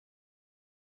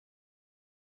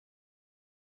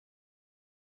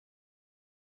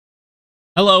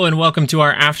Hello and welcome to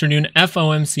our afternoon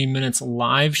FOMC Minutes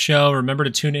live show. Remember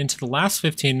to tune into the last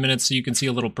 15 minutes so you can see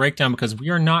a little breakdown because we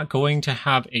are not going to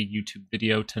have a YouTube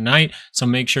video tonight. So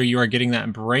make sure you are getting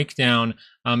that breakdown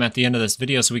at the end of this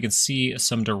video so we can see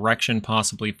some direction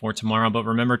possibly for tomorrow. But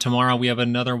remember, tomorrow we have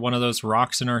another one of those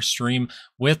rocks in our stream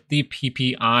with the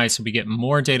PPI. So we get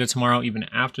more data tomorrow even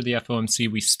after the FOMC.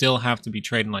 We still have to be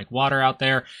trading like water out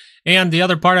there. And the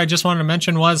other part I just wanted to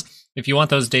mention was, if you want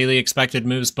those daily expected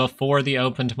moves before the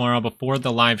open tomorrow, before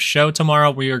the live show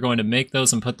tomorrow, we are going to make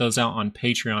those and put those out on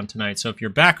Patreon tonight. So if you're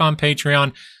back on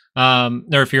Patreon,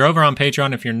 or if you're over on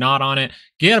Patreon, if you're not on it,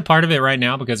 get a part of it right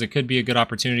now because it could be a good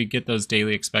opportunity to get those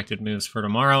daily expected moves for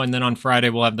tomorrow. And then on Friday,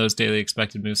 we'll have those daily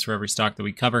expected moves for every stock that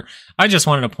we cover. I just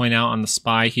wanted to point out on the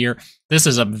SPY here, this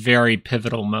is a very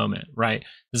pivotal moment, right?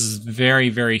 This is very,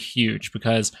 very huge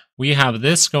because we have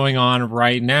this going on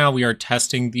right now. We are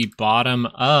testing the bottom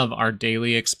of our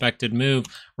daily expected move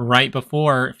right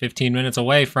before 15 minutes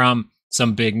away from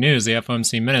some big news, the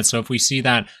FOMC minutes. So if we see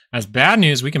that as bad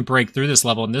news, we can break through this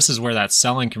level, and this is where that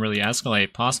selling can really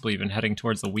escalate, possibly even heading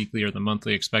towards the weekly or the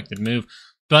monthly expected move.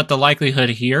 But the likelihood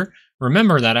here,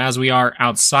 remember that as we are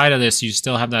outside of this, you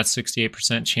still have that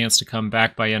 68% chance to come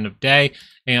back by end of day,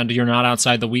 and you're not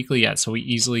outside the weekly yet, so we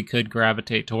easily could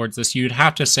gravitate towards this. You'd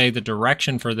have to say the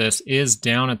direction for this is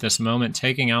down at this moment,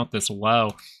 taking out this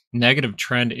low. Negative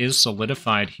trend is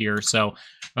solidified here, so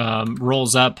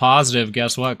rolls up positive,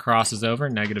 guess what, crosses over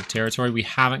negative territory. We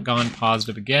haven't gone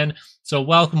positive again, so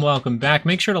welcome back.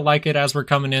 Make sure to like it as we're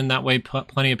coming in, that way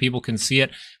plenty of people can see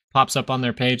it, pops up on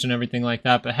their page and everything like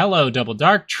that. But hello, Double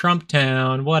Dark, Trump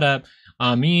Town, what up?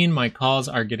 My calls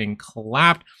are getting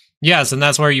clapped. Yes, and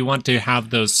that's where you want to have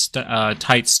those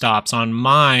tight stops. On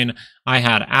mine, I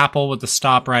had Apple with the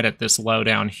stop right at this low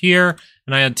down here,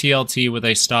 and I had TLT with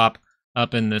a stop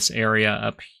up in this area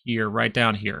up here, right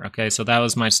down here. Okay, so that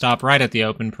was my stop right at the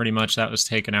open. Pretty much that was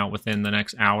taken out within the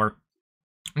next hour.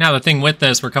 Now the thing with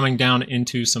this, we're coming down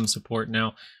into some support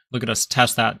now. Look at us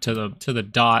test that to the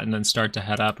dot and then start to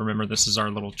head up. Remember, this is our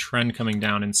little trend coming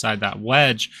down inside that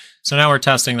wedge. So now we're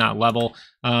testing that level.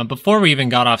 Before we even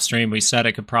got off stream, we said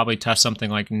it could probably test something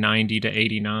like 90 to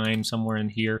 89, somewhere in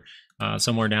here,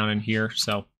 somewhere down in here.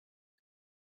 So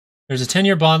there's a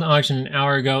 10-year bond auction an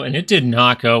hour ago, and it did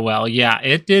not go well. Yeah,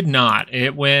 it did not.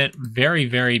 It went very,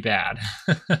 very bad.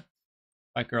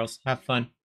 Bye, girls. Have fun.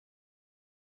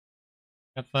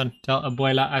 Have fun. Tell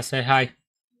Abuela I say hi.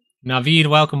 Navid,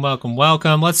 welcome.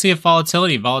 Let's see if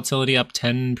volatility up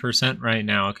 10% right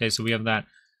now. Okay, so we have that.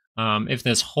 If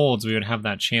this holds, we would have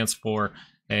that chance for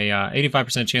a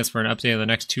 85% chance for an update of the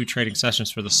next two trading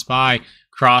sessions for the SPY.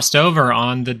 Crossed over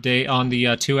on the day on the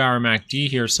 2-hour MACD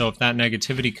here. So if that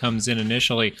negativity comes in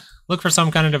initially, look for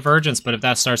some kind of divergence. But if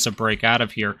that starts to break out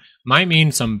of here, might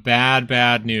mean some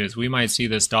bad news. We might see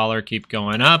this dollar keep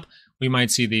going up. We might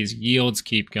see these yields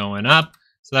keep going up.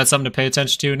 So that's something to pay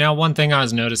attention to. Now, one thing I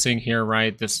was noticing here,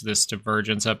 right, this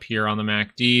divergence up here on the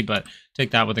MACD, but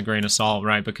take that with a grain of salt,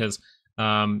 right, because,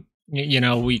 you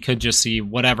know, we could just see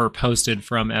whatever posted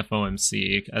from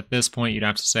FOMC. At this point, you'd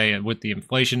have to say with the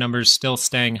inflation numbers still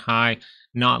staying high,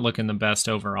 not looking the best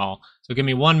overall. So give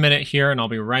me 1 minute here, and I'll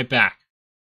be right back.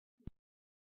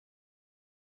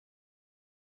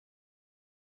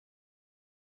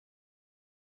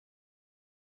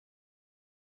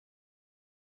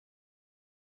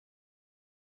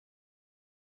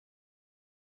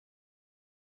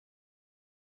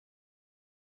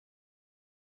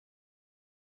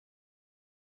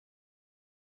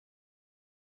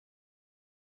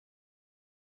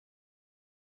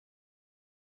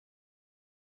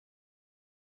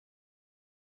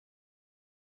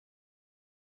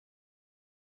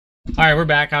 All right, we're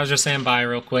back. I was just saying bye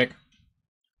real quick.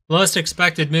 Lowest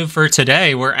expected move for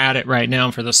today, we're at it right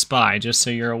now for the SPY. Just so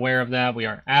you're aware of that, we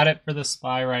are at it for the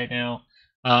SPY right now.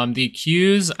 The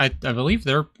Qs, I believe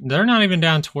they're not even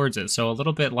down towards it. So a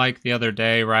little bit like the other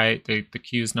day, right? The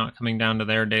Qs not coming down to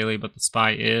their daily, but the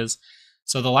SPY is.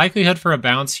 So the likelihood for a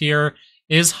bounce here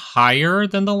is higher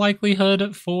than the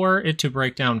likelihood for it to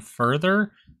break down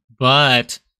further,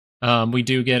 but we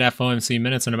do get FOMC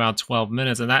minutes in about 12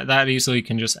 minutes, and that easily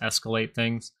can just escalate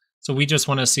things. So we just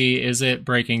want to see, is it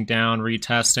breaking down,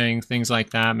 retesting, things like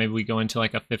that. Maybe we go into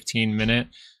like a 15-minute.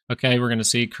 Okay, we're going to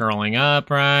see curling up,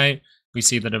 right? We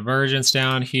see the divergence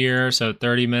down here, so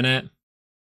 30-minute.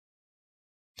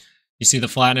 You see the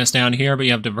flatness down here, but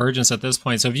you have divergence at this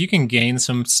point. So if you can gain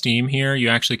some steam here, you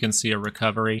actually can see a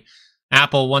recovery.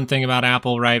 Apple, one thing about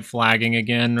Apple, right? Flagging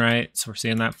again, right? So we're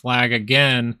seeing that flag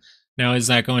again. Now, is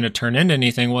that going to turn into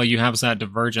anything? Well, you have that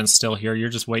divergence still here. You're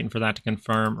just waiting for that to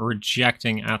confirm,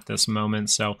 rejecting at this moment.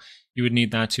 So you would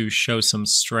need that to show some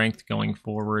strength going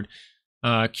forward.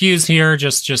 Qs here,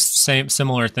 just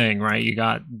similar thing, right? You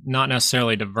got not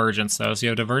necessarily divergence though. So you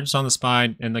have divergence on the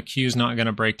SPY and the Q's not going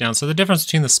to break down. So the difference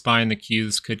between the SPY and the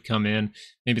Qs could come in.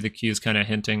 Maybe the Q's kind of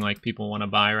hinting like people want to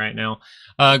buy right now.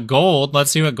 Gold, let's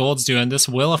see what gold's doing. This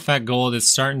will affect gold. It's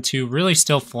starting to really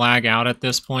still flag out at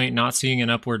this point, not seeing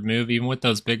an upward move, even with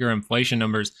those bigger inflation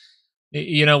numbers.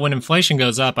 You know, when inflation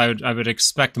goes up, I would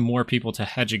expect more people to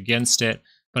hedge against it.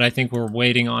 But I think we're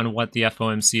waiting on what the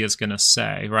FOMC is going to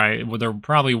say, right? Well, they're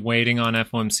probably waiting on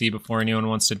FOMC before anyone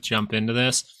wants to jump into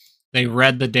this. They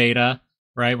read the data,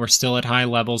 right? We're still at high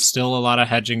levels, still a lot of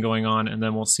hedging going on, and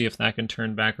then we'll see if that can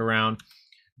turn back around.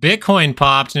 Bitcoin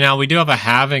popped. Now, we do have a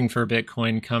halving for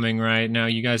Bitcoin coming right now.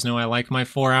 You guys know I like my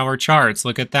 4-hour charts.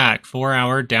 Look at that.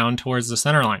 4-hour down towards the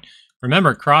center line.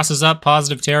 Remember, crosses up,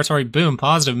 positive territory, boom,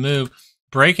 positive move,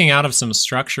 breaking out of some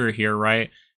structure here, right?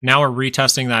 Now we're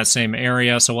retesting that same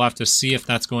area, so we'll have to see if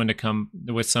that's going to come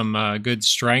with some good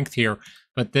strength here.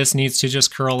 But this needs to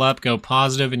just curl up, go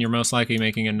positive, and you're most likely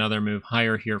making another move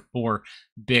higher here for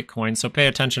Bitcoin. So pay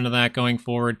attention to that going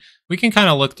forward. We can kind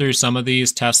of look through some of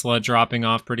these. Tesla dropping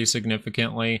off pretty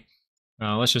significantly.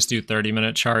 Let's just do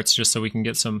 30-minute charts just so we can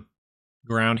get some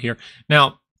ground here.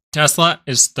 Now, Tesla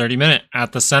is 30-minute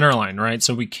at the center line, right?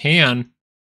 So we can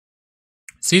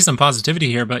see some positivity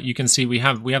here, but you can see we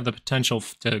have the potential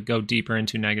to go deeper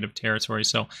into negative territory.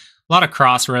 So a lot of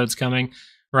crossroads coming,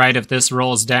 right? If this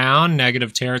rolls down,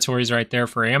 negative territories right there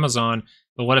for Amazon.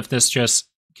 But what if this just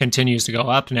continues to go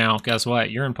up now? Guess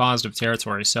what? You're in positive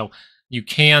territory. So you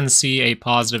can see a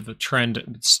positive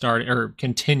trend start or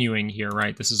continuing here,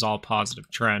 right? This is all positive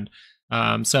trend.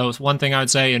 So one thing I would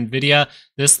say, NVIDIA,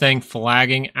 this thing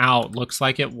flagging out, looks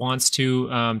like it wants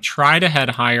to try to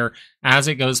head higher as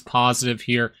it goes positive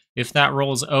here. If that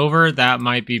rolls over, that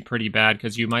might be pretty bad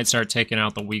because you might start taking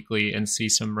out the weekly and see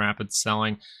some rapid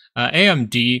selling.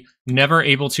 AMD, never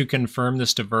able to confirm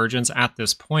this divergence at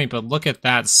this point, but look at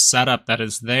that setup that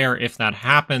is there. If that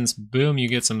happens, boom, you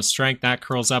get some strength. That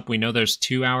curls up. We know there's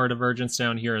 2-hour divergence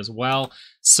down here as well.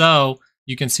 So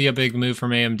you can see a big move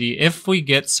from AMD if we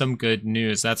get some good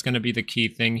news. That's going to be the key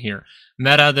thing here.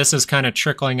 Meta, this is kind of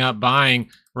trickling up, buying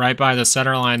right by the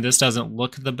center line. This doesn't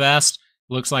look the best.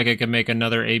 Looks like it could make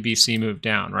another ABC move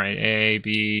down, right? A,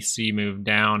 B, C move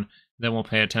down. Then we'll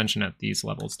pay attention at these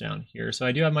levels down here. So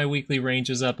I do have my weekly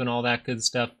ranges up and all that good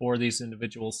stuff for these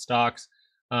individual stocks.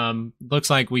 Looks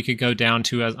like we could go down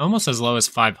to almost as low as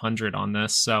 500 on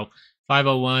this. So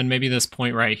 501, maybe this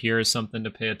point right here is something to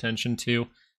pay attention to.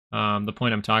 The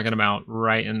point I'm talking about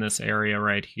right in this area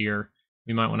right here.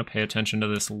 We might want to pay attention to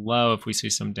this low if we see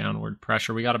some downward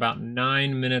pressure. We got about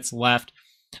 9 minutes left.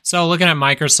 So looking at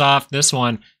Microsoft, this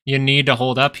one, you need to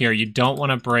hold up here. You don't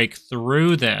want to break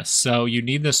through this. So you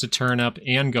need this to turn up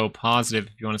and go positive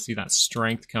if you want to see that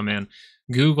strength come in.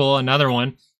 Google, another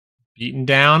one, beaten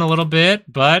down a little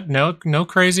bit, but no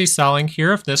crazy selling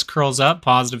here. If this curls up,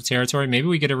 positive territory, maybe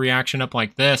we get a reaction up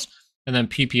like this. And then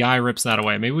PPI rips that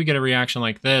away. Maybe we get a reaction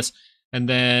like this, and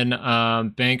then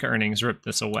bank earnings rip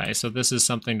this away. So this is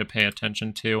something to pay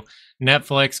attention to.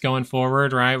 Netflix going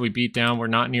forward, right? We beat down. We're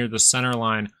not near the center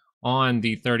line on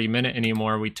the 30-minute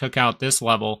anymore. We took out this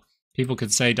level. People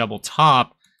could say double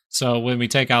top. So when we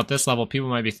take out this level, people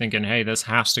might be thinking, hey, this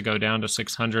has to go down to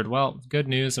 600. Well, good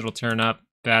news, it'll turn up.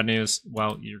 Bad news,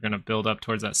 well, you're going to build up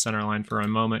towards that center line for a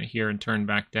moment here and turn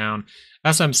back down.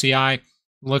 SMCI,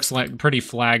 looks like pretty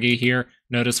flaggy here.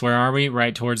 Notice where are we?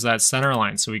 Right towards that center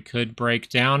line. So we could break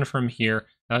down from here.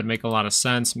 That would make a lot of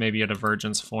sense. Maybe a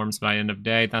divergence forms by end of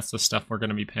day. That's the stuff we're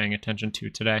going to be paying attention to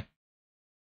today.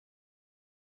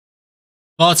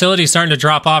 Volatility is starting to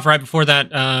drop off right before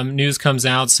that news comes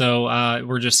out. So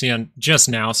we're just seeing just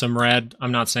now some red.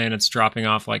 I'm not saying it's dropping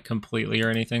off like completely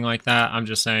or anything like that. I'm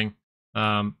just saying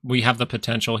we have the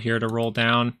potential here to roll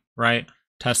down, right?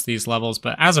 Test these levels,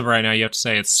 but as of right now, you have to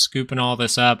say it's scooping all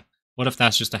this up. What if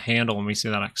that's just a handle and we see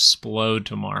that explode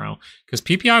tomorrow? Because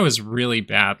PPI was really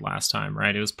bad last time,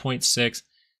 right? It was 0.6.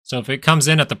 So if it comes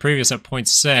in at the previous at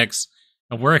 0.6,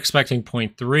 and we're expecting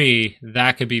 0.3,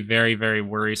 that could be very, very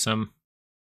worrisome.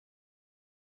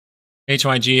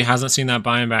 HYG hasn't seen that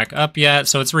buying back up yet.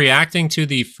 So it's reacting to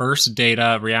the first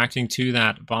data, reacting to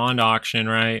that bond auction,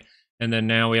 right? And then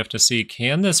now we have to see,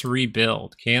 can this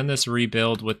rebuild? Can this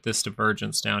rebuild with this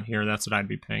divergence down here? That's what I'd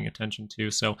be paying attention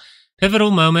to. So pivotal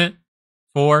moment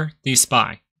for the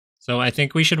SPY. So I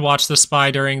think we should watch the SPY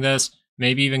during this,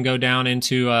 maybe even go down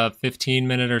into a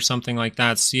 15-minute or something like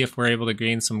that, see if we're able to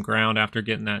gain some ground after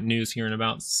getting that news here in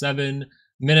about 7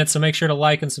 minutes. So make sure to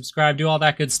like and subscribe, do all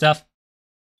that good stuff.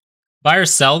 Buy or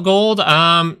sell gold?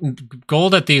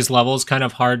 Gold at these levels kind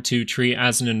of hard to treat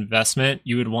as an investment.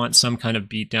 You would want some kind of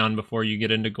beatdown before you get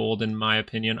into gold, in my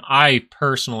opinion. I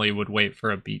personally would wait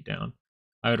for a beatdown.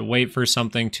 I would wait for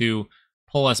something to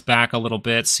pull us back a little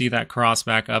bit, see that cross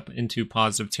back up into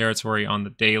positive territory on the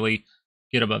daily,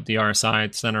 get above the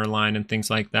RSI center line and things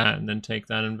like that, and then take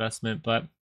that investment. But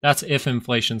that's if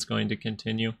inflation's going to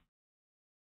continue.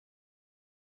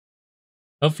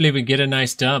 Hopefully we get a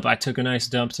nice dump. I took a nice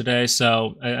dump today,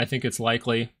 so I think it's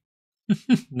likely.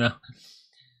 No.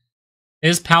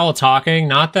 Is Powell talking?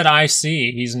 Not that I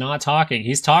see. He's not talking.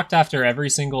 He's talked after every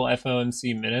single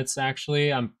FOMC minutes,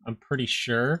 actually. I'm pretty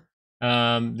sure.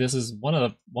 This is one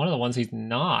of the ones he's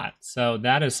not. So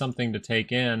that is something to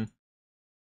take in.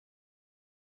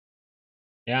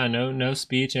 Yeah, no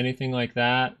speech, anything like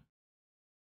that.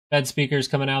 Fed speakers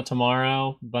coming out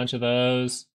tomorrow, a bunch of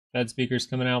those. Fed speakers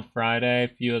coming out Friday, a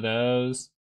few of those.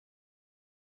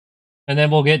 And then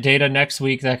we'll get data next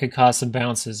week that could cause some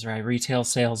bounces, right? Retail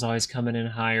sales always coming in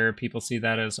higher. People see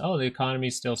that as, oh, the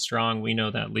economy's still strong. We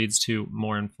know that leads to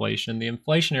more inflation. The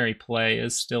inflationary play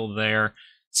is still there.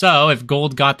 So if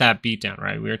gold got that beat down,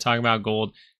 right? We were talking about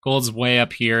gold. Gold's way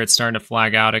up here. It's starting to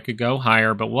flag out. It could go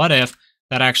higher. But what if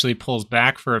that actually pulls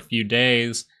back for a few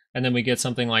days and then we get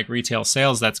something like retail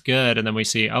sales that's good, and then we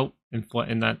see, oh,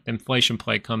 and that inflation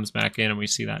play comes back in and we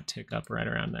see that tick up right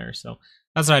around there. So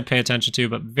that's what I'd pay attention to,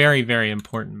 but very, very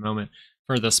important moment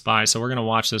for the SPY. So we're going to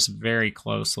watch this very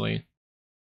closely.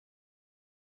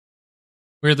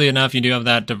 Weirdly enough, you do have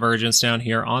that divergence down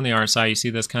here on the RSI. You see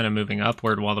this kind of moving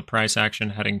upward while the price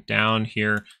action heading down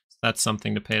here. So that's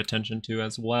something to pay attention to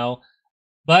as well.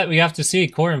 But we have to see,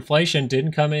 core inflation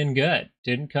didn't come in good.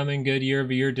 Didn't come in good year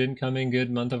over year, didn't come in good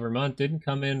month over month, didn't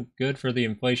come in good for the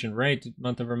inflation rate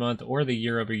month over month or the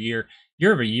year over year.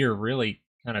 Year over year really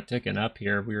kind of ticking up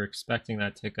here. We were expecting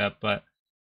that tick up, but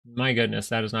my goodness,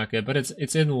 that is not good. But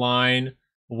it's in line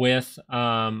with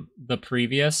the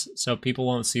previous, so people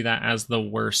won't see that as the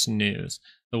worst news.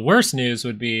 The worst news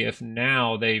would be if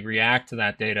now they react to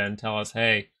that data and tell us,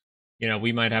 hey, you know,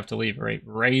 we might have to leave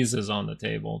raises on the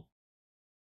table.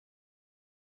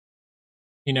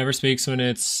 He never speaks when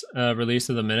it's release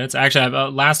of the minutes. Actually,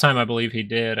 last time I believe he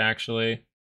did, actually.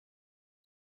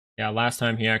 Yeah, last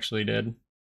time he actually did.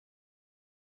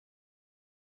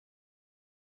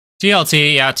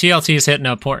 TLT, yeah, TLT is hitting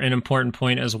an important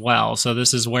point as well. So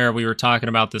this is where we were talking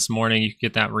about this morning. You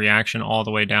get that reaction all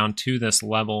the way down to this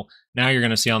level. Now you're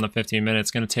going to see on the 15 minutes,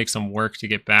 it's going to take some work to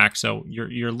get back. So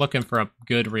you're looking for a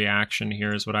good reaction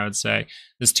here is what I would say.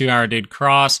 This 2 hour did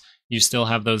cross. You still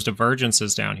have those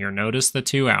divergences down here. Notice the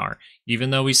 2 hour.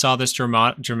 Even though we saw this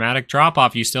dramatic drop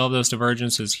off, you still have those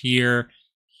divergences here,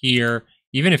 here.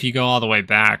 Even if you go all the way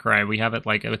back, right, we have it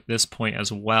like at this point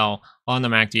as well on the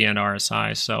MACD and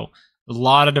RSI. So a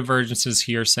lot of divergences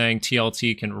here saying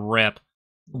TLT can rip.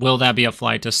 Will that be a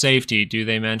flight to safety? Do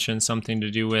they mention something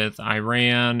to do with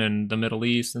Iran and the Middle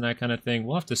East and that kind of thing?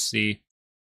 We'll have to see.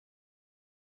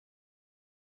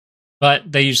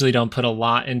 But they usually don't put a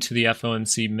lot into the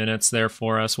FOMC minutes there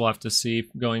for us. We'll have to see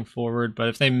going forward. But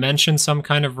if they mention some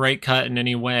kind of rate cut in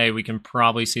any way, we can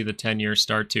probably see the 10-year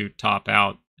start to top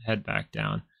out, head back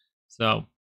down. So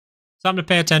something to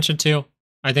pay attention to.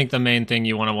 I think the main thing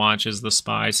you want to watch is the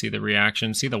SPY, see the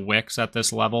reaction, see the wicks at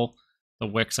this level. The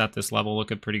wicks at this level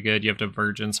looking pretty good. You have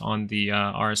divergence on the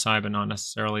RSI, but not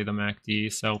necessarily the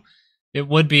MACD. So it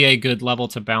would be a good level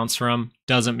to bounce from.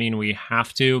 Doesn't mean we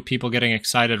have to. People getting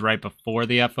excited right before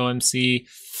the FOMC.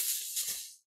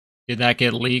 Did that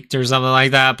get leaked or something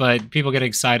like that? But people get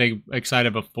excited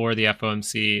before the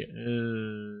FOMC.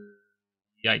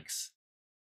 Yikes.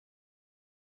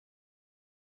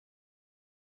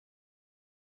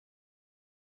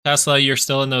 Tesla, you're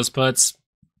still in those puts.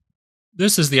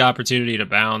 This is the opportunity to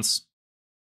bounce.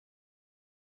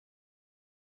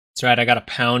 That's right, I got a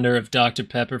pounder of Dr.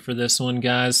 Pepper for this one,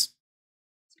 guys.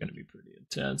 It's going to be pretty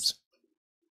intense.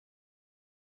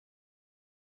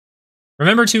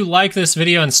 Remember to like this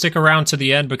video and stick around to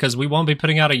the end because we won't be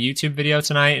putting out a YouTube video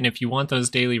tonight. And if you want those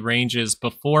daily ranges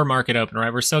before market open,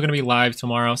 right, we're still going to be live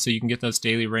tomorrow, so you can get those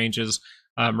daily ranges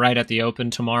right at the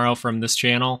open tomorrow from this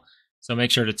channel. So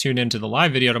make sure to tune into the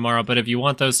live video tomorrow. But if you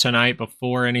want those tonight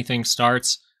before anything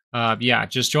starts, yeah,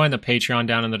 just join the Patreon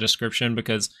down in the description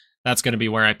because that's going to be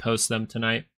where I post them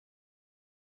tonight.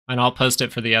 And I'll post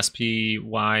it for the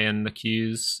SPY and the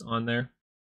Qs on there.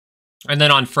 And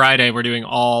then on Friday, we're doing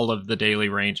all of the daily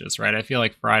ranges, right? I feel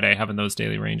like Friday, having those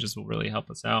daily ranges will really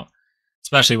help us out,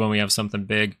 especially when we have something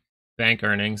big, bank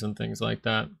earnings and things like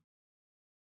that.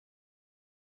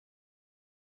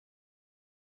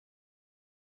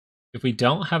 If we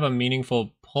don't have a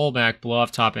meaningful pullback, blow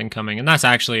off top incoming. And that's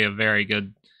actually a very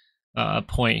good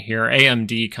point here.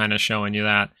 AMD kind of showing you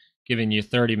that, giving you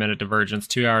 30-minute divergence,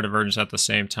 2-hour divergence at the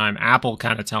same time. Apple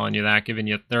kind of telling you that, giving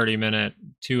you 30-minute,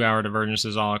 2-hour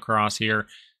divergences all across here.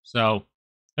 So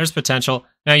there's potential.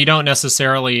 Now, you don't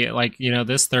necessarily, like, you know,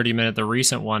 this 30-minute, the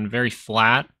recent one, very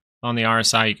flat on the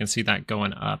RSI. You can see that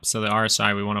going up. So the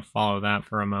RSI, we want to follow that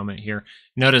for a moment here.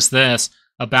 Notice this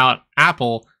about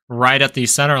Apple right at the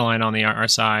center line on the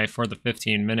RSI for the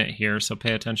 15-minute here. So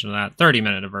pay attention to that.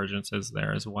 30-minute divergence is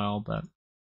there as well. But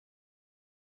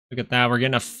look at that. We're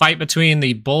getting a fight between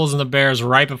the bulls and the bears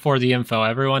right before the info.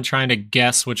 Everyone trying to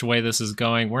guess which way this is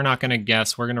going. We're not going to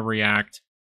guess. We're going to react.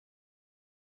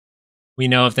 We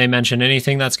know if they mention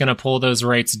anything that's going to pull those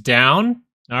rates down.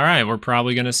 All right, we're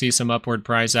probably going to see some upward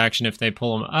price action if they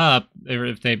pull them up.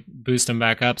 If they boost them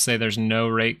back up, say there's no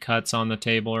rate cuts on the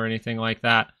table or anything like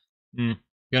that.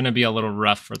 Going to be a little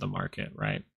rough for the market,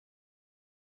 right?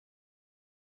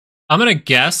 I'm going to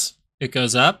guess it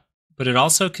goes up, but it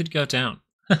also could go down.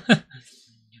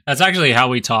 That's actually how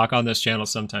we talk on this channel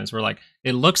sometimes. We're like,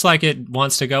 it looks like it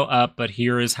wants to go up, but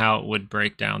here is how it would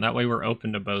break down. That way we're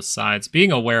open to both sides.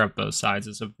 Being aware of both sides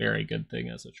is a very good thing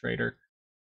as a trader.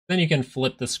 Then you can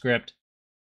flip the script.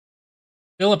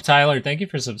 Philip Tyler, thank you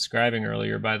for subscribing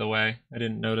earlier, by the way. I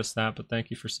didn't notice that, but thank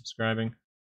you for subscribing.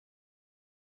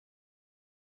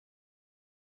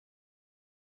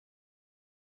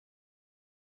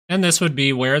 And this would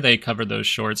be where they cover those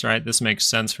shorts, right? This makes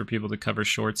sense for people to cover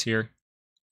shorts here.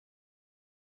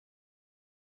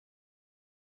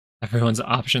 Everyone's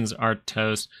options are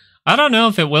toast. I don't know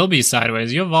if it will be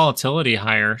sideways. You have volatility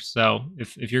higher, so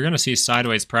if you're going to see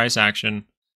sideways price action,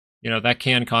 you know, that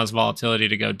can cause volatility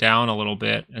to go down a little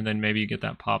bit, and then maybe you get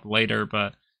that pop later.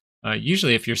 But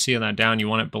usually if you're seeing that down, you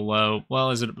want it below,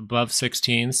 well, is it above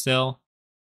 16 still?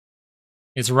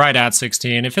 It's right at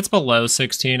 16. If it's below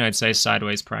 16, I'd say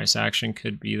sideways price action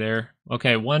could be there.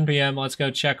 Okay, 1 p.m. Let's go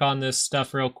check on this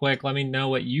stuff real quick. Let me know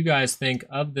what you guys think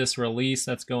of this release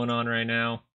that's going on right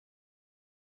now.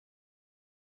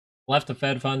 Left the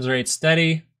Fed funds rate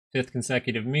steady. 5th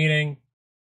consecutive meeting.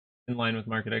 In line with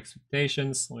market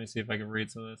expectations. Let me see if I can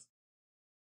read some of this.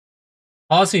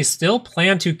 Policy still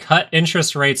plan to cut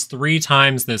interest rates 3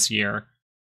 times this year.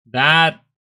 That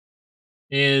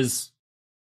is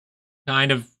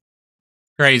kind of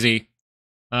crazy.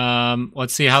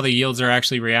 Let's see how the yields are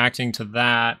actually reacting to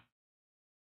that.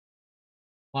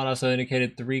 Plot also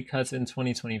indicated 3 cuts in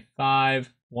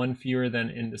 2025, 1 fewer than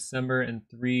in December, and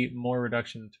 3 more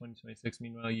reductions in 2026.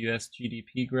 Meanwhile, U.S.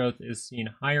 GDP growth is seen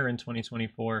higher in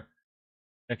 2024.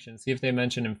 See if they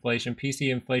mention inflation. PC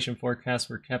inflation forecasts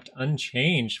were kept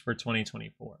unchanged for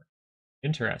 2024.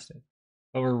 Interesting.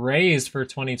 But were raised for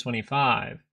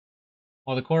 2025.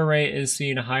 While the core rate is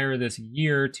seen higher this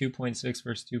year, 2.6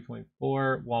 versus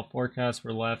 2.4, while forecasts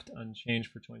were left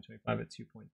unchanged for 2025 at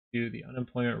 2.2, the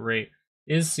unemployment rate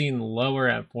is seen lower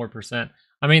at 4%.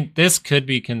 I mean, this could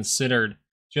be considered,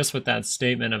 just with that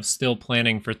statement of still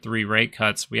planning for 3 rate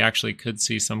cuts, we actually could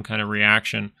see some kind of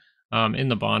reaction in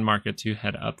the bond market to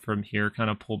head up from here, kind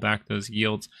of pull back those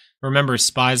yields. Remember,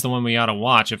 SPY's the one we ought to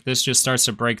watch. If this just starts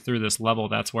to break through this level,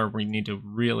 that's where we need to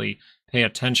really pay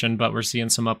attention, but we're seeing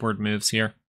some upward moves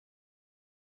here.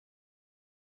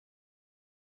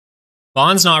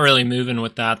 Bonds not really moving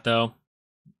with that, though.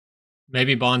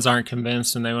 Maybe bonds aren't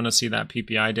convinced and they want to see that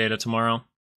PPI data tomorrow.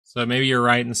 So maybe you're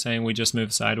right in saying we just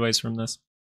move sideways from this.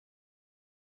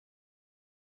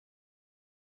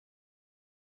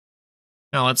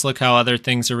 Now let's look how other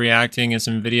things are reacting. Is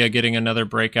NVIDIA getting another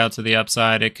breakout to the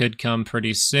upside? It could come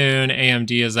pretty soon.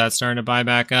 AMD, is that starting to buy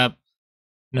back up?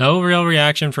 No real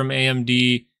reaction from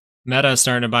AMD. Meta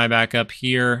starting to buy back up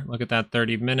here. Look at that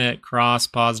 30-minute cross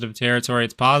positive territory.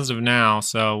 It's positive now,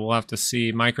 so we'll have to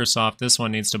see. Microsoft, this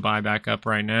one needs to buy back up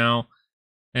right now.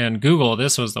 And Google,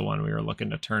 this was the one we were looking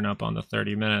to turn up on the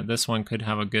 30-minute. This one could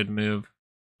have a good move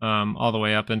all the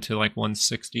way up into like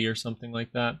 160 or something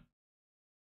like that.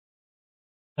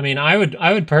 I mean, I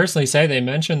would personally say they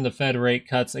mentioned the Fed rate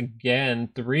cuts again,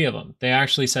 3 of them. They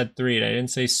actually said 3. They didn't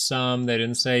say some. They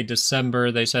didn't say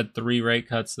December. They said 3 rate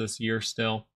cuts this year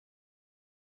still.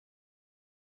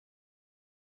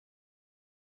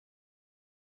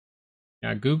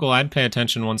 Yeah, Google, I'd pay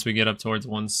attention once we get up towards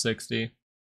 160.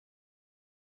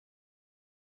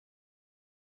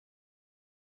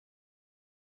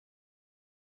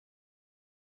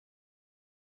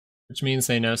 Which means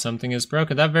they know something is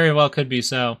broken. That very well could be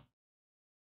so.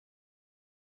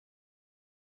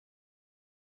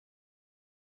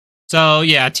 So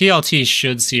yeah, TLT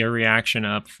should see a reaction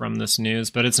up from this news,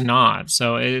 but it's not.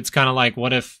 So it's kind of like,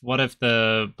 what if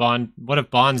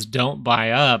bonds don't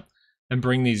buy up? and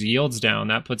bring these yields down.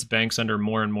 That puts banks under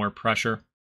more and more pressure.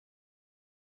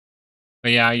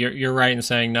 But yeah, you're right in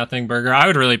saying nothing, Burger. I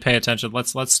would really pay attention.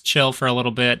 Let's chill for a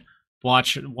little bit.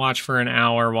 Watch for an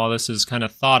hour while this is kind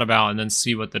of thought about, and then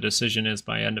see what the decision is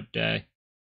by end of day.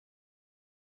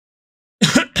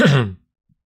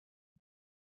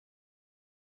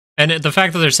 And the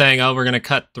fact that they're saying, oh, we're going to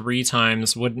cut 3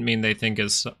 times wouldn't mean they think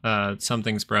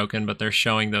something's broken, but they're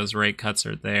showing those rate cuts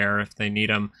are there if they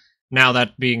need them. Now,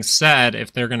 that being said,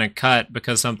 if they're going to cut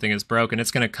because something is broken,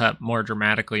 it's going to cut more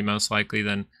dramatically, most likely,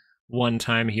 than 1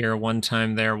 time here, 1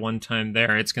 time there, 1 time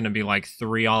there. It's going to be like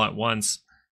 3 all at once.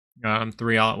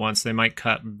 3 all at once. They might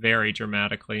cut very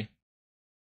dramatically.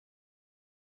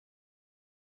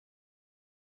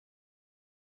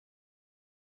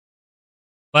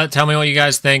 But tell me what you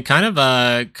guys think. Kind of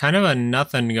a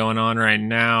nothing going on right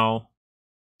now.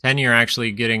 10-year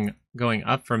actually going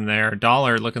up from there.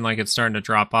 Dollar looking like it's starting to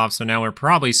drop off. So now we're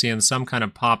probably seeing some kind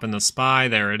of pop in the SPY.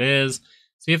 There it is.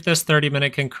 See if this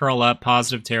 30-minute can curl up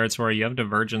positive territory. You have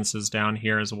divergences down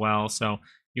here as well. So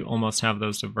you almost have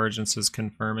those divergences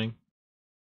confirming.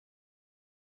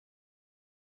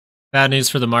 Bad news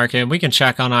for the market. We can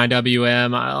check on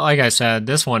IWM. Like I said,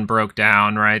 this one broke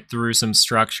down, right? Through some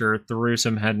structure, through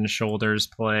some head and shoulders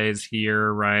plays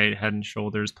here, right? Head and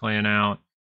shoulders playing out.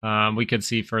 We could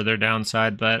see further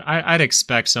downside, but I'd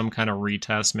expect some kind of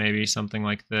retest, maybe something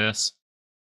like this.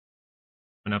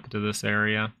 Going up to this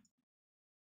area.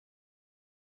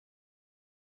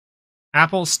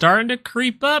 Apple starting to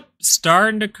creep up,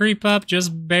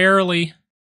 just barely.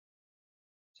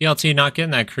 TLT not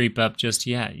getting that creep up just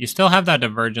yet. You still have that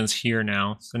divergence here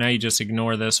now. So now you just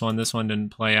ignore this one. This one didn't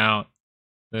play out.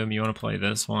 Boom, you want to play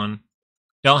this one.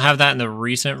 Don't have that in the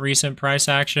recent price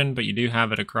action, but you do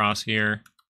have it across here.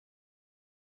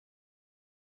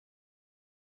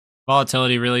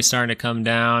 Volatility really starting to come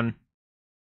down.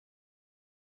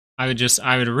 I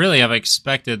would really have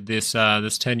expected this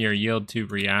 10-year yield to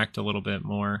react a little bit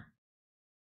more.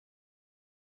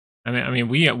 I mean,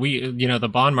 we you know, the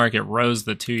bond market rose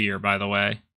the 2-year, by the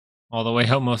way, all the way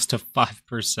almost to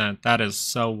 5%. That is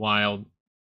so wild.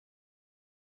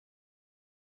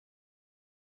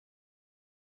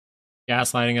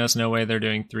 Gaslighting us? No way they're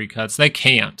doing 3 cuts. They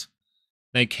can't.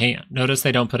 They can't. Notice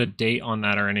they don't put a date on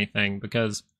that or anything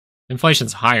because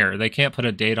inflation's higher. They can't put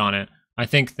a date on it. I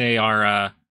think they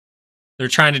are. They're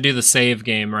trying to do the save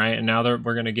game, right? And now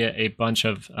we're going to get a bunch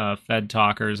of Fed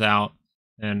talkers out,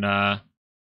 and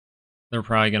they're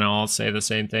probably going to all say the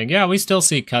same thing. Yeah, we still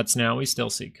see cuts now. We still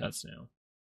see cuts now.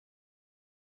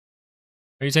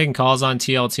 Are you taking calls on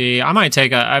TLT? I might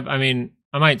take I mean,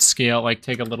 I might scale, like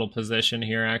take a little position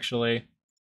here, actually.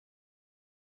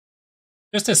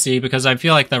 Just to see, because I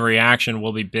feel like the reaction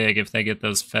will be big if they get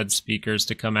those Fed speakers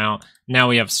to come out. Now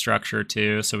we have structure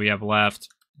too, so we have left,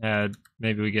 head.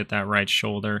 Maybe we get that right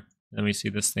shoulder. Then we see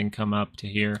this thing come up to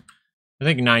here. I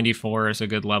think 94 is a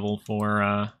good level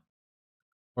for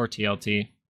TLT.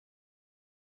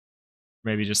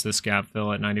 Maybe just this gap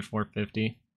fill at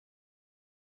 94.50.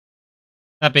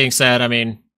 That being said, I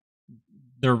mean,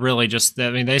 they're really just,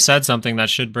 I mean, they said something that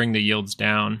should bring the yields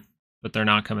down, but they're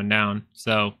not coming down.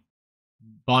 So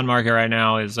bond market right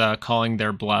now is calling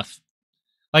their bluff.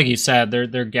 Like you said, they're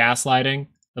gaslighting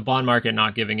the bond market,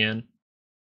 not giving in.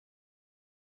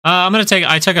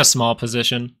 I took a small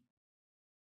position.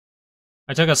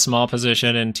 I took a small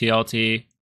position in TLT.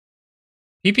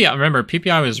 PPI, remember,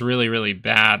 PPI was really, really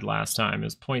bad last time. It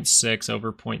was 0.6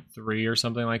 over 0.3 or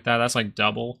something like that. That's like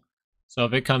double. So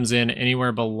if it comes in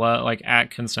anywhere below, like at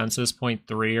consensus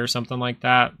 0.3 or something like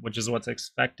that, which is what's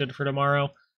expected for tomorrow,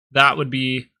 that would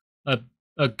be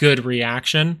a good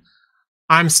reaction.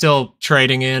 I'm still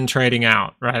trading in, trading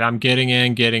out, right? I'm getting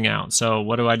in, getting out. So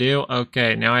what do?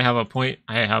 Okay, now I have a point.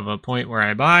 I have a point where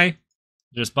I buy.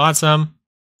 Just bought some.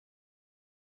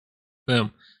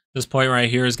 Boom. This point right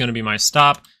here is going to be my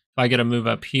stop. If I get a move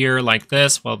up here like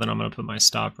this, well, then I'm going to put my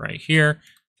stop right here.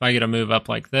 If I get a move up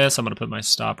like this, I'm going to put my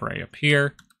stop right up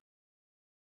here.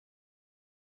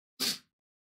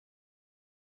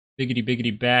 Biggity,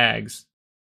 biggity bags.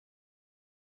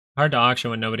 Hard to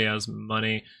auction when nobody has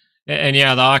money. And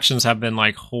yeah, the auctions have been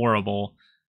like horrible.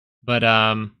 But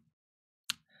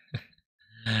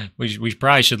we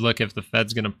probably should look if the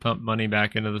Fed's going to pump money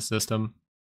back into the system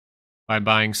by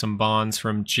buying some bonds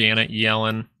from Janet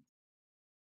Yellen.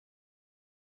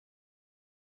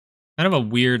 Kind of a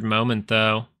weird moment,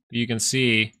 though. You can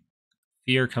see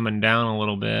fear coming down a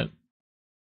little bit.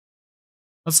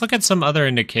 Let's look at some other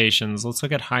indications. Let's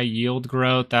look at high yield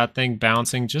growth, that thing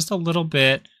bouncing just a little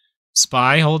bit.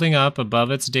 SPY holding up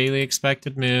above its daily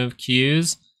expected move.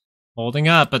 Qs holding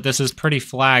up, but this is pretty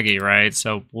flaggy, right?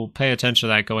 So we'll pay attention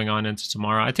to that going on into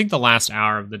tomorrow. I think the last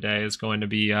hour of the day is going to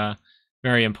be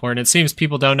very important. It seems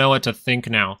people don't know what to think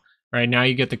now, right? Now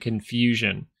you get the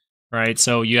confusion, right?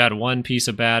 So you had one piece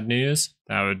of bad news.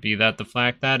 That would be that the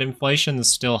fact that inflation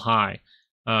is still high,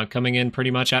 coming in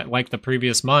pretty much at like the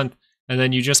previous month. And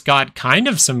then you just got kind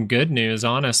of some good news,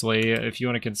 honestly, if you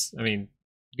want to, I mean,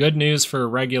 good news for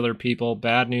regular people,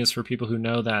 bad news for people who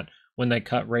know that when they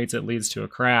cut rates, it leads to a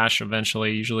crash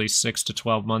eventually, usually 6 to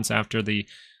 12 months after the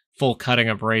full cutting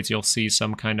of rates, you'll see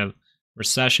some kind of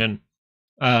recession.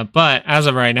 But as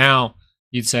of right now,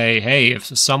 you'd say, hey, if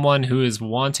someone who is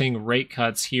wanting rate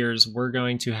cuts hears we're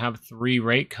going to have 3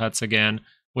 rate cuts again,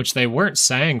 which they weren't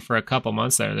saying for a couple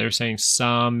months there. They're saying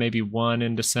some, maybe 1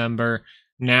 in December.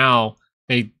 Now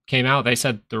they came out, they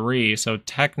said 3. So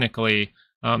technically,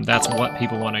 that's what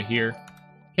people want to hear.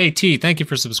 KT, thank you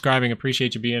for subscribing.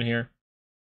 Appreciate you being here.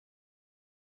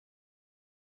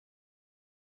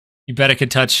 You bet it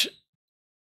could touch.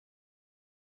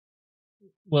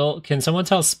 Well, can someone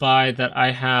tell Spy that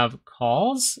I have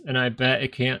calls and I bet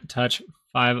it can't touch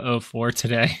 504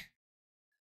 today?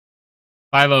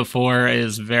 504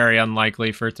 is very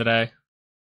unlikely for today.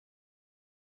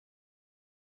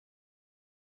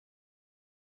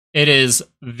 It is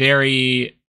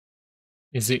very...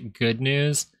 Is it good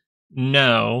news?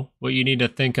 No. What you need to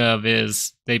think of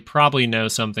is they probably know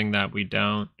something that we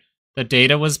don't. The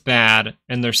data was bad,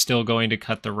 and they're still going to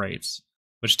cut the rates,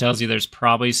 which tells you there's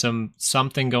probably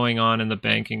something going on in the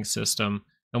banking system,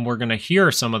 and we're going to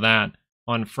hear some of that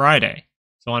on Friday.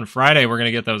 So on Friday, we're going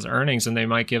to get those earnings, and they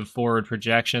might give forward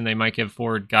projection. They might give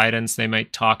forward guidance. They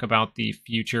might talk about the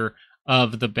future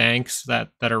of the banks that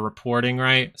are reporting,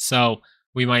 right? So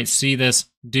we might see this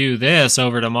do this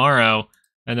over tomorrow,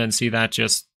 and then see that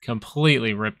just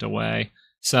completely ripped away.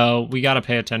 So we got to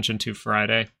pay attention to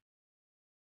Friday.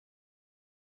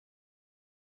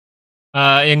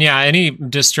 And yeah, any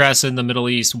distress in the Middle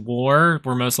East war,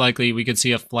 we're most likely we could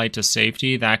see a flight to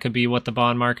safety. That could be what the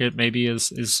bond market maybe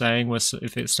is saying was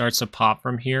if it starts to pop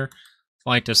from here,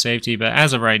 flight to safety. But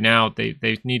as of right now,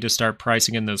 they need to start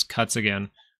pricing in those cuts again.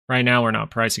 Right now, we're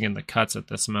not pricing in the cuts at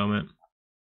this moment.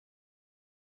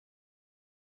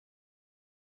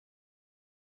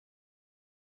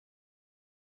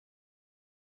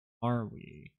 Are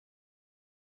we?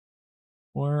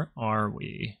 Or are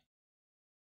we?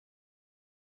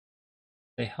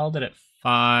 They held it at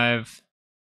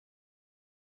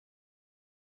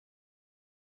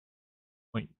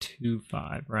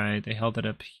 5.25, right? They held it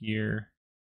up here.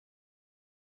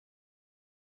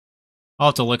 I'll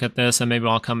have to look at this and maybe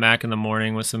I'll come back in the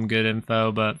morning with some good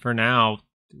info. But for now,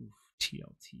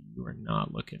 TLT, we're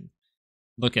not looking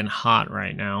hot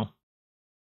right now.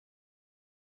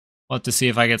 I'll have to see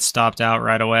if I get stopped out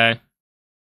right away.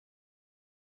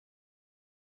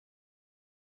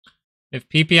 If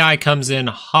PPI comes in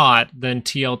hot, then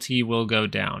TLT will go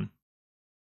down.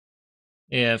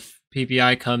 If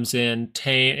PPI comes in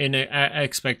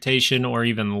expectation or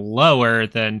even lower,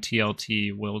 then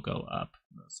TLT will go up,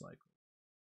 most likely.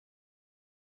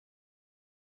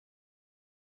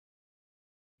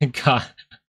 God.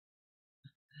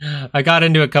 I got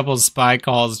into a couple of SPY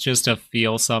calls just to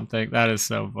feel something. That is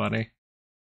so funny.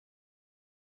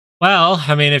 Well,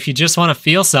 I mean, if you just want to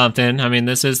feel something, I mean,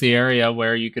 this is the area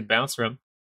where you could bounce from.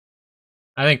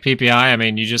 I think PPI, I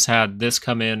mean, you just had this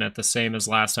come in at the same as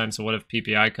last time, so what if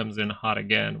PPI comes in hot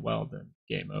again? Well, then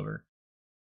game over.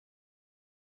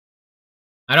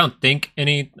 I don't think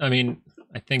any, I mean,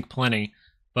 I think plenty,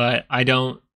 but I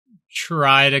don't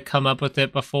try to come up with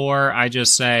it before. I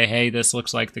just say, hey, this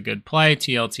looks like the good play.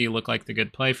 TLT looked like the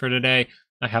good play for today.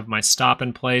 I have my stop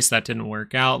in place. That didn't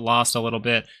work out. Lost a little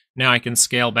bit. Now I can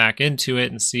scale back into it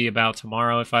and see about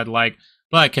tomorrow if I'd like.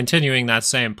 But continuing that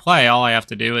same play, all I have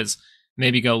to do is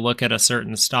maybe go look at a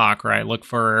certain stock, right? Look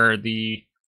for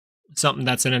something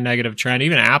that's in a negative trend.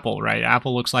 Even Apple, right?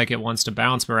 Apple looks like it wants to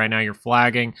bounce, but right now you're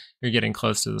flagging. You're getting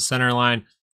close to the center line.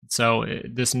 So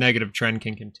this negative trend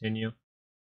can continue.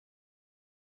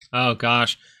 Oh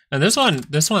gosh. And this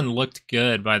one looked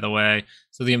good, by the way.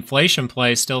 So the inflation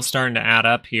play is still starting to add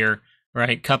up here,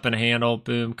 right? Cup and handle,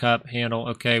 boom, cup, handle.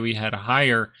 Okay, we had a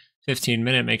higher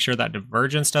 15-minute. Make sure that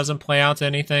divergence doesn't play out to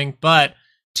anything. But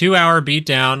 2-hour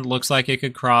beatdown looks like it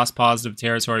could cross positive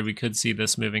territory. We could see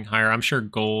this moving higher. I'm sure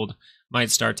gold might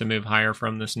start to move higher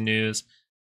from this news.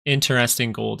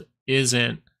 Interesting, gold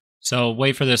isn't. So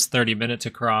wait for this 30-minute to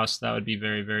cross. That would be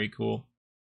very, very cool.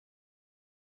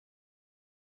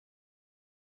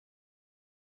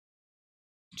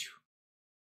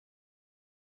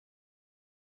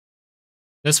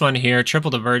 This one here,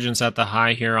 triple divergence at the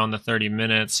high here on the 30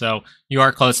 minutes. So you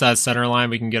are close to that center line.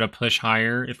 We can get a push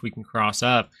higher if we can cross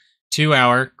up. 2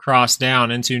 hour cross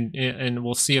down into, and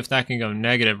we'll see if that can go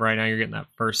negative. Right now you're getting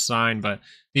that first sign, but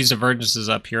these divergences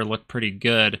up here look pretty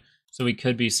good. So we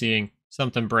could be seeing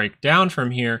something break down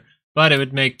from here, but it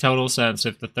would make total sense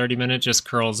if the 30-minute just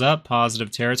curls up,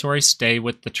 positive territory, stay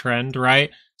with the trend,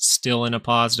 right? Still in a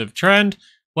positive trend.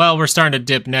 Well, we're starting to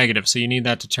dip negative, so you need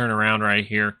that to turn around right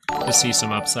here to see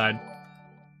some upside.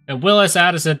 And Willis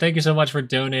Addison, thank you so much for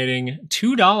donating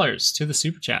 $2 to the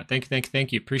super chat. Thank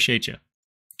you. Appreciate you.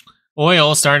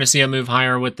 Oil, starting to see a move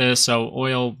higher with this, so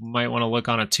oil might want to look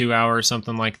on a 2 hour or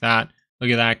something like that. Look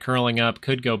at that, curling up,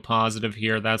 could go positive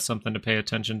here. That's something to pay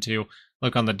attention to.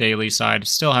 Look on the daily side,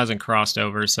 still hasn't crossed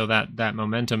over, so that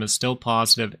momentum is still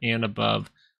positive and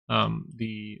above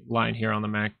the line here on the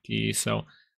MACD. So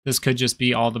this could just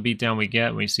be all the beatdown we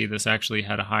get. We see this actually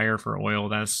had a higher for oil.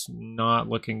 That's not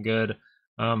looking good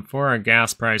for our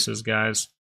gas prices, guys.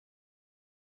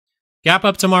 Gap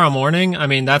up tomorrow morning. I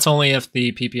mean, that's only if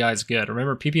the PPI is good.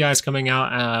 Remember, PPI is coming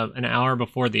out an hour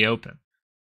before the open.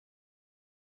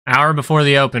 Hour before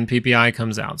the open, PPI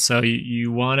comes out. So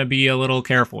you want to be a little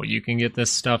careful. You can get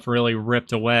this stuff really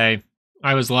ripped away.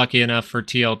 I was lucky enough for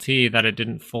TLT that it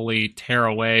didn't fully tear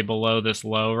away below this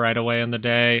low right away in the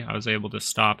day. I was able to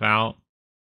stop out.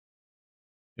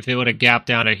 If it would have gapped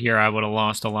down to here, I would have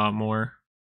lost a lot more.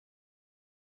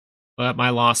 But my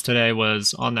loss today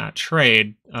was on that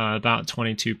trade, about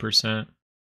 22%.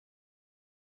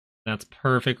 That's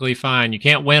perfectly fine. You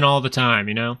can't win all the time,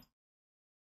 you know?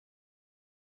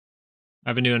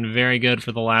 I've been doing very good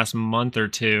for the last month or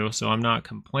two, so I'm not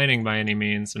complaining by any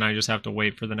means, and I just have to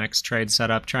wait for the next trade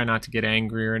setup. Try not to get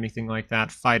angry or anything like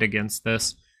that. Fight against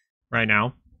this. Right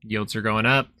now, yields are going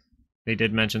up. They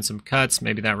did mention some cuts.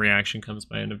 Maybe that reaction comes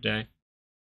by end of day.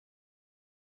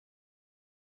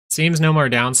 Seems no more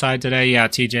downside today. Yeah,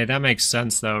 TJ, that makes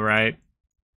sense though, right?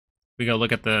 We go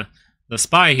look at the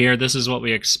SPY here. This is what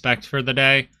we expect for the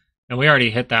day, and we already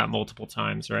hit that multiple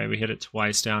times, right? We hit it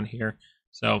twice down here.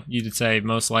 So you'd say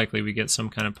most likely we get some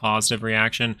kind of positive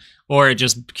reaction, or it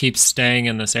just keeps staying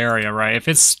in this area, right? If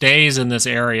it stays in this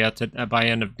area by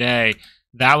end of day,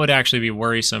 that would actually be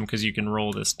worrisome because you can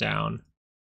roll this down.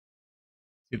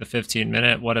 See the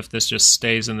 15-minute, what if this just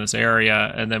stays in this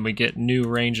area and then we get new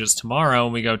ranges tomorrow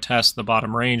and we go test the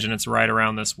bottom range and it's right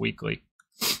around this weekly?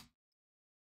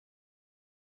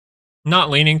 Not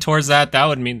leaning towards that. That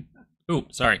would mean,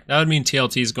 that would mean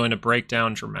TLT is going to break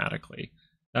down dramatically.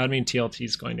 That would mean TLT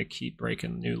is going to keep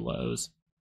breaking new lows.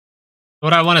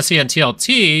 What I want to see on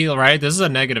TLT, right, this is a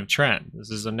negative trend. This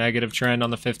is a negative trend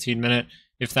on the 15-minute.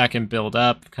 If that can build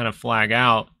up, kind of flag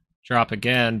out, drop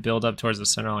again, build up towards the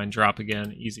center line, drop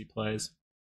again, easy plays.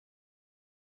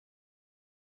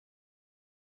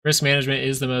 Risk management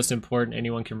is the most important.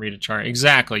 Anyone can read a chart.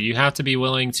 Exactly. You have to be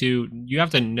willing to, you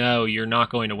have to know you're not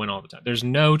going to win all the time. There's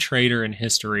no trader in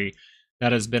history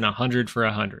that has been 100 for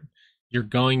 100. You're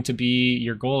going to be,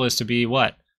 your goal is to be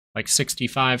what? Like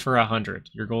 65 for 100.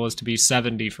 Your goal is to be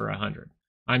 70 for 100.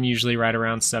 I'm usually right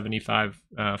around 75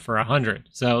 for 100.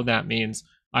 So that means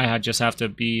I just have to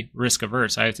be risk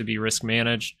averse. I have to be risk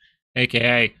managed,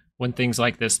 aka when things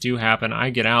like this do happen, I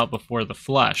get out before the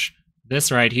flush.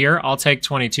 This right here, I'll take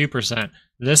 22%.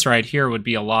 This right here would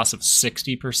be a loss of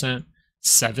 60%,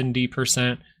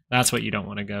 70%. That's what you don't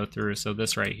want to go through. So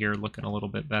this right here looking a little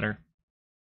bit better.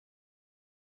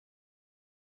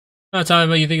 Talking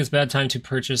about, you think it's a bad time to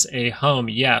purchase a home?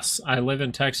 Yes, I live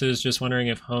in Texas, just wondering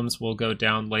if homes will go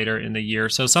down later in the year.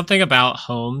 So something about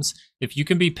homes, if you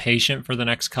can be patient for the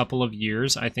next couple of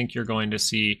years, I think you're going to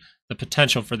see the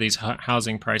potential for these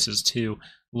housing prices to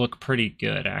look pretty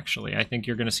good, actually. I think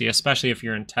you're going to see, especially if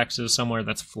you're in Texas, somewhere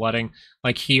that's flooding,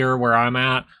 like here where I'm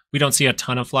at, we don't see a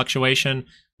ton of fluctuation.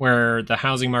 Where the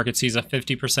housing market sees a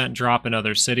 50% drop in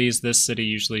other cities, this city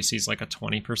usually sees like a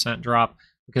 20% drop,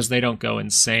 because they don't go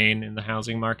insane in the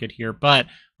housing market here. But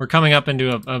we're coming up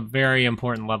into a very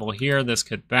important level here. This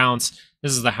could bounce.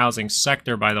 This is the housing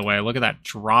sector, by the way. Look at that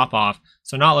drop off.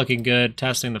 So not looking good.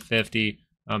 Testing the 50,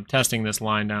 testing this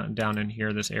line down in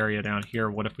here, this area down here.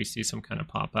 What if we see some kind of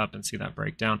pop up and see that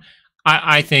breakdown?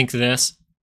 I think this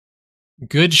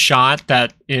good shot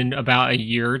that in about a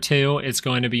year or two, it's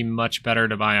going to be much better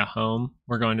to buy a home.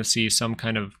 We're going to see some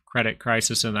kind of credit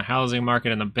crisis in the housing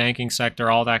market, in the banking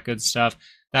sector, all that good stuff.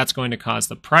 That's going to cause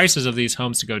the prices of these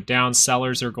homes to go down.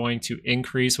 Sellers are going to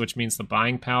increase, which means the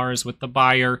buying power is with the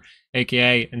buyer,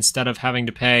 aka instead of having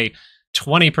to pay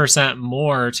 20%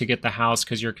 more to get the house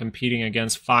because you're competing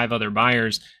against 5 other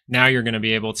buyers, now you're going to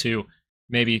be able to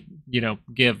maybe,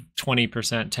 give 20%,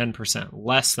 10%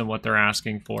 less than what they're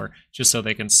asking for just so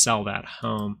they can sell that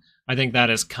home. I think that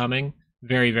is coming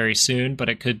very, very soon, but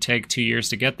it could take 2 years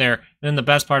to get there. And then the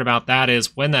best part about that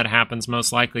is when that happens,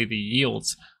 most likely the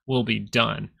yields will be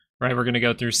done, right? We're going to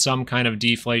go through some kind of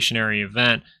deflationary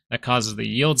event that causes the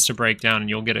yields to break down, and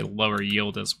you'll get a lower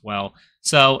yield as well.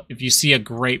 So if you see a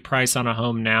great price on a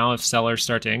home now, if sellers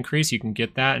start to increase, you can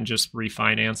get that and just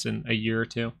refinance in a year or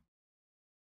two.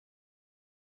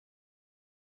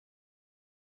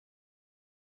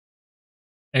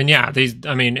 And yeah,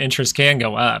 interest can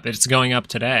go up. It's going up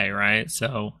today, right?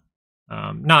 So,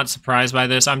 not surprised by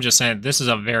this. I'm just saying this is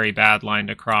a very bad line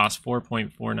to cross.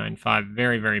 4.495,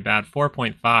 very, very bad.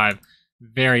 4.5,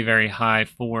 very, very high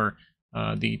for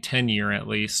the 10-year at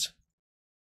least.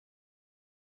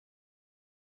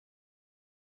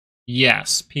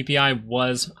 Yes, PPI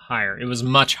was higher. It was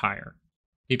much higher.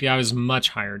 PPI was much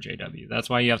higher, JW. That's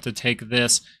why you have to take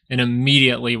this and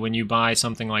immediately when you buy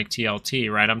something like TLT,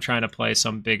 right? I'm trying to play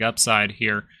some big upside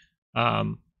here,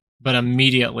 but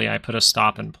immediately I put a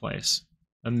stop in place.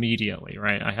 Immediately,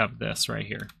 right? I have this right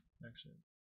here. Actually.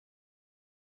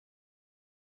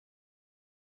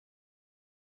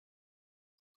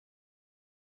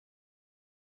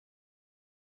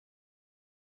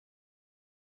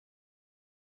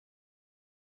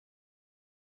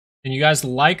 And you guys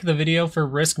like the video for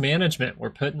risk management. We're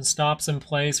putting stops in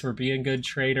place. We're being good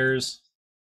traders.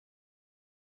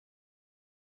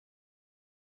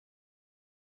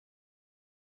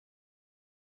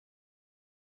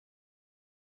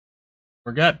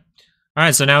 We're good. All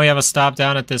right, so now we have a stop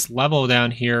down at this level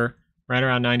down here, right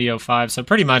around 90.05. So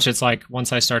pretty much it's like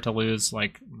once I start to lose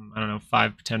like, I don't know,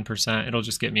 5-10%, it'll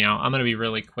just get me out. I'm going to be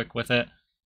really quick with it.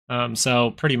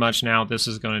 So pretty much now this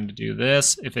is going to do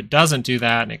this. If it doesn't do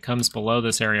that and it comes below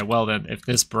this area, well then if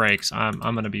this breaks, I'm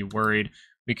going to be worried.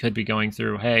 We could be going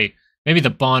through, hey, maybe the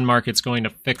bond market's going to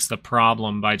fix the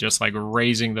problem by just like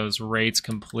raising those rates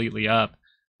completely up,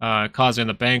 causing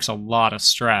the banks a lot of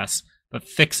stress, but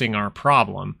fixing our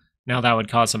problem. Now that would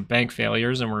cause some bank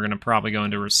failures and we're going to probably go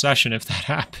into recession if that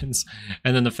happens.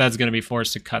 And then the Fed's going to be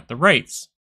forced to cut the rates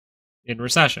in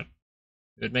recession.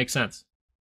 It makes sense.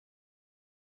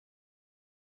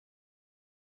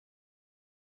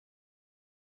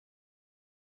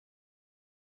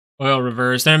 Oil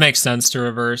reversed, and it makes sense to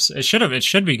reverse. It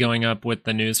should be going up with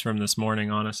the news from this morning,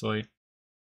 honestly.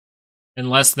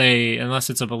 Unless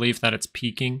it's a belief that it's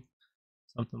peaking,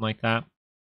 something like that.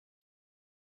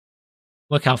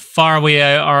 Look how far we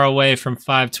are away from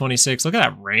 526. Look at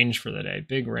that range for the day,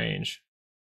 big range.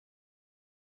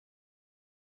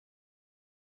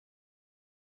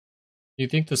 Do you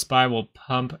think the SPY will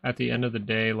pump at the end of the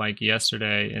day like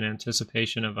yesterday in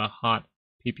anticipation of a hot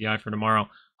PPI for tomorrow?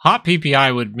 Hot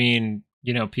PPI would mean,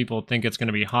 people think it's going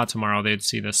to be hot tomorrow. They'd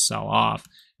see this sell off.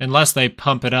 Unless they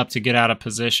pump it up to get out of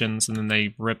positions and then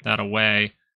they rip that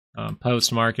away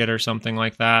post-market or something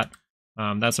like that.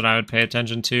 That's what I would pay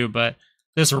attention to. But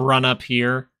this run up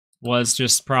here was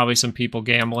just probably some people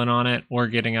gambling on it or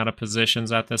getting out of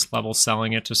positions at this level,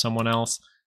 selling it to someone else.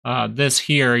 This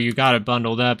here, you got it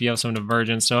bundled up. You have some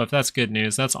divergence. So if that's good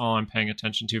news, that's all I'm paying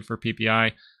attention to for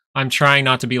PPI. I'm trying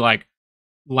not to be like,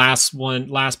 last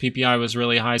PPI was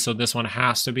really high, so this one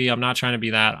has to be. I'm not trying to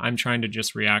be that. I'm trying to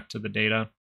just react to the data.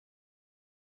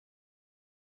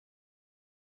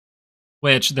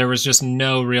 Which there was just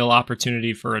no real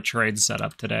opportunity for a trade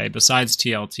setup today, besides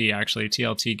TLT, actually.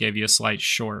 TLT gave you a slight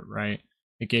short, right?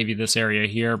 It gave you this area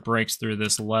here, breaks through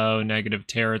this low negative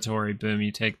territory, boom,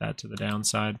 you take that to the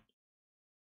downside.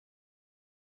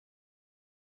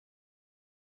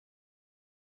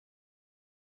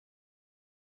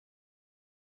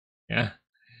 Yeah.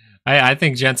 I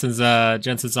think Jensen's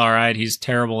all right. He's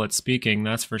terrible at speaking,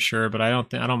 that's for sure, but I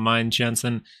don't mind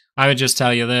Jensen. I would just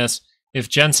tell you this. If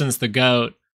Jensen's the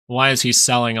GOAT, why is he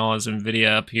selling all his NVIDIA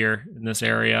up here in this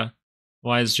area?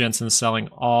 Why is Jensen selling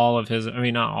all of his,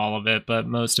 not all of it, but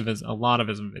a lot of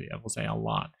his NVIDIA, we'll say a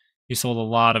lot. He sold a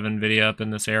lot of NVIDIA up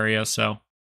in this area, so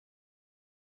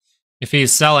if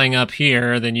he's selling up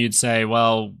here, then you'd say,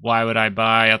 well, why would I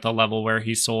buy at the level where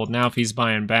he sold? Now, if he's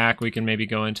buying back, we can maybe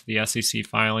go into the SEC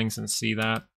filings and see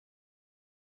that.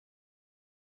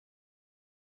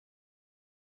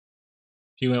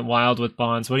 She went wild with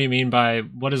bonds. What do you mean by,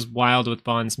 what does wild with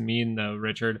bonds mean, though,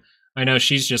 Richard? I know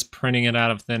she's just printing it out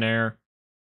of thin air.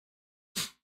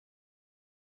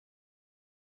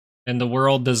 And the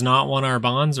world does not want our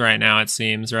bonds right now, it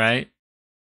seems, right?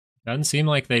 Doesn't seem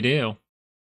like they do.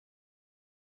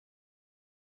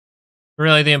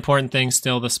 Really, the important thing's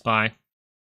still the SPY.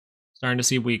 Starting to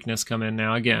see weakness come in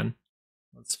now again.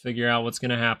 Let's figure out what's going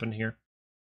to happen here.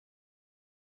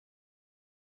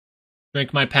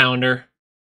 Drink my pounder.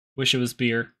 Wish it was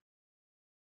beer.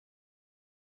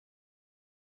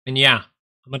 And yeah,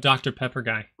 I'm a Dr. Pepper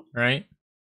guy, right?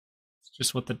 It's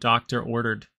just what the doctor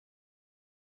ordered.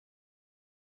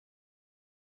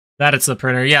 That it's the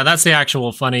printer. Yeah, that's the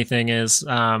actual funny thing is,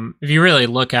 if you really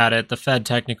look at it, the Fed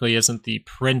technically isn't the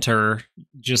printer,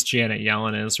 just Janet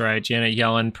Yellen is, right? Janet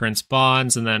Yellen prints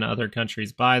bonds, and then other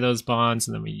countries buy those bonds,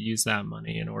 and then we use that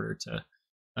money in order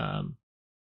um,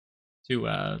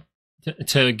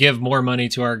 to give more money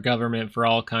to our government for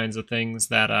all kinds of things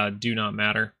that do not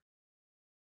matter.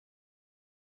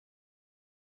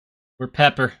 We're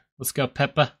Pepper. Let's go,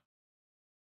 Peppa.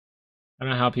 I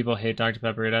don't know how people hate Dr.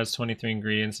 Pepper. It has 23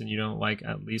 ingredients and you don't like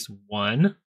at least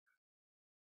one.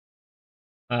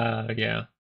 Yeah.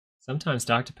 Sometimes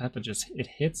Dr. Pepper it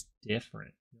hits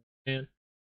different. Man.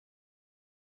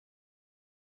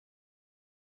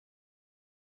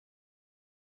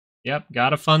 Yep,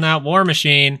 gotta fund that war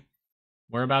machine.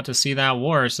 We're about to see that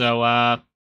war, so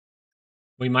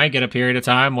we might get a period of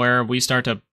time where we start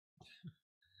to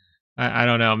I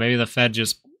don't know, maybe the Fed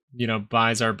just,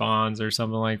 buys our bonds or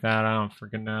something like that. I don't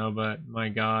freaking know, but my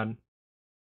God.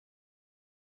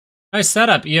 Nice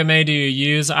setup. EMA do you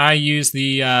use? I use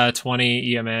the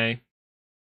 20 EMA.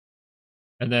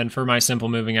 And then for my simple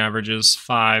moving averages,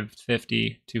 5,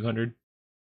 50, 200.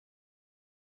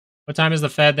 What time is the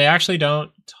Fed? They actually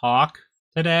don't talk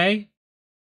today.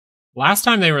 Last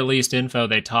time they released info,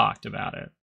 they talked about it.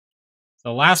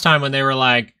 So last time when they were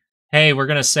like, hey, we're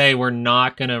going to say we're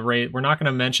not going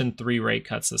to mention 3 rate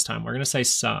cuts this time. We're going to say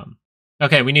some.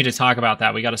 Okay, we need to talk about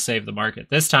that. We got to save the market.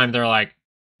 This time they're like,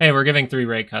 hey, we're giving 3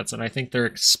 rate cuts. And I think they're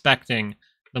expecting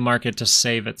the market to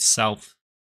save itself.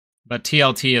 But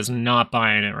TLT is not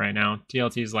buying it right now.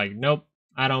 TLT is like, nope,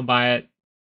 I don't buy it.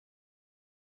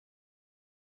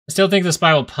 I still think the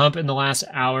SPY will pump in the last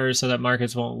hour so that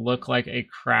markets won't look like a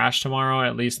crash tomorrow,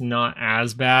 at least not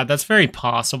as bad. That's very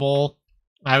possible.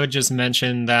 I would just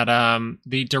mention that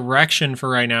the direction for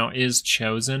right now is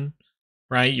chosen,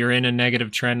 right? You're in a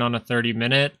negative trend on a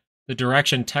 30-minute. The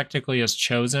direction technically is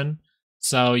chosen,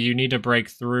 so you need to break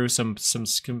through some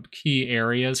key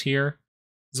areas here,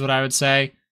 is what I would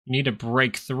say. You need to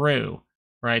break through,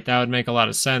 right? That would make a lot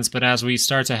of sense, but as we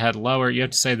start to head lower, you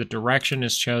have to say the direction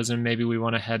is chosen. Maybe we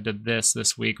want to head to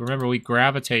this week. Remember, we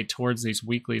gravitate towards these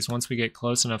weeklies. Once we get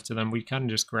close enough to them, we kind of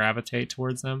just gravitate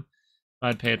towards them.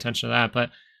 I'd pay attention to that.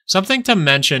 But something to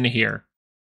mention here.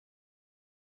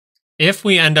 If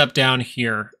we end up down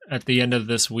here at the end of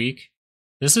this week,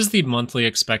 this is the monthly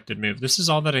expected move. This is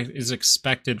all that is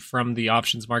expected from the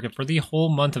options market for the whole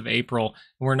month of April.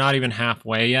 And we're not even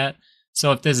halfway yet.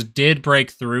 So if this did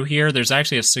break through here, there's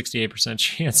actually a 68%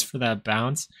 chance for that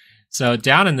bounce. So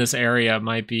down in this area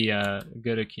might be a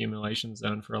good accumulation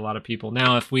zone for a lot of people.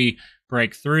 Now, if we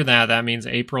break through that, that means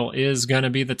April is going to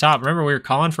be the top. Remember, we were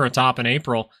calling for a top in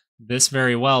April. This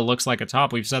very well looks like a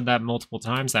top. We've said that multiple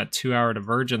times, that 2-hour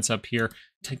divergence up here,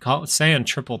 saying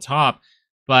triple top.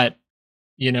 But,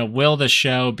 will the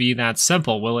show be that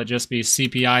simple? Will it just be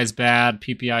CPI is bad,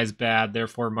 PPI is bad,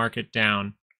 therefore market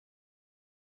down?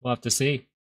 We'll have to see.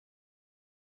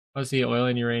 I see oil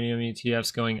and uranium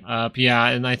ETFs going up. Yeah,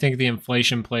 and I think the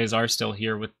inflation plays are still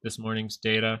here with this morning's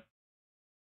data.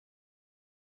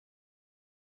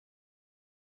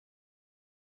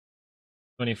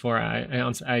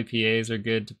 $24-ounce IPAs are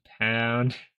good to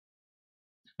pound.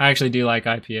 I actually do like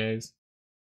IPAs.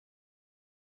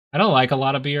 I don't like a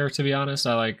lot of beer, to be honest.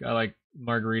 I like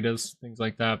margaritas, things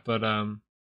like that, but I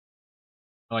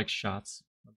like shots.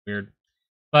 That's weird.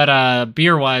 But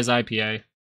beer-wise, IPAs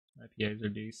are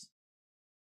decent.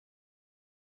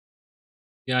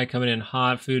 Yeah, coming in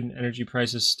hot. Food and energy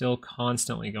prices still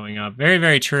constantly going up. Very,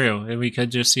 very true. And we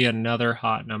could just see another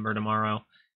hot number tomorrow.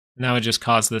 And that would just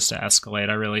cause this to escalate.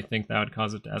 I really think that would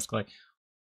cause it to escalate.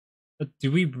 But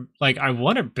I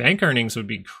wonder, bank earnings would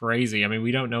be crazy. I mean,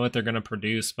 we don't know what they're going to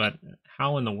produce, but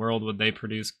how in the world would they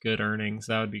produce good earnings?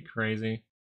 That would be crazy.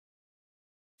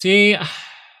 See,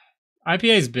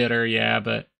 IPA is bitter, yeah,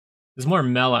 but it's more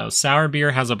mellow. Sour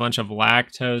beer has a bunch of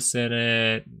lactose in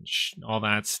it, and all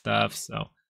that stuff. So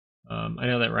I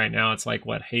know that right now it's like,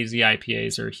 hazy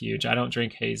IPAs are huge. I don't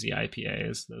drink hazy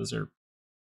IPAs. Those are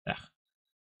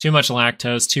too much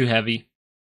lactose, too heavy.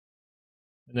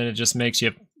 And then it just makes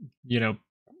you,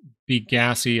 be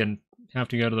gassy and have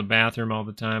to go to the bathroom all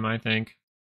the time, I think.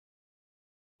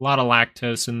 A lot of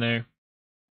lactose in there.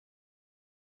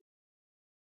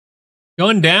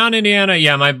 Going down, Indiana.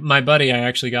 Yeah, my buddy, I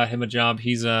actually got him a job.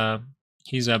 He's a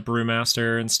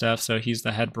brewmaster and stuff, so he's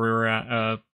the head brewer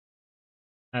at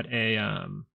a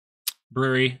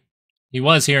brewery. He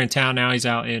was here in town. Now he's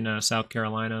out in South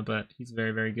Carolina, but he's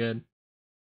very, very good.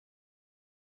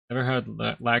 Never heard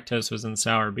lactose was in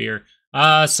sour beer.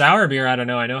 Sour beer, I don't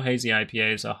know. I know hazy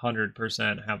IPAs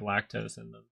 100% have lactose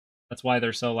in them. That's why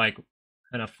they're so, like,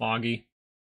 kind of foggy.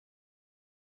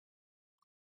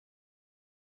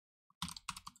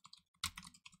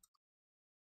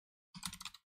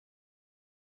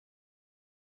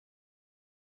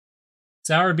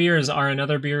 Sour beers are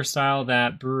another beer style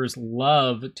that brewers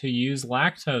love to use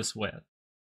lactose with.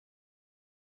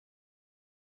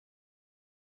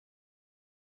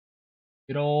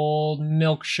 Good old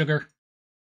milk sugar.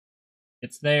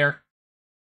 It's there.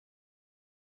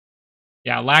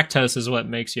 Yeah, lactose is what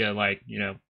makes you, like, you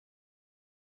know,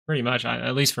 pretty much,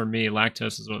 at least for me,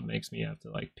 lactose is what makes me have to,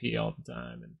 like, pee all the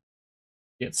time and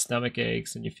get stomach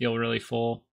aches and you feel really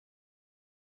full.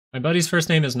 My buddy's first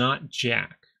name is not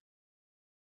Jack.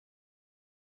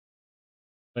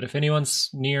 But if anyone's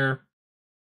near,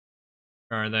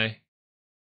 where are they?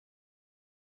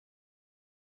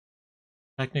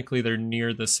 Technically, they're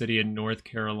near the city in North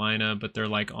Carolina, but they're,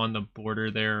 like, on the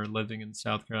border there, living in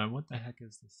South Carolina. What the heck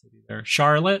is the city there?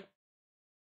 Charlotte?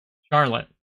 Charlotte.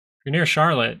 If you're near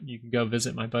Charlotte, you can go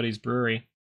visit my buddy's brewery.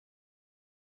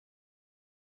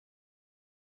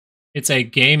 It's a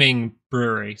gaming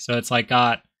brewery, so it's, like,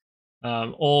 got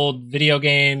old video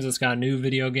games, it's got new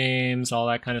video games, all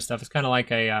that kind of stuff. It's kind of like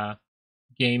a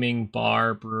gaming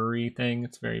bar brewery thing.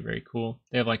 It's very, very cool.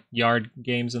 They have, like, yard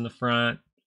games in the front,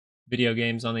 video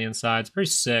games on the inside. It's pretty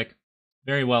sick.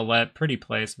 Very well lit. Pretty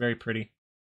place. Very pretty.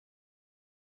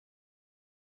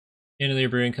 Chandelier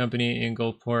Brewing Company in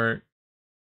Gulfport.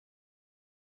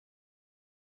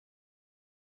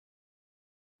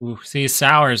 Ooh, see,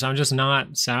 sours. I'm just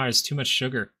not sours. Too much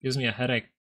sugar. Gives me a headache.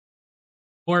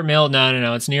 Fort Mill.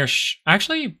 No. It's near.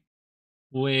 Actually,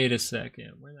 wait a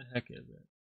second. Where the heck is it?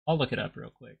 I'll look it up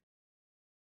real quick.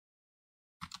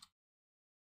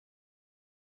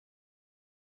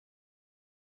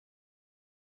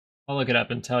 I'll look it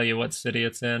up and tell you what city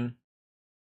it's in.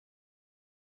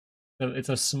 It's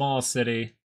a small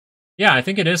city. Yeah, I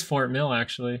think it is Fort Mill,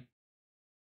 actually.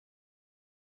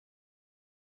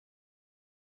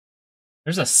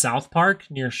 There's a South Park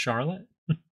near Charlotte.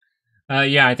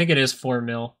 Yeah, I think it is Fort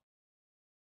Mill.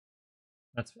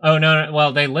 No.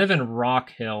 Well, they live in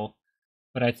Rock Hill,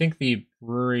 but I think the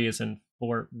brewery is in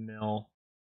Fort Mill.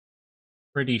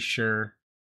 Pretty sure.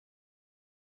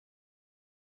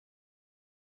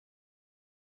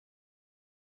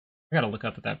 I gotta look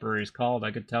up what that brewery is called.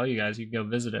 I could tell you guys. You can go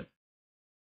visit it.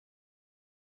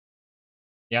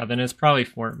 Yeah, then it's probably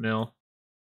Fort Mill.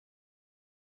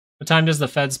 What time does the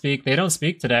Fed speak? They don't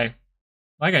speak today.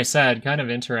 Like I said, kind of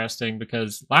interesting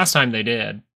because last time they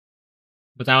did,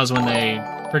 but that was when they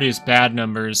produced bad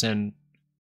numbers and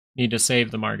need to save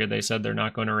the market. They said they're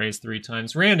not going to raise 3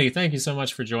 times. Randy, thank you so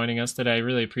much for joining us today. I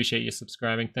really appreciate you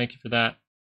subscribing. Thank you for that.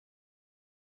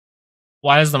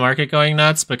 Why is the market going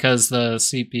nuts? Because the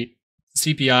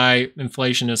CPI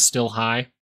inflation is still high,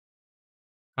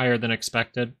 higher than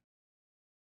expected.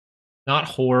 Not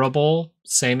horrible,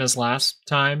 same as last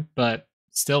time, but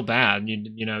still bad.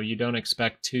 You know, you don't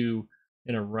expect 2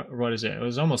 in a row. What is it? It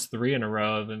was almost 3 in a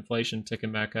row of inflation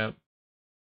ticking back up.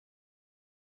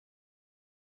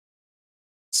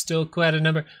 Still quite a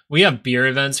number. We have beer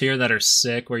events here that are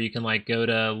sick, where you can, like, go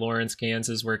to Lawrence,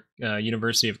 Kansas, where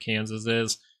University of Kansas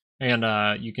is, and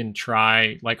you can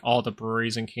try, like, all the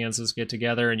breweries in Kansas get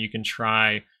together, and you can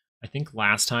try. I think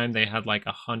last time they had like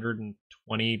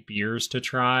 120 beers to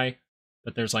try,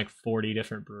 but there's like 40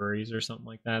 different breweries or something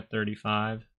like that.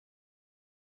 35.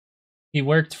 He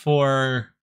worked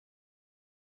for.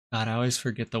 God, I always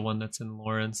forget the one that's in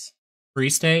Lawrence. Free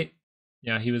State.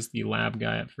 Yeah, he was the lab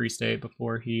guy at Free State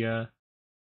before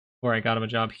I got him a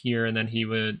job here, and then he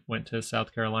went to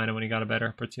South Carolina when he got a better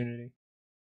opportunity.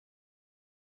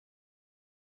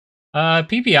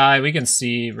 PPI, we can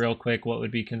see real quick what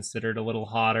would be considered a little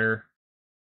hotter.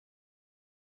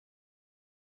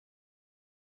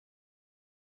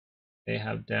 They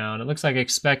have down. It looks like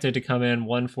expected to come in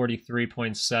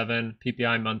 143.7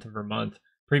 PPI month over month.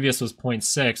 Previous was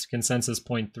 0.6, consensus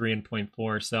 0.3 and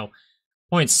 0.4. So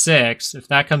 0.6, if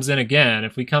that comes in again,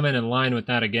 if we come in line with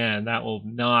that again, that will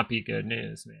not be good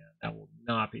news, man. That will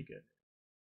not be good.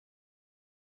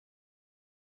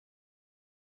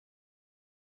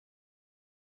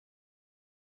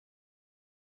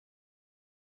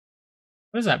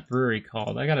 What is that brewery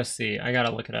called? I gotta see. I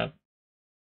gotta look it up.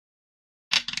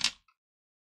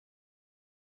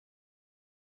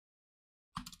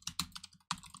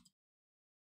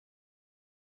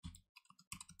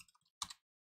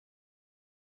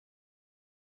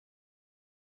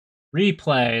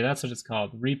 Replay, that's what it's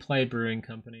called. Replay Brewing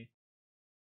Company.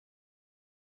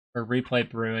 Or Replay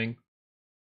Brewing.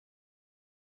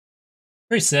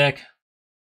 Pretty sick.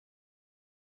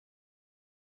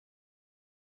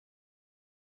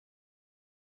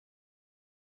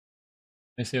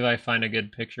 Let me see if I find a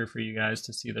good picture for you guys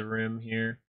to see the room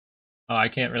here. Oh, I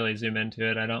can't really zoom into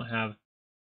it. I don't have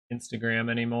Instagram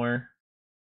anymore.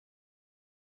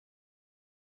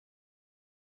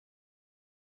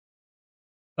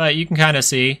 But you can kind of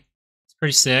see. It's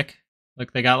pretty sick.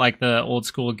 Look, they got like the old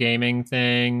school gaming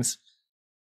things.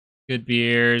 Good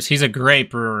beers. He's a great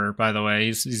brewer, by the way.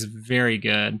 He's very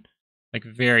good. Like,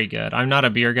 very good. I'm not a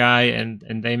beer guy, and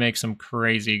they make some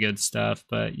crazy good stuff.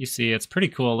 But you see, it's pretty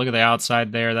cool. Look at the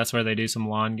outside there. That's where they do some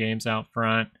lawn games out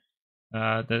front.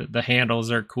 The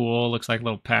handles are cool. Looks like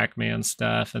little Pac-Man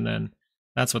stuff. And then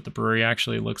that's what the brewery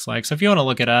actually looks like. So if you want to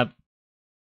look it up,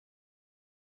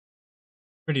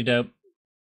 pretty dope.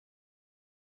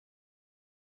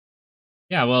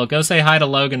 Yeah, well, go say hi to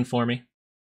Logan for me.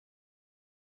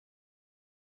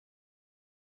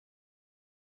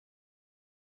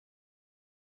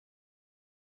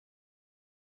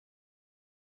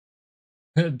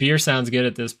 Beer sounds good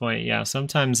at this point. Yeah,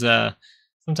 sometimes a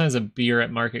beer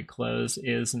at market close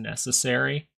is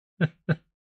necessary.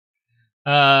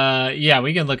 Yeah,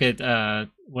 we can look at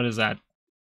what is that?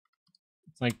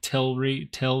 It's like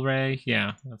Tilray.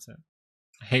 Yeah, that's it.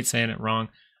 I hate saying it wrong.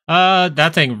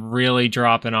 That thing really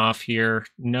dropping off here.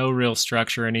 No real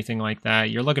structure or anything like that.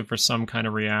 You're looking for some kind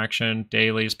of reaction.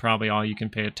 Daily is probably all you can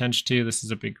pay attention to. This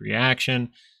is a big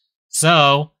reaction.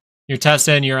 So you're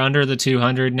testing, you're under the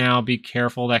 200 now. Be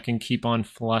careful, that can keep on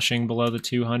flushing below the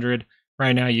 200.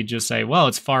 Right now, you just say, well,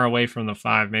 it's far away from the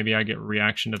 5. Maybe I get a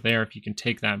reaction to there. If you can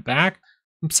take that back,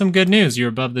 some good news. You're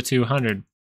above the 200.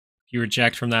 If you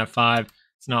reject from that 5,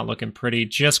 it's not looking pretty.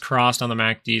 Just crossed on the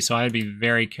MACD, so I'd be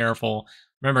very careful.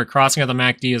 Remember, crossing on the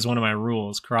MACD is one of my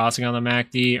rules. Crossing on the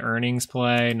MACD, earnings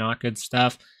play, not good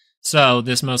stuff. So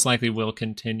this most likely will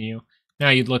continue. Now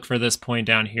you'd look for this point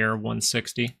down here,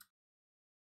 160.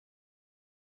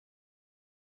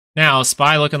 Now,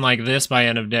 SPY looking like this by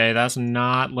end of day. That's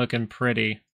not looking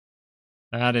pretty.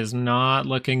 That is not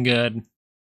looking good.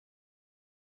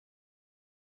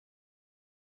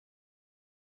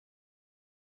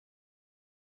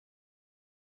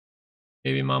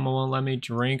 Baby mama won't let me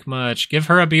drink much. Give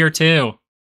her a beer too.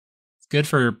 It's good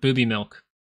for booby milk.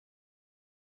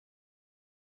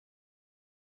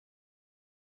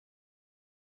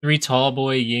 Three tall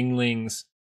boy Yinglings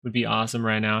would be awesome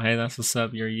right now. Hey, that's what's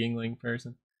up. You're a Yingling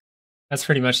person. That's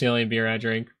pretty much the only beer I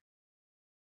drink.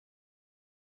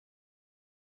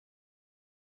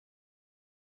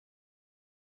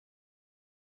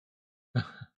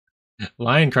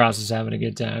 Lion Cross is having a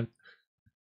good time.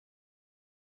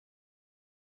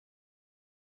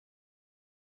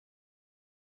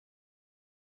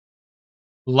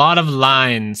 A lot of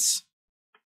lines.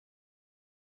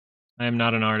 I am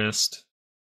not an artist.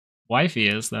 Wifey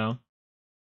is, though.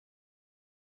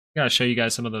 Gotta show you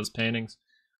guys some of those paintings.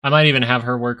 I might even have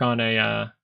her work on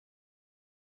a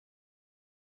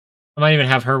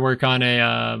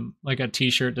like a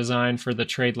t-shirt design for the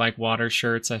Trade Like Water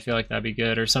shirts. I feel like that'd be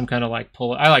good. Or some kind of like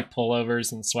I like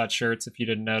pullovers and sweatshirts. If you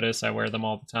didn't notice, I wear them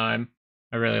all the time.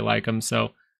 I really like them.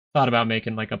 So thought about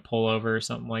making like a pullover or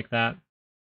something like that.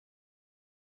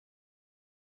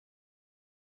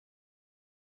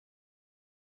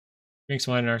 Drinks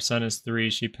wine and our son is 3.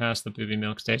 She passed the booby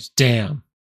milk stage. Damn.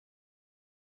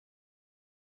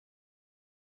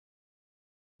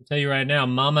 I'll tell you right now,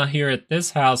 Mama here at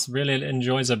this house really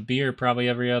enjoys a beer probably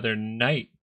every other night.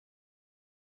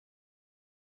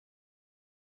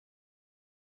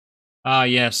 Ah,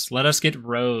 yes. Let us get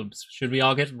robes. Should we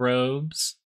all get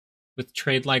robes with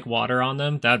Trade Like Water on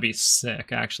them? That'd be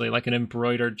sick, actually. Like an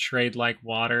embroidered Trade Like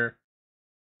Water.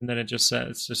 And then it just says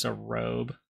it's just a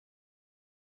robe.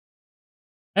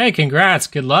 Hey, congrats.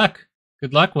 Good luck.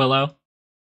 Good luck, Willow.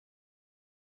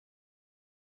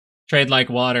 Trade Like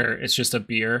Water, it's just a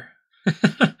beer.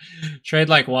 Trade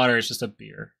Like Water is just a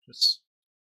beer.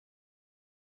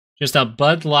 Just a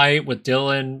Bud Light with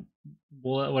Dylan,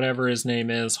 whatever his name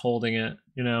is, holding it.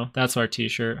 You know, that's our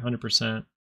t-shirt, 100%.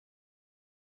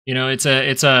 You know,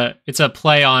 it's a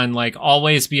play on like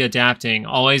always be adapting,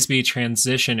 always be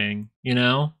transitioning, you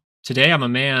know? Today I'm a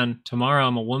man, tomorrow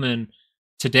I'm a woman.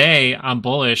 Today I'm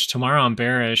bullish, tomorrow I'm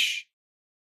bearish.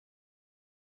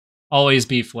 Always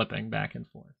be flipping back and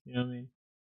forth. You know what I mean?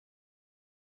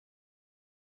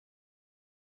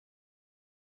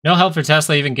 No help for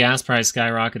Tesla, even gas price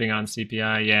skyrocketing on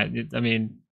CPI. Yeah, I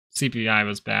mean, CPI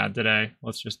was bad today.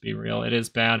 Let's just be real. It is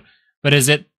bad. But is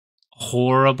it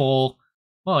horrible?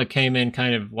 Well, it came in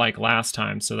kind of like last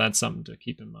time, so that's something to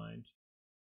keep in mind.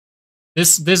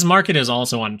 This market is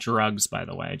also on drugs, by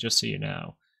the way, just so you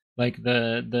know. Like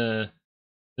the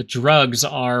The drugs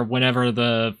are whenever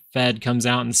the Fed comes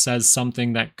out and says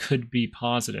something that could be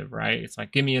positive, right? It's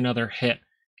like, give me another hit.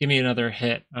 Give me another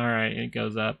hit. All right, it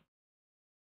goes up.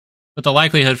 But the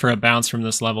likelihood for a bounce from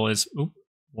this level is, oop,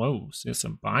 whoa, see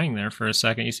some buying there for a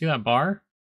second. You see that bar?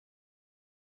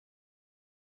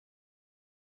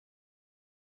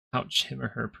 Ouch, him or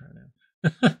her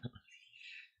pronoun.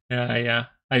 Yeah.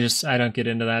 I don't get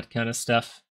into that kind of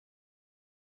stuff.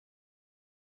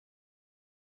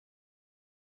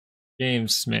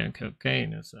 James, man,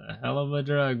 cocaine is a hell of a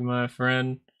drug, my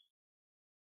friend.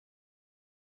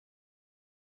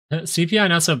 CPI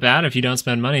not so bad if you don't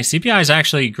spend money. CPI is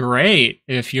actually great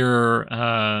if you're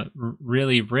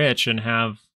really rich and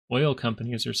have oil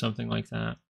companies or something like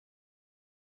that.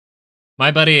 My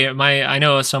buddy, I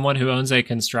know someone who owns a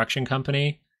construction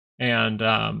company, and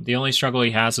the only struggle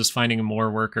he has is finding more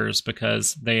workers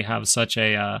because they have such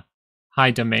a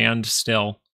high demand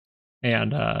still,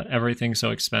 and everything's so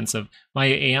expensive. My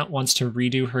aunt wants to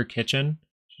redo her kitchen.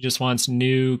 She just wants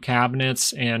new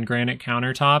cabinets and granite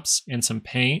countertops and some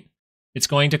paint. It's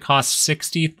going to cost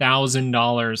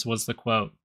 $60,000 was the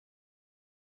quote.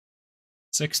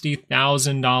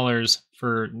 $60,000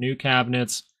 for new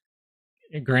cabinets,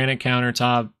 a granite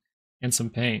countertop, and some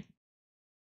paint.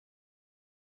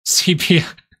 CPI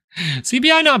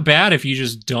not bad if you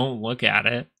just don't look at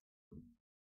it.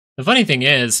 The funny thing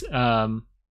is,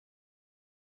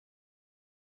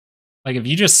 like if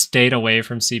you just stayed away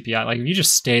from CPI, like if you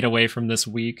just stayed away from this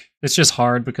week, it's just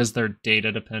hard because they're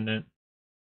data dependent.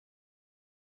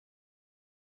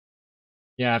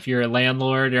 Yeah, if you're a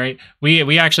landlord, right?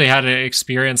 We actually had an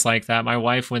experience like that. My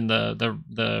wife, when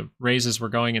the raises were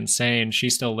going insane, she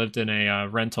still lived in a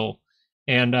rental,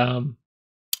 and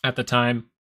at the time,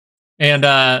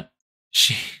 and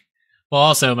she, well,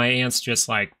 also my aunt's just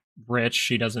like rich.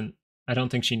 She doesn't. I don't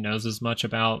think she knows as much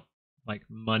about like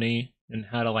money and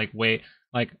how to like wait.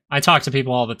 Like I talk to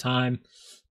people all the time,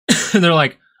 and they're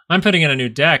like, "I'm putting in a new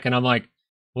deck," and I'm like,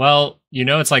 well, you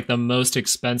know, it's like the most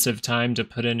expensive time to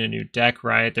put in a new deck,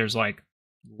 right? There's like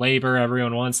labor,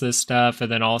 everyone wants this stuff.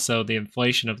 And then also the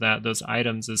inflation of those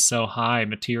items is so high,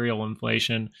 material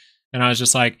inflation. And I was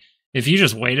just like, if you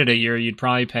just waited a year, you'd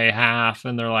probably pay half.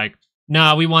 And they're like,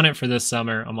 no, we want it for this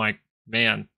summer. I'm like,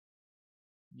 man,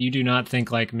 you do not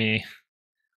think like me.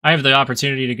 I have the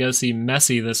opportunity to go see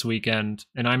Messi this weekend,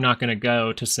 and I'm not going to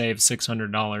go to save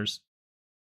 $600.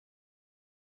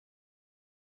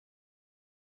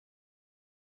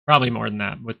 Probably more than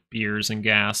that with beers and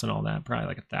gas and all that. Probably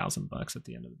like $1,000 at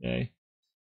the end of the day.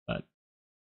 But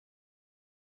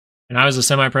and I was a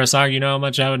semi-pro soccer. You know how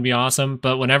much that would be awesome.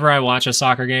 But whenever I watch a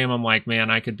soccer game, I'm like, man,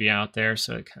 I could be out there.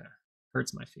 So it kind of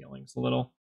hurts my feelings a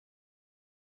little.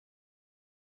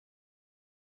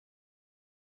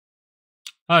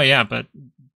 Oh yeah, but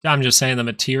I'm just saying the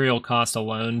material cost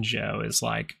alone, Joe, is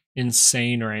like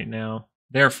insane right now.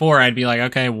 Therefore, I'd be like,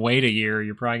 okay, wait a year.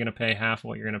 You're probably going to pay half of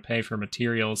what you're going to pay for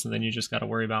materials, and then you just got to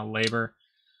worry about labor.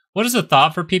 What is the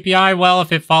thought for PPI? Well,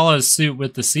 if it follows suit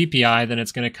with the CPI, then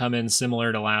it's going to come in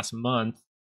similar to last month.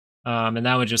 And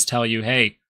that would just tell you,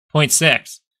 hey,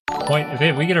 0.6.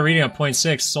 If we get a reading of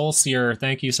 0.6, Solseer,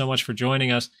 thank you so much for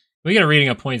joining us. If we get a reading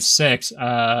of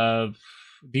 0.6,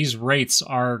 these rates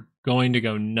are going to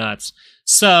go nuts.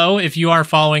 So if you are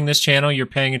following this channel, you're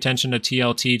paying attention to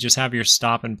TLT, just have your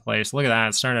stop in place. Look at that,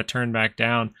 it's starting to turn back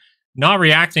down. Not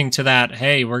reacting to that,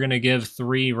 hey, we're going to give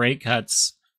 3 rate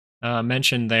cuts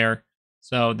mentioned there.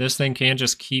 So this thing can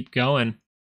just keep going.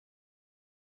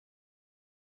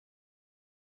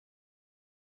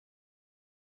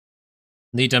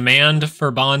 The demand for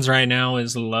bonds right now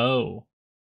is low.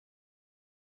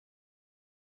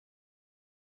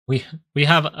 We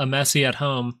have a Messi at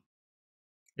home.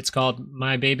 It's called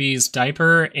My Baby's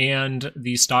Diaper and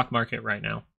the stock market right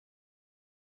now.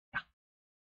 Yeah.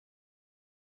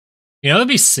 You know, it'd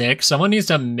be sick. Someone needs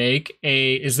to make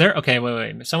a... Is there... Okay,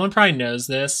 wait. Someone probably knows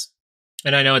this.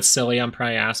 And I know it's silly, I'm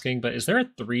probably asking, but is there a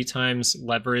 3 times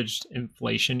leveraged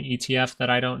inflation ETF that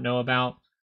I don't know about,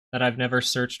 that I've never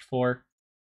searched for?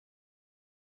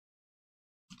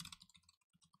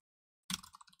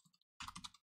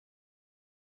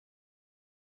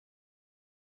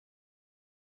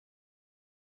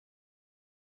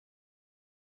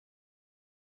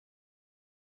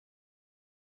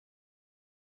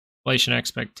 Inflation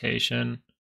expectation.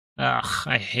 Ugh,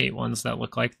 I hate ones that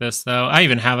look like this, though. I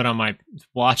even have it on my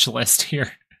watch list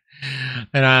here.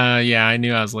 And yeah, I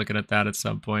knew I was looking at that at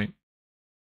some point.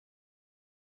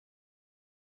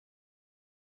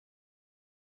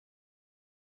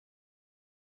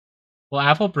 Will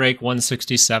Apple break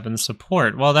 167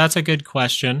 support? Well, that's a good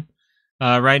question.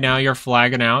 Right now, you're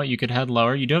flagging out. You could head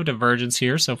lower. You do have divergence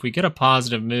here, so if we get a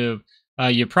positive move,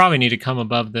 you probably need to come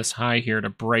above this high here to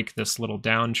break this little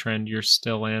downtrend you're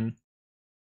still in.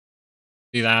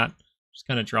 See that? Just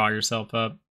kind of draw yourself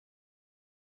up.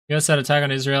 U.S. said attack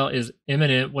on Israel is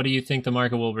imminent. What do you think the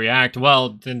market will react?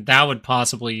 Well, then that would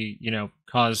possibly,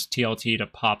 cause TLT to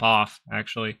pop off,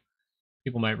 actually.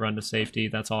 People might run to safety.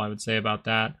 That's all I would say about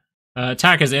that.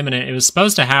 Attack is imminent. It was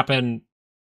supposed to happen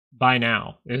by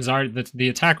now. It was the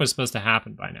attack was supposed to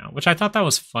happen by now, which I thought that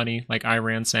was funny. Like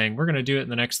Iran saying, we're going to do it in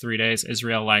the next 3 days.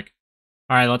 Israel like,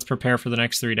 all right, let's prepare for the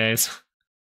next 3 days.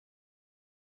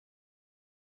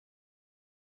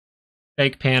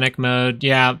 Fake panic mode.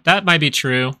 Yeah, that might be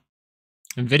true.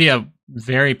 NVIDIA,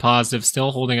 very positive,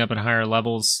 still holding up at higher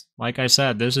levels. Like I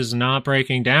said, this is not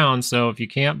breaking down, so if you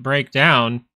can't break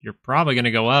down, you're probably going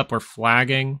to go up. We're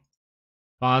flagging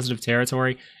positive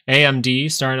territory.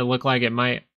 AMD starting to look like it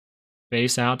might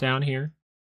base out down here.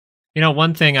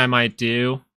 One thing I might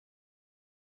do.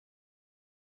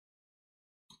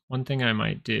 No,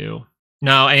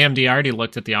 AMD, I already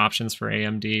looked at the options for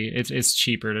AMD. It's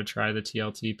cheaper to try the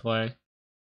TLT play.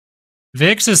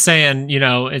 VIX is saying,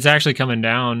 it's actually coming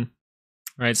down,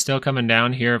 right? Still coming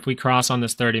down here. If we cross on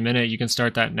this 30-minute, you can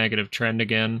start that negative trend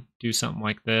again. Do something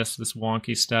like this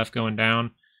wonky stuff going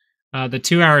down. The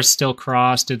 2 hours still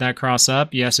crossed. Did that cross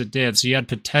up? Yes, it did. So you had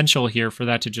potential here for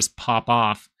that to just pop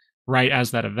off right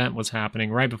as that event was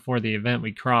happening. Right before the event,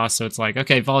 we crossed. So it's like,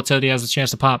 okay, volatility has a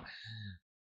chance to pop.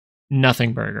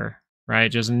 Nothing burger, right?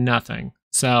 Just nothing.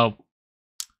 So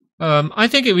I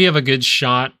think we have a good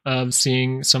shot of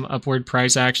seeing some upward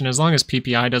price action as long as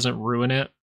PPI doesn't ruin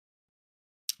it.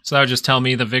 So that would just tell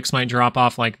me the VIX might drop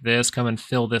off like this, come and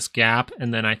fill this gap,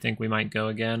 and then I think we might go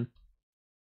again.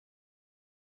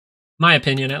 My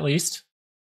opinion, at least.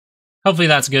 Hopefully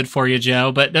that's good for you,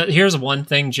 Joe. But here's one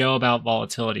thing, Joe, about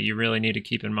volatility you really need to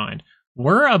keep in mind.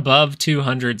 We're above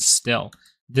 200 still.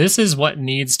 This is what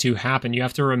needs to happen. You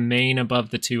have to remain above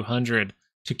the 200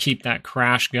 to keep that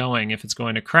crash going. If it's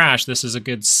going to crash, this is a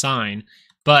good sign.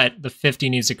 But the 50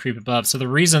 needs to creep above. So the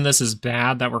reason this is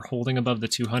bad that we're holding above the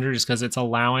 200 is because it's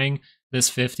allowing this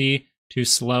 50 to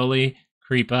slowly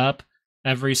creep up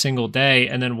every single day.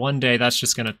 And then one day that's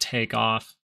just going to take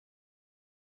off.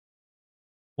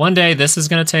 One day this is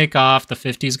going to take off. The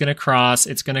 50 is going to cross.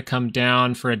 It's going to come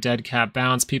down for a dead cat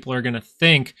bounce. People are going to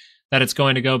think that it's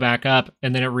going to go back up.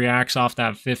 And then it reacts off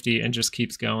that 50 and just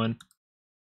keeps going.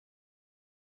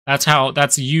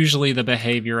 That's usually the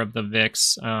behavior of the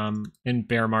VIX in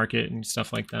bear market and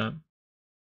stuff like that.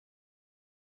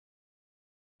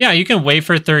 Yeah, you can wait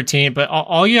for 13, but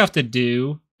all you have to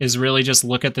do is really just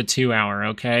look at the 2 hour,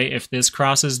 okay? If this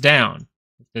crosses down,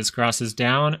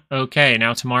 okay,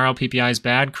 now tomorrow PPI is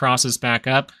bad, crosses back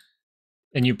up,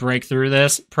 and you break through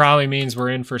this, probably means we're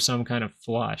in for some kind of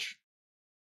flush.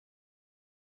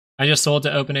 I just sold to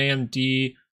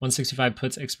OpenAMD 165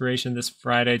 puts expiration this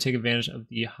Friday. Take advantage of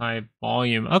the high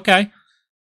volume. Okay.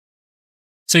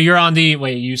 So you're on the,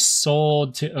 wait, you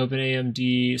sold to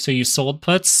OpenAMD. So you sold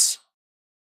puts?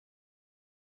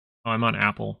 Oh, I'm on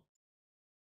Apple.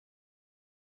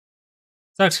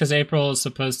 Sucks because April is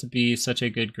supposed to be such a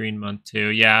good green month too.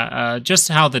 Yeah, just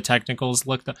how the technicals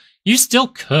look. You still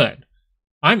could.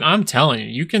 I'm telling you,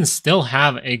 you can still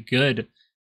have a good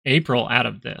April out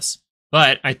of this.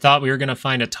 But I thought we were going to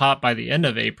find a top by the end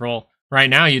of April. Right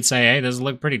now, you'd say, hey, this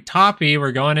looks pretty toppy.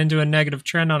 We're going into a negative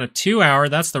trend on a 2 hour.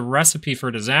 That's the recipe for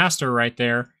disaster right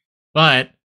there.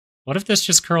 But what if this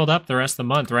just curled up the rest of the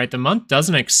month, right? The month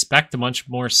doesn't expect much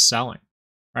more selling,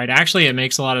 right? Actually, it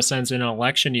makes a lot of sense in an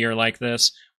election year like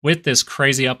this with this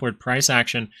crazy upward price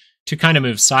action to kind of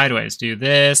move sideways. Do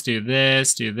this, do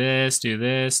this, do this, do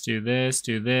this, do this,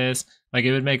 do this. Like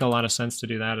it would make a lot of sense to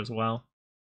do that as well.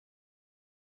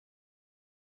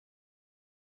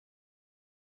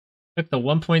 Took the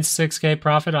 1.6K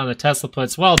profit on the Tesla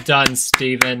puts. Well done,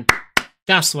 Steven.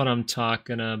 That's what I'm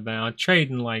talking about.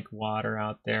 Trading like water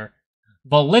out there.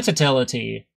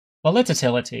 Volatility.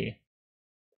 Volatility.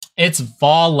 It's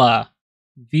Vola.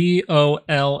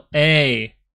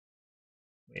 V-O-L-A.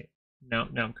 Wait, no,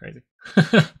 I'm crazy.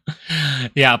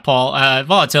 Yeah, Paul.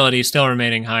 Volatility still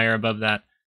remaining higher above that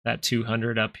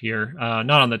 200 up here. Not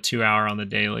on the 2 hour, on the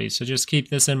daily. So just keep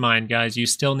this in mind, guys. You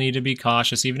still need to be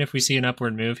cautious. Even if we see an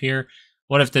upward move here,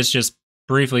 what if this just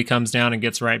briefly comes down and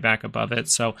gets right back above it?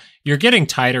 So you're getting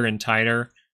tighter and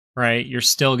tighter, right? You're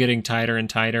still getting tighter and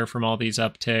tighter from all these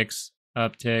upticks.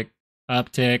 Uptick,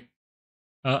 uptick.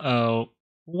 Uh-oh.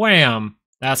 Wham!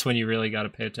 That's when you really got to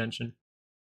pay attention.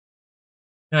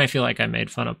 Now I feel like I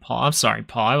made fun of Paul. I'm sorry,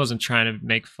 Paul. I wasn't trying to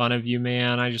make fun of you,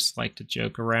 man. I just like to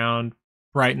joke around.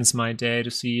 Brightens my day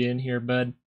to see you in here,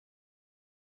 bud.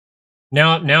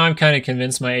 Now I'm kind of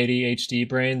convinced my ADHD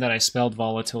brain that I spelled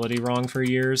volatility wrong for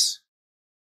years.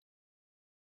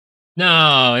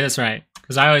 No, that's right.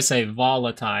 Because I always say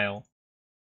volatile.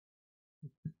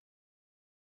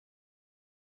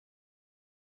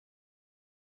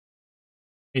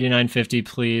 $89.50,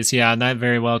 please. Yeah, that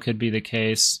very well could be the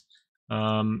case.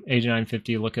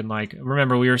 $89.50 looking like.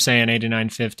 Remember, we were saying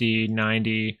 $89.50,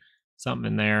 $90,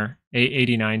 something in there.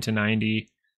 $89 to $90.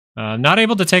 Not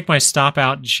able to take my stop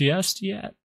out just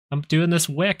yet. I'm doing this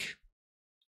wick.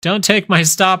 Don't take my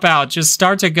stop out. Just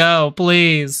start to go,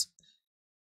 please.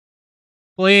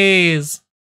 Please.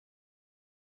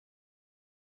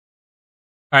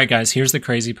 All right, guys, here's the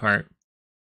crazy part.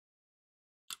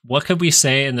 What could we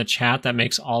say in the chat that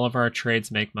makes all of our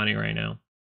trades make money right now?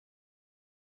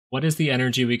 What is the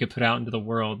energy we could put out into the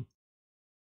world?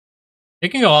 It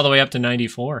can go all the way up to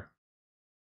 94.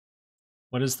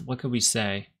 What could we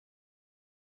say?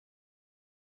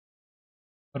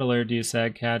 What alert do you say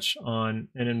catch on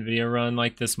an NVIDIA run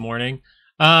like this morning?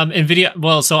 NVIDIA,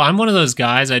 well, so I'm one of those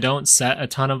guys, I don't set a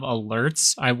ton of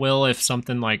alerts. I will if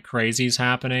something like crazy is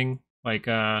happening, like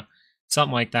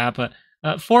something like that. But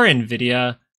for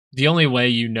NVIDIA, the only way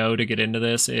you know to get into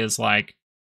this is like,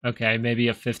 okay, maybe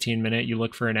a 15-minute, you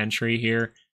look for an entry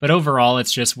here. But overall,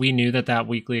 it's just we knew that that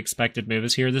weekly expected move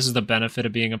is here. This is the benefit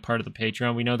of being a part of the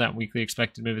Patreon. We know that weekly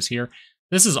expected move is here.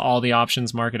 This is all the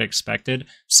options market expected.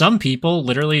 Some people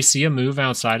literally see a move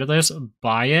outside of this,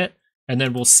 buy it, and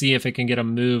then we'll see if it can get a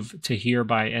move to here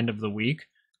by end of the week.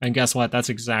 And guess what? That's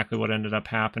exactly what ended up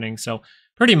happening. So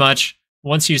pretty much,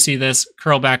 once you see this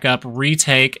curl back up,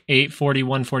 retake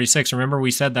 841.46. Remember, we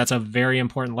said that's a very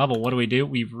important level. What do?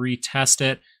 We retest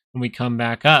it and we come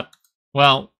back up.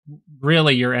 Well,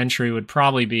 really, your entry would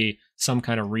probably be some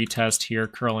kind of retest here,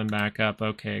 curling back up.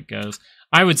 Okay, it goes.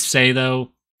 I would say,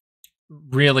 though,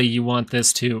 really, you want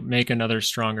this to make another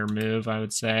stronger move, I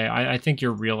would say. I think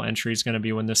your real entry is going to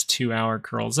be when this 2-hour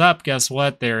curls up. Guess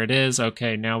what? There it is.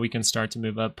 Okay, now we can start to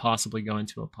move up, possibly go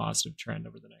into a positive trend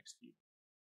over the next few.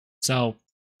 So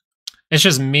it's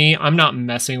just me. I'm not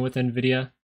messing with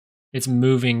NVIDIA. It's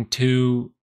moving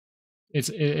to,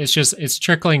 it's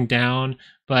trickling down.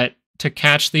 But to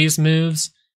catch these moves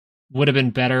would have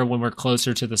been better when we're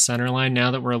closer to the center line.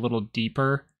 Now that we're a little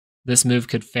deeper, this move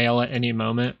could fail at any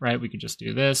moment, right? We could just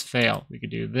do this, fail. We could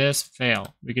do this,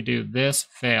 fail. We could do this,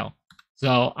 fail.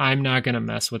 So I'm not going to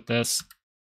mess with this.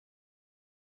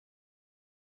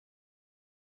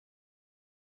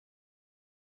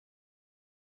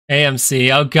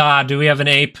 AMC. Oh God, do we have an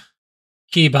ape?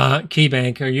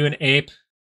 KeyBank, are you an ape?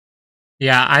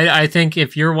 Yeah, I think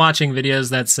if you're watching videos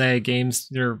that say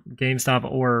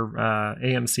GameStop or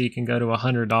AMC can go to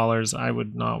 $100, I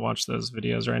would not watch those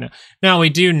videos right now. Now, we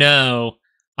do know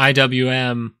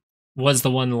IWM was the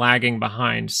one lagging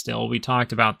behind still. We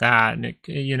talked about that, and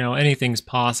anything's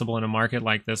possible in a market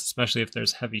like this, especially if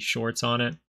there's heavy shorts on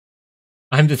it.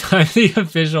 I'm the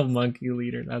official monkey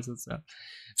leader. That's what's up.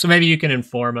 So maybe you can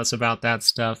inform us about that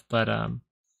stuff. But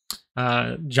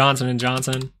Johnson &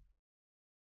 Johnson.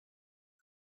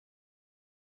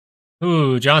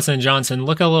 Ooh, Johnson & Johnson,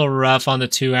 look a little rough on the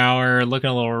 2-hour, looking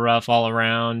a little rough all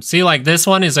around. See, like, this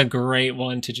one is a great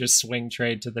one to just swing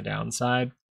trade to the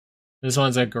downside. This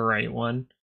one's a great one.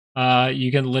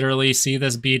 You can literally see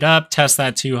this beat up, test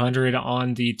that 200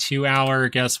 on the 2-hour.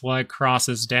 Guess what?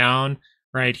 Crosses down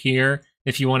right here.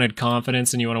 If you wanted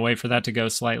confidence and you want to wait for that to go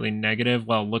slightly negative,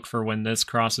 well, look for when this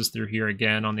crosses through here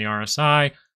again on the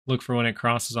RSI. Look for when it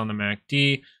crosses on the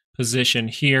MACD. Position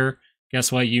here.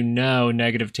 Guess what?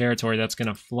 Negative territory. That's going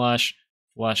to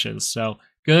flushes. So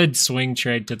good swing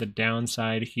trade to the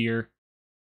downside here.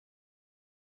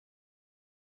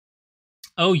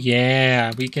 Oh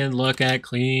yeah, we can look at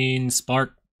clean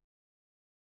spark.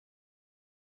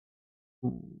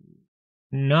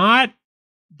 Not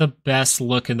the best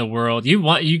look in the world.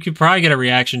 You could probably get a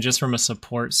reaction just from a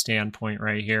support standpoint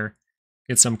right here.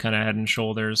 Get some kind of head and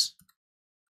shoulders.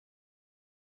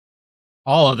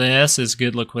 All of this is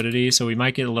good liquidity, so we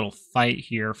might get a little fight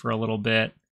here for a little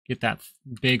bit. Get that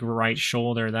big right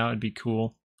shoulder. That would be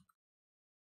cool.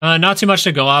 Not too much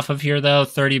to go off of here, though.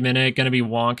 30-minute, going to be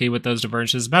wonky with those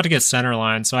divergences. About to get center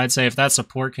line, so I'd say if that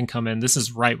support can come in, this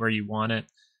is right where you want it.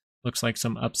 Looks like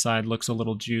some upside. Looks a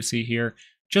little juicy here.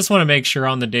 Just want to make sure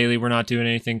on the daily we're not doing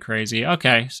anything crazy.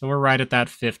 Okay, so we're right at that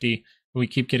 50. We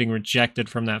keep getting rejected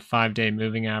from that 5-day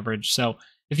moving average. So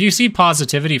if you see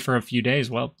positivity for a few days,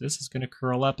 well, this is going to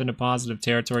curl up into positive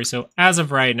territory. So as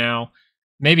of right now,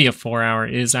 maybe a 4-hour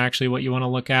is actually what you want to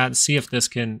look at. See if this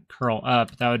can curl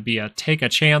up. That would be take a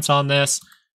chance on this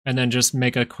and then just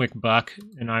make a quick buck.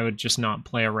 And I would just not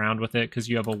play around with it because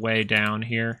you have a way down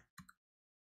here.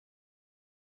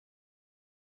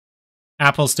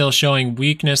 Apple's still showing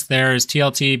weakness there. Is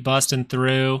TLT busting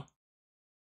through?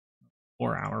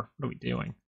 4 hour. What are we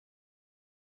doing?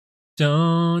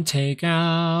 Don't take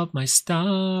out my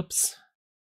stops.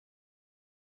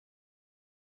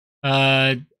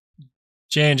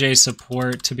 J&J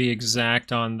support, to be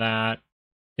exact on that,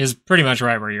 is pretty much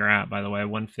right where you're at, by the way,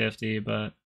 150,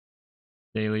 but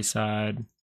daily side.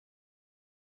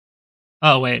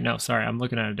 Oh, wait, no, sorry, I'm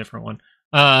looking at a different one.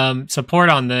 Support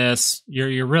on this,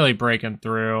 you're really breaking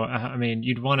through. I mean,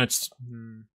 you'd want to...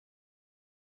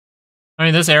 I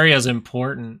mean, this area is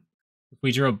important. If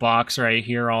we drew a box right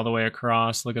here all the way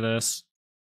across, look at this.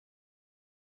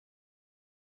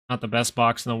 Not the best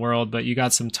box in the world, but you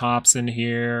got some tops in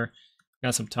here.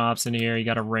 Got some tops in here. You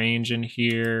got a range in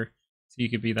here. So you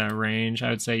could be that range. I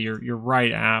would say you're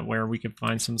right at where we could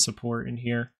find some support in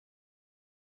here.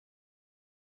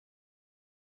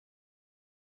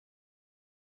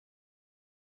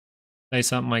 Say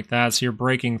something like that. So you're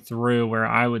breaking through where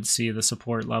I would see the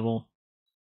support level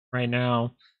right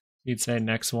now. You'd say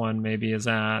next one maybe is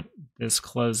at this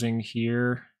closing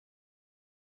here.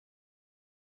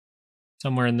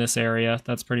 Somewhere in this area.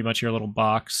 That's pretty much your little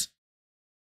box.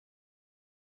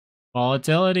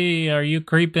 Volatility, are you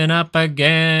creeping up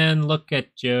again? Look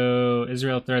at you.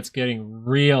 Israel threats getting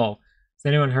real. Has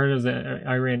anyone heard of the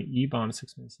Iran E-bomb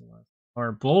 6 minutes left?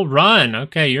 Or bull run.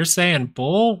 Okay, you're saying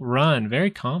bull run.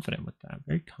 Very confident with that.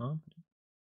 Very confident.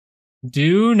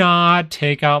 Do not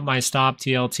take out my stop,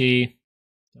 TLT.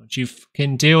 Don't you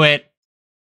fucking do it.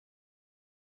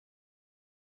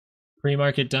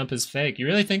 Pre-market dump is fake. You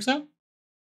really think so?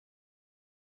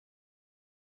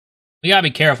 We gotta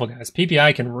be careful, guys.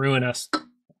 PPI can ruin us,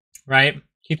 right?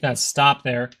 Keep that stop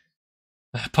there.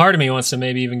 Part of me wants to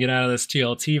maybe even get out of this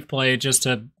TLT play just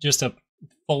to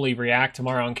fully react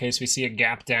tomorrow in case we see a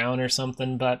gap down or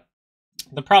something. But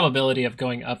the probability of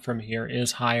going up from here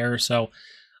is higher, so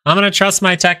I'm gonna trust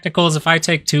my technicals. If I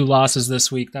take 2 losses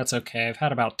this week, that's okay. I've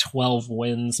had about 12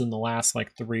 wins in the last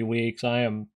like 3 weeks. I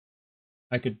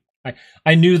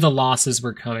knew the losses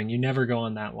were coming. You never go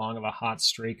on that long of a hot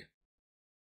streak.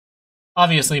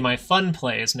 Obviously, my fun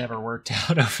plays never worked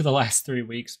out over the last 3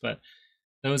 weeks, but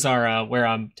those are where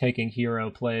I'm taking hero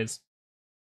plays.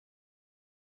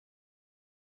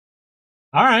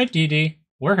 All right, DD,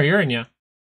 we're hearing you.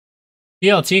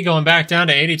 TLT going back down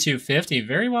to 82.50.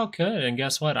 Very well could, and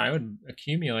guess what? I would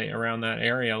accumulate around that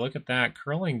area. Look at that,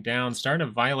 curling down, starting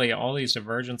to violate all these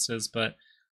divergences, but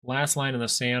last line in the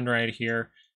sand right here.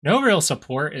 No real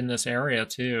support in this area,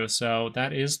 too, so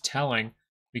that is telling.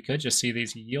 We could just see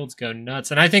these yields go nuts.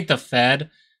 And I think the Fed,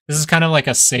 this is kind of like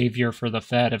a savior for the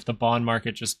Fed. If the bond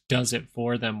market just does it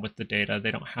for them with the data,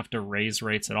 they don't have to raise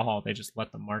rates at all. They just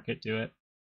let the market do it.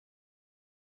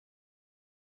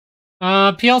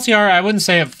 PLTR, I wouldn't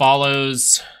say it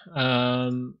follows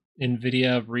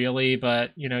NVIDIA really,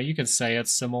 but you know, you could say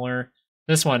it's similar.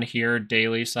 This one here,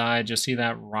 daily side, just see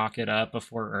that rocket up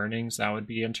before earnings. That would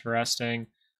be interesting.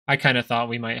 I kind of thought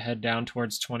we might head down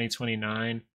towards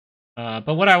 2029.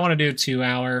 But what I want to do 2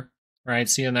 hour, right?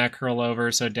 Seeing that curl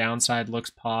over, so downside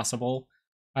looks possible.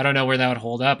 I don't know where that would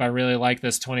hold up. I really like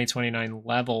this 2029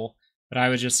 level, but I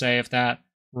would just say if that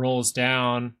rolls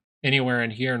down anywhere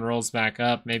in here and rolls back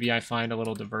up, maybe I find a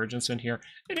little divergence in here.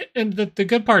 And the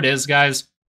good part is, guys,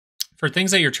 for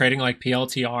things that you're trading like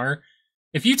PLTR,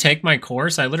 if you take my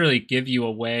course, I literally give you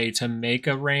a way to make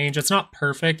a range. It's not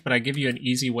perfect, but I give you an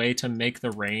easy way to make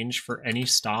the range for any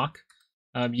stock.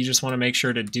 You just want to make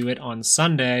sure to do it on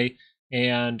Sunday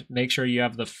and make sure you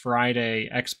have the Friday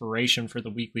expiration for the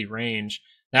weekly range.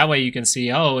 That way you can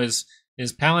see, oh, is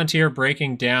Palantir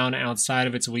breaking down outside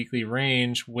of its weekly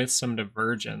range with some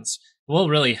divergence? It will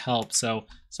really help. So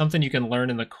something you can learn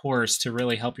in the course to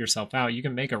really help yourself out. You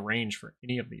can make a range for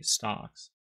any of these stocks.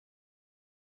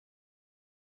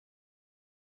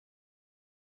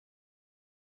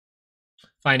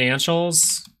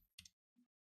 Financials.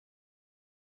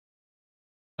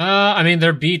 I mean,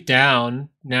 they're beat down.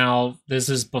 Now, this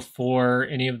is before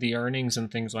any of the earnings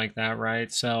and things like that,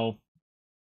 right? So,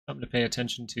 something to pay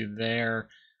attention to there.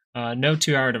 No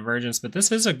 2 hour divergence, but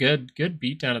this is a good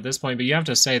beatdown at this point. But you have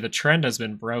to say the trend has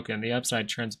been broken. The upside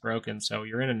trend's broken, so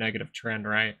you're in a negative trend,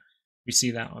 right? We see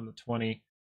that on the 20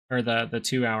 or the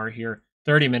 2 hour here.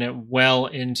 30-minute well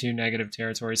into negative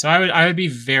territory. So I would be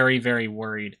very, very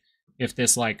worried if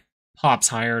this like pops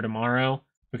higher tomorrow.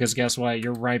 Because guess what?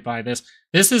 You're right by this.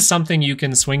 This is something you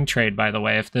can swing trade, by the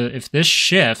way. If this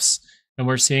shifts and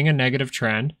we're seeing a negative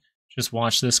trend, just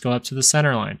watch this go up to the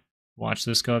center line. Watch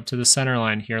this go up to the center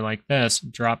line here like this,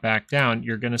 drop back down.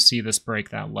 You're going to see this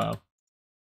break that low.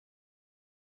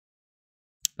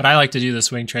 But I like to do the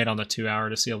swing trade on the 2 hour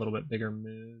to see a little bit bigger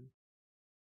move.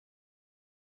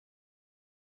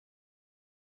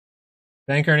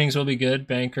 Bank earnings will be good.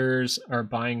 Bankers are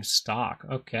buying stock.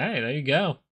 Okay, there you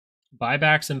go.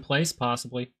 Buybacks in place,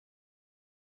 possibly.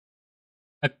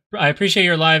 I appreciate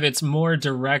your live. It's more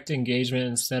direct engagement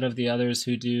instead of the others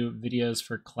who do videos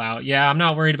for clout. Yeah, I'm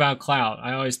not worried about clout.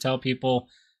 I always tell people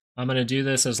I'm going to do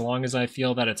this as long as I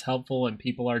feel that it's helpful and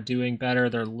people are doing better.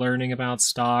 They're learning about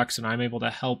stocks and I'm able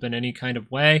to help in any kind of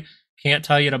way. Can't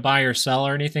tell you to buy or sell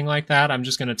or anything like that. I'm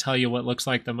just going to tell you what looks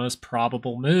like the most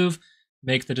probable move.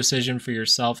 Make the decision for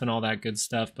yourself and all that good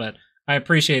stuff. But I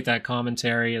appreciate that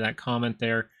commentary, that comment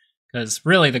there, because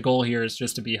really the goal here is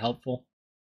just to be helpful.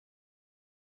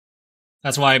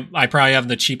 That's why I probably have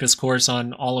the cheapest course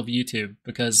on all of YouTube,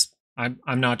 because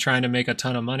I'm not trying to make a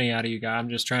ton of money out of you guys. I'm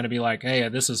just trying to be like, hey,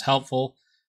 this is helpful.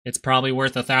 It's probably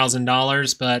worth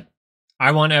 $1,000, but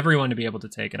I want everyone to be able to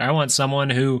take it. I want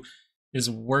someone who is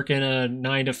working a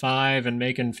 9 to 5 and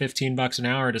making $15 an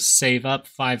hour to save up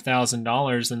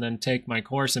 $5,000 and then take my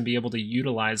course and be able to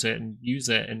utilize it and use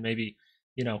it and maybe,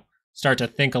 you know, start to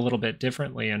think a little bit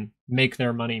differently and make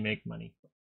their money make money.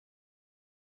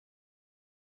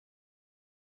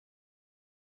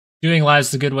 Doing lives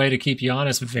is a good way to keep you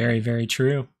honest. Very, very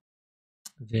true.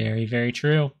 Very, very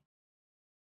true.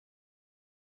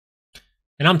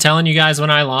 And I'm telling you guys, when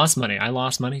I lost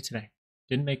money today.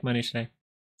 Didn't make money today.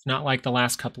 It's not like the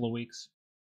last couple of weeks.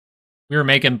 We were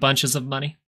making bunches of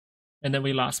money, and then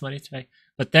we lost money today.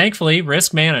 But thankfully,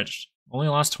 risk managed. Only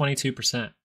lost 22%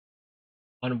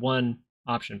 on one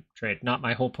option trade, not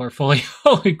my whole portfolio.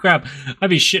 Holy crap,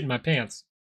 I'd be shitting my pants.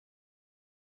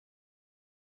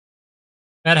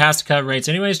 Fed has to cut rates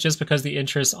anyways, just because the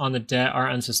interests on the debt are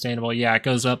unsustainable. Yeah, it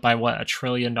goes up by what, $1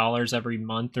 trillion every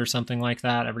month or something like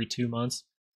that, every 2 months.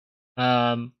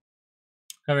 Cut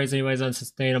rates anyways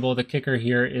unsustainable. The kicker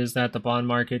here is that the bond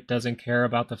market doesn't care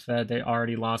about the Fed. They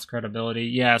already lost credibility.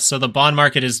 Yeah, so the bond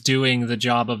market is doing the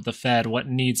job of the Fed, what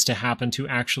needs to happen to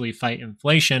actually fight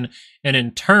inflation, and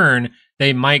in turn,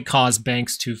 they might cause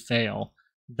banks to fail.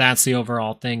 That's the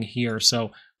overall thing here. So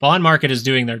bond market is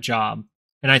doing their job.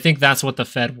 And I think that's what the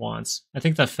Fed wants. I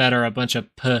think the Fed are a bunch of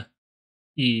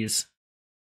P-E's.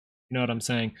 You know what I'm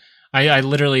saying? I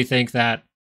literally think that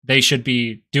they should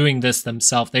be doing this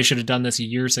themselves. They should have done this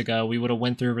years ago. We would have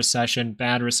went through a recession,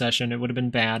 bad recession. It would have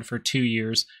been bad for 2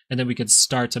 years, and then we could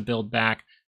start to build back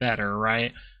better,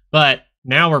 right? But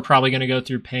now we're probably going to go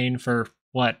through pain for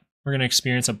what? We're going to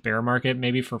experience a bear market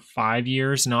maybe for 5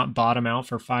 years, not bottom out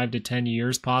for 5 to 10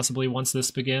 years possibly once this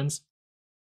begins.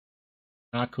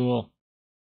 Not cool.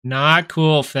 Not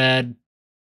cool, Fed.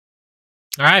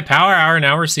 All right, power hour.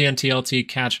 Now we're seeing TLT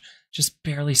catch just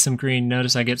barely some green.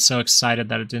 Notice I get so excited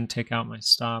that it didn't take out my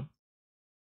stop.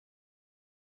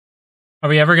 Are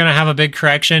we ever going to have a big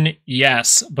correction?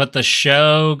 Yes, but the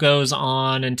show goes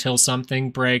on until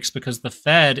something breaks because the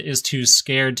Fed is too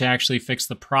scared to actually fix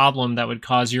the problem that would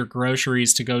cause your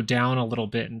groceries to go down a little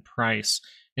bit in price.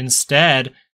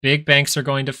 Instead, big banks are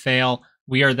going to fail.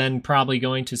 We are then probably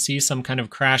going to see some kind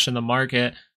of crash in the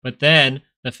market. But then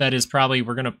the Fed is probably,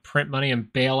 we're going to print money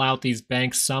and bail out these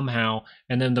banks somehow.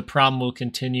 And then the problem will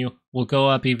continue, will go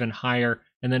up even higher.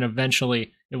 And then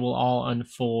eventually it will all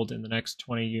unfold in the next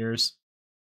 20 years.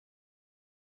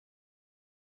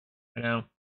 I know.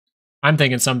 I'm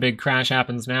thinking some big crash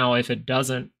happens now. If it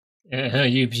doesn't,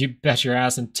 you bet your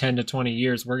ass in 10 to 20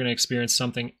 years, we're going to experience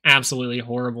something absolutely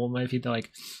horrible. It might be like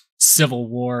civil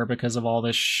war because of all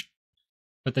this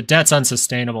But the debt's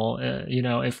unsustainable. You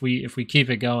know, if we keep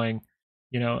it going,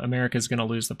 you know, America's going to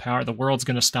lose the power. The world's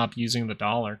going to stop using the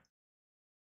dollar.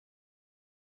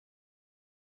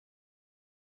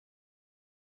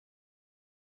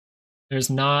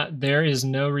 There is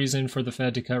no reason for the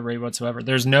Fed to cut rate whatsoever.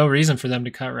 There's no reason for them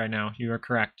to cut right now. You are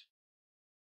correct.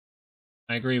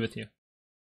 I agree with you.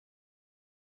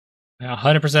 I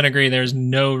 100% agree. There's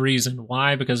no reason.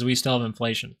 Why? Because we still have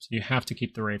inflation. So you have to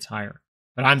keep the rates higher.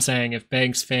 But I'm saying if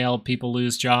banks fail, people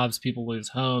lose jobs, people lose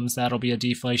homes, that'll be a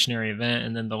deflationary event,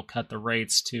 and then they'll cut the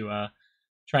rates to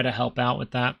try to help out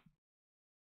with that.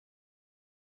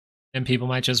 And people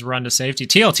might just run to safety.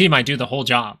 TLT might do the whole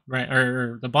job, right?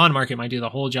 Or the bond market might do the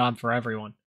whole job for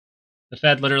everyone. The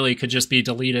Fed literally could just be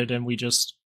deleted, and we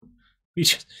just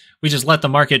let the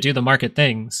market do the market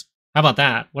things. How about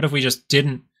that? What if we just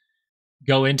didn't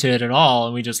go into it at all,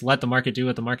 and we just let the market do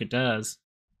what the market does?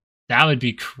 That would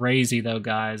be crazy, though,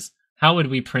 guys. How would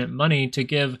we print money to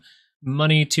give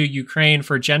money to Ukraine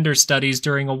for gender studies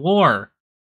during a war?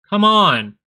 Come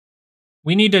on.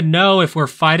 We need to know if we're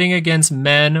fighting against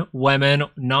men, women,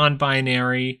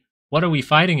 non-binary. What are we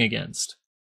fighting against?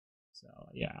 So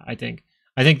yeah, I think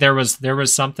there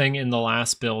was something in the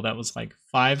last bill that was like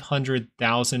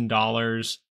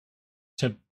 $500,000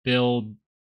 to build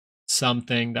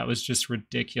something that was just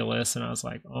ridiculous. And I was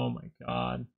like, oh my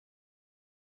God.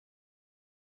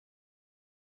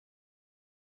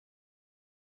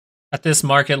 At this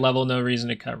market level, no reason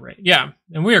to cut rate. Yeah,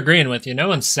 and we're agreeing with you. No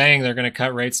one's saying they're going to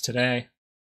cut rates today.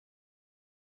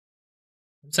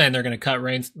 I'm saying they're going to cut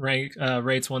rates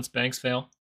once banks fail.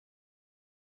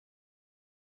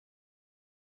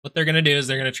 What they're going to do is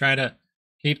they're going to try to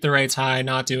keep the rates high,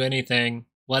 not do anything,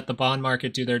 let the bond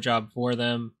market do their job for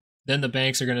them. Then the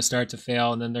banks are going to start to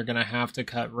fail, and then they're going to have to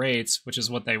cut rates, which is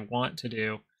what they want to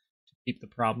do to keep the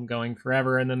problem going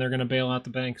forever, and then they're going to bail out the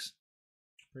banks.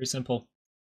 Pretty simple.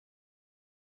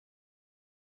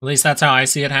 At least that's how I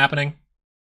see it happening.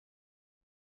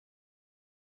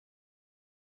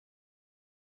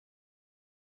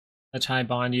 Such high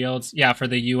bond yields. Yeah, for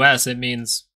the US, it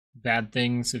means bad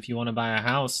things if you want to buy a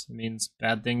house. It means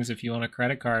bad things if you want a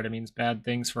credit card. It means bad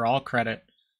things for all credit.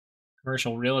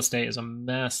 Commercial real estate is a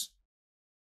mess.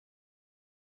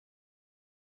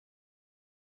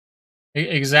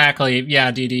 Exactly.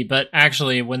 Yeah, DD. But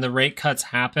actually, when the rate cuts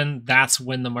happen, that's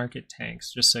when the market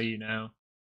tanks, just so you know.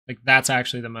 Like, that's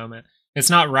actually the moment. It's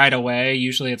not right away.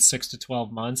 Usually it's 6 to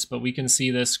 12 months, but we can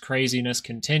see this craziness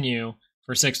continue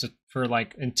for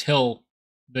until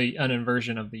an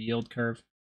inversion of the yield curve.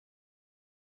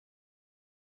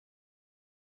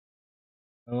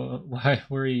 Oh, why?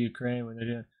 Where are you, Ukraine, when they're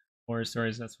doing horror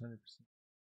stories? That's 100%.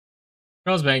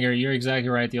 Charles Banger, you're exactly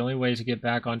right. The only way to get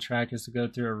back on track is to go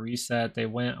through a reset. They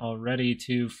went already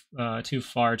too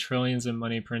far. Trillions in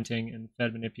money printing and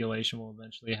Fed manipulation will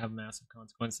eventually have massive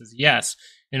consequences. Yes,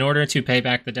 in order to pay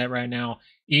back the debt right now,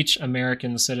 each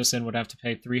American citizen would have to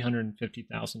pay $350,000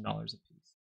 apiece.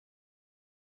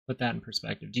 Put that in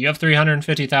perspective. Do you have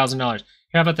 $350,000?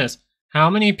 How about this? How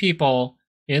many people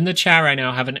in the chat right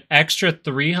now have an extra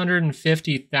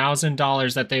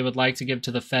 $350,000 that they would like to give to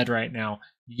the Fed right now?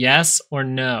 Yes or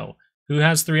no? Who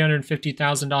has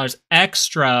 $350,000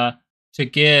 extra to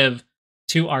give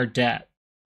to our debt?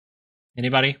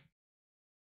 Anybody?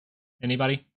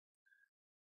 Anybody?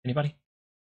 Anybody?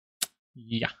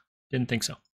 Yeah, didn't think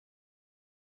so.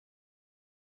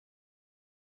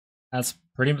 That's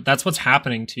what's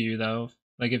happening to you, though.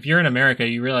 Like, if you're in America,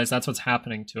 you realize that's what's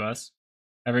happening to us.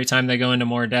 Every time they go into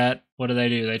more debt, what do?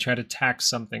 They try to tax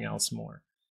something else more.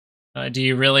 Do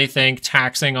you really think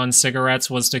taxing on cigarettes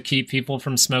was to keep people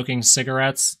from smoking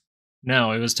cigarettes?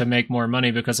 No, it was to make more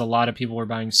money because a lot of people were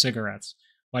buying cigarettes.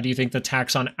 Why do you think the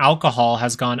tax on alcohol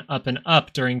has gone up and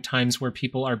up during times where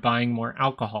people are buying more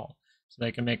alcohol so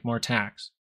they can make more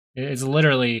tax? It's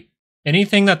literally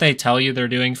anything that they tell you they're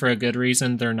doing for a good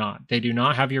reason, they're not. They do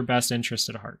not have your best interest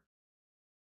at heart.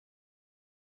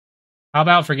 How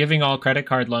about forgiving all credit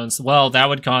card loans? Well, that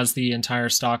would cause the entire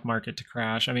stock market to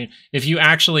crash. I mean, if you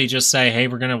actually just say, hey,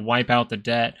 we're going to wipe out the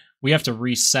debt, we have to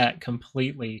reset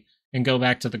completely and go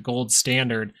back to the gold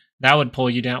standard, that would pull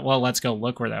you down. Well, let's go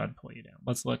look where that would pull you down.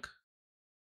 Let's look.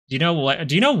 Do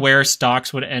you know where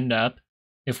stocks would end up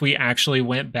if we actually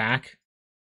went back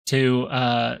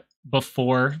to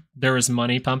before there was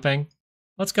money pumping?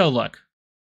 Let's go look.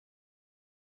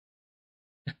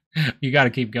 You got to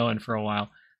keep going for a while.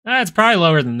 It's probably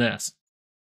lower than this.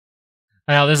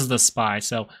 Now, this is the SPY,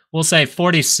 so we'll say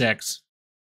 46.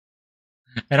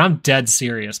 And I'm dead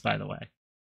serious, by the way.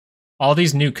 All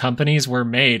these new companies were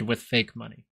made with fake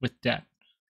money, with debt.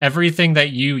 Everything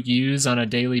that you use on a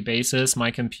daily basis, my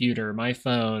computer, my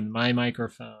phone, my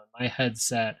microphone, my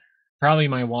headset, probably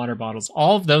my water bottles,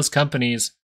 all of those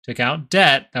companies took out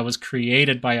debt that was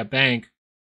created by a bank,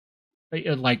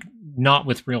 like, not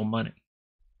with real money.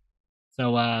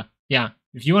 So, yeah.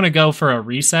 If you want to go for a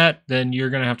reset, then you're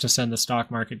going to have to send the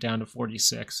stock market down to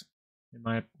 46.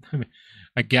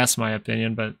 I guess my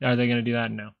opinion, but are they going to do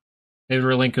that? No. They've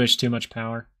relinquished too much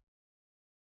power.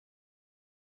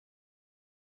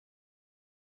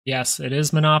 Yes, it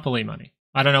is monopoly money.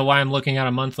 I don't know why I'm looking at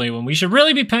a monthly when we should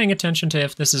really be paying attention to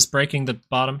if this is breaking the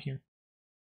bottom here.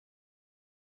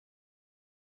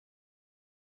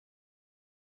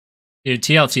 Dude,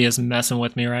 TLT is messing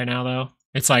with me right now, though.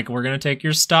 It's like, we're going to take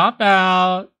your stop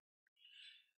out.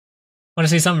 Want to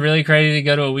see something really crazy?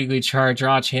 Go to a weekly chart,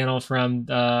 draw a channel from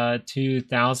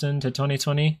 2000 to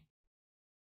 2020.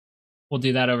 We'll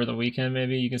do that over the weekend,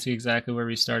 maybe. You can see exactly where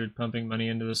we started pumping money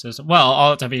into the system.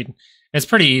 Well, I mean, it's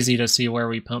pretty easy to see where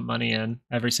we pump money in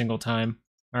every single time.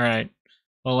 All right.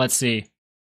 Well, let's see.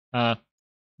 Well,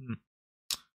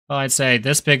 I'd say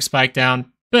this big spike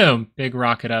down. Boom, big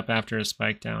rocket up after a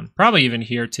spike down. Probably even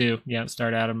here too. Yeah,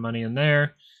 start adding money in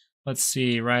there. Let's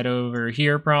see, right over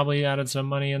here probably added some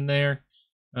money in there.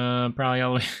 Probably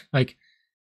all the way, like,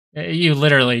 you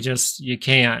literally just, you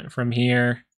can't from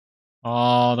here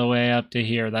all the way up to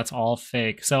here. That's all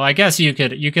fake. So I guess you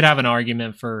could have an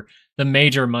argument for the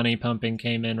major money pumping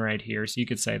came in right here. So you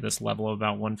could say this level of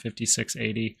about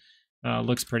 156.80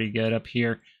 looks pretty good up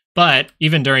here. But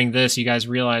even during this, you guys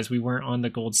realize we weren't on the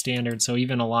gold standard. So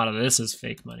even a lot of this is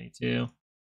fake money too.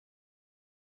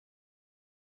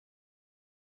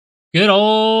 Good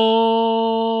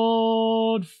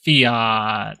old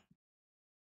fiat.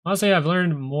 Honestly, I've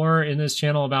learned more in this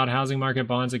channel about housing market,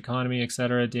 bonds, economy,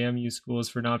 etc. Damn you schools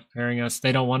for not preparing us.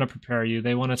 They don't want to prepare you.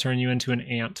 They want to turn you into an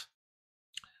ant.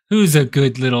 Who's a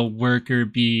good little worker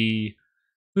bee?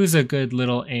 Who's a good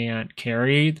little ant?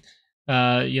 Carry,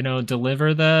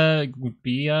 deliver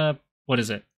the what is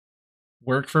it?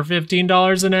 Work for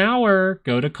 $15 an hour.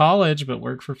 Go to college, but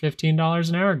work for $15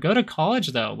 an hour. Go to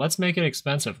college, though. Let's make it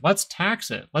expensive. Let's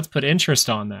tax it. Let's put interest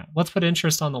on that. Let's put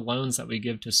interest on the loans that we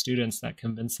give to students that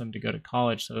convince them to go to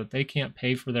college so that they can't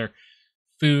pay for their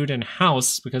food and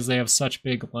house because they have such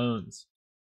big loans.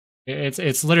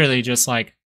 It's literally just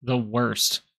like the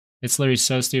worst. It's literally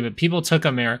so stupid. People took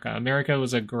America. America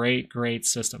was a great, great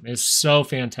system. It's so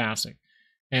fantastic.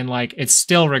 And like, it's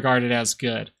still regarded as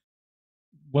good.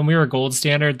 When we were gold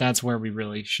standard, that's where we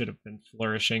really should have been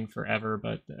flourishing forever.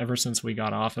 But ever since we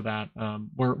got off of that,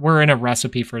 we're in a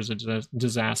recipe for a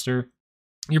disaster.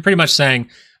 You're pretty much saying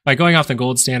by going off the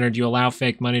gold standard, you allow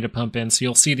fake money to pump in. So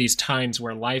you'll see these times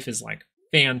where life is like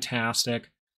fantastic,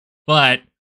 but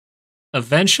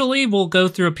eventually we'll go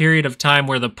through a period of time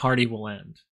where the party will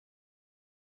end.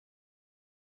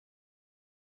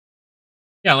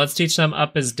 Yeah, let's teach them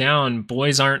up is down.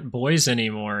 Boys aren't boys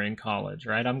anymore in college,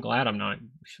 right? I'm glad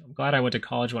I went to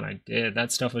college when I did.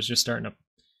 That stuff was just starting to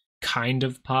kind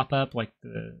of pop up, like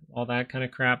all that kind of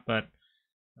crap. But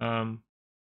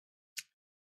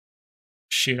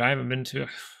shoot, I haven't been to.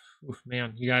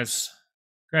 Man, you guys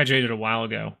graduated a while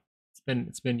ago.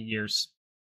 It's been years.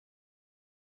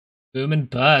 Boom and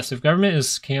bust. If government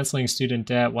is canceling student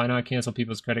debt, why not cancel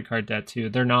people's credit card debt too?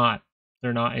 They're not.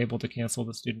 They're not able to cancel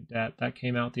the student debt. That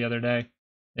came out the other day.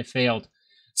 They failed.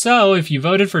 So if you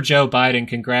voted for Joe Biden,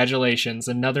 congratulations.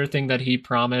 Another thing that he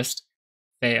promised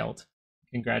failed.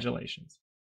 Congratulations.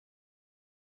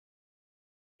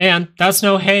 And that's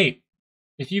no hate.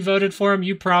 If you voted for him,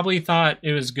 you probably thought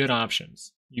it was good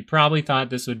options. You probably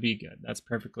thought this would be good. That's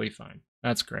perfectly fine.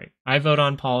 That's great. I vote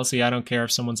on policy. I don't care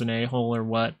if someone's an a-hole or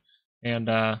what. And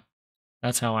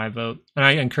that's how I vote. And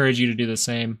I encourage you to do the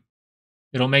same.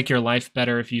 It'll make your life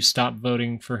better if you stop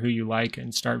voting for who you like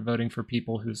and start voting for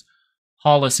people whose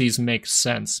policies make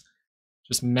sense.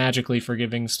 Just magically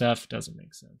forgiving stuff doesn't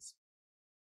make sense.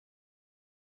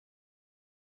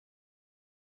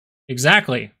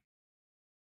 Exactly.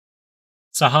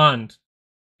 Sahand.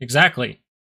 Exactly.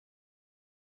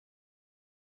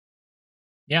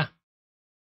 Yeah.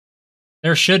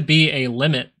 There should be a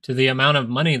limit to the amount of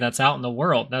money that's out in the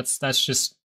world. That's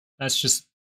just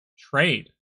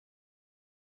trade.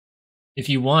 If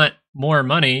you want more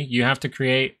money, you have to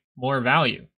create more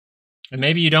value. And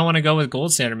maybe you don't want to go with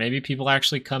gold standard. Maybe people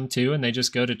actually come to and they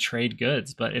just go to trade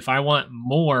goods. But if I want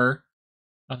more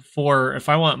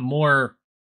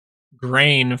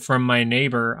grain from my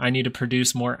neighbor, I need to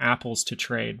produce more apples to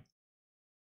trade.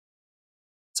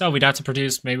 So we'd have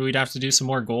to do some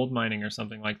more gold mining or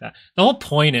something like that. The whole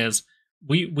point is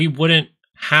we wouldn't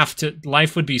have to,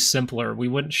 life would be simpler. We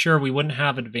wouldn't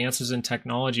have advances in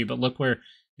technology, but look where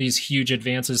these huge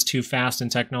advances too fast in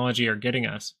technology are getting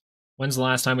us. When's the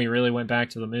last time we really went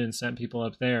back to the moon, sent people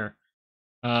up there?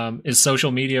 Is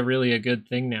social media really a good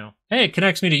thing now? Hey, it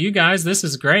connects me to you guys. This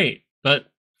is great. But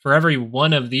for every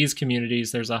one of these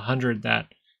communities, there's 100 that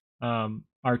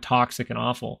are toxic and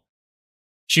awful.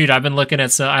 Shoot, I've been looking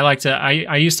at,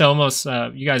 I used to almost,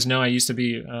 you guys know I used to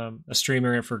be a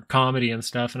streamer for comedy and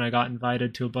stuff, and I got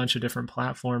invited to a bunch of different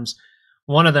platforms.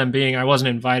 One of them being I wasn't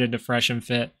invited to Fresh and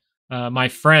Fit. My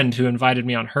friend who invited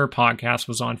me on her podcast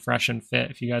was on Fresh and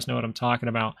Fit, if you guys know what I'm talking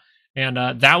about. And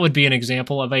that would be an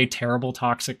example of a terrible,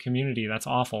 toxic community. That's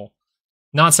awful.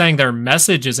 Not saying their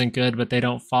message isn't good, but they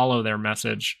don't follow their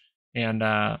message. And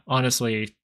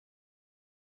honestly,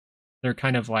 they're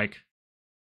kind of like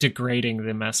degrading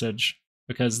the message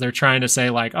because they're trying to say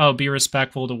like, oh, be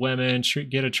respectful to women,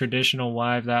 get a traditional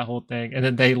wife, that whole thing. And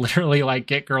then they literally like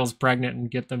get girls pregnant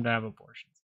and get them to have abortions.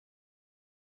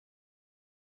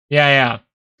 Yeah.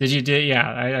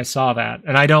 Yeah, I saw that.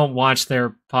 And I don't watch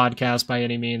their podcast by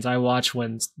any means. I watch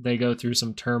when they go through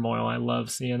some turmoil. I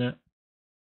love seeing it.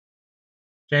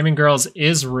 Shaming girls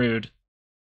is rude.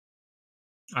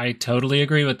 I totally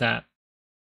agree with that.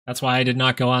 That's why I did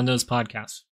not go on those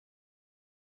podcasts.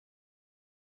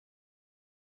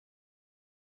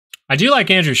 I do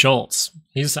like Andrew Schultz.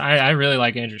 I really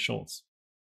like Andrew Schultz.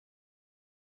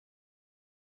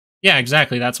 Yeah,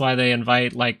 exactly. That's why they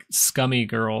invite like scummy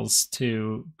girls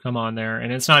to come on there,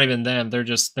 and it's not even them.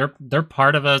 They're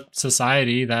part of a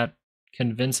society that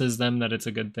convinces them that it's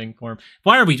a good thing for them.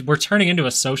 Why are we're turning into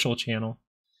a social channel?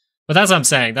 But that's what I'm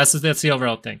saying. That's the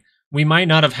overall thing. We might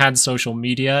not have had social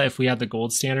media if we had the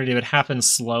gold standard. It would happen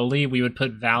slowly. We would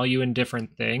put value in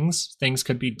different things. Things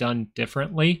could be done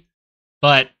differently.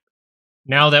 But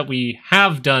now that we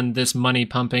have done this money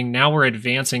pumping, now we're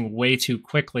advancing way too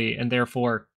quickly, and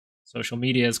therefore social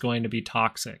media is going to be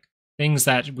toxic. Things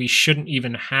that we shouldn't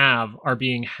even have are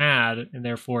being had, and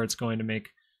therefore it's going to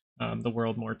make the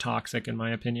world more toxic, in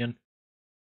my opinion.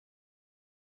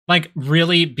 Like,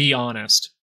 really be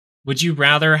honest. Would you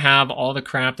rather have all the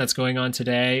crap that's going on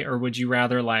today, or would you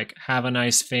rather like have a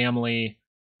nice family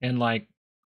and like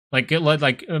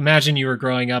imagine you were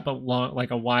growing up a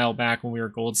while back when we were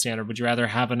gold standard? Would you rather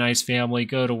have a nice family,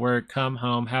 go to work, come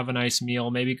home, have a nice meal,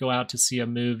 maybe go out to see a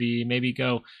movie, maybe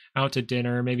go out to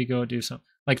dinner, maybe go do something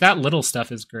like that? Little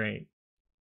stuff is great.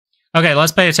 Okay,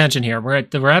 let's pay attention here. We're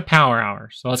at power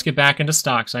hour, so let's get back into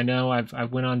stocks. I know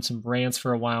I've went on some rants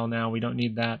for a while now. We don't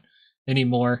need that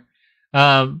anymore.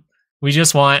 We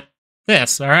just want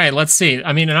this. All right, let's see.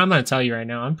 I mean, and I'm going to tell you right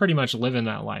now, I'm pretty much living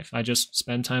that life. I just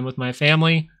spend time with my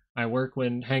family. I work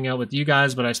and hang out with you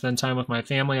guys, but I spend time with my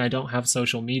family. I don't have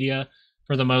social media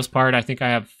for the most part. I think I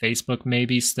have Facebook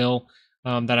maybe still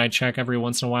that I check every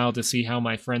once in a while to see how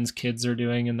my friends' kids are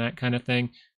doing and that kind of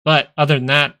thing. But other than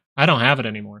that, I don't have it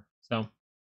anymore.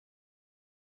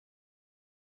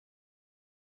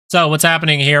 So what's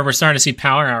happening here? We're starting to see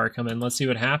power hour come in. Let's see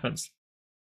what happens.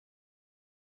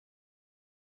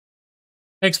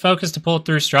 Takes focus to pull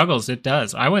through struggles. It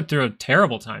does. I went through a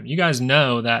terrible time. You guys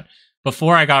know that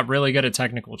before I got really good at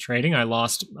technical trading, I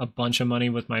lost a bunch of money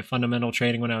with my fundamental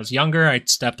trading when I was younger. I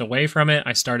stepped away from it.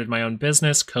 I started my own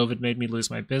business. COVID made me lose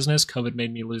my business. COVID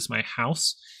made me lose my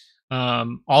house.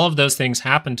 All of those things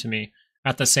happened to me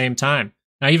at the same time.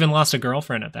 I even lost a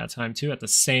girlfriend at that time too, at the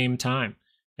same time.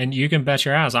 And you can bet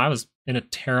your ass I was in a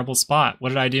terrible spot. What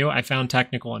did I do? I found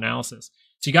technical analysis.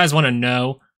 So you guys want to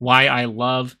know why I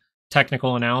love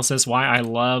technical analysis, why I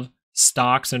love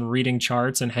stocks and reading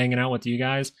charts and hanging out with you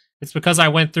guys? It's because I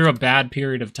went through a bad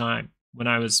period of time when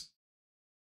I was,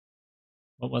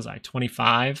 what was I,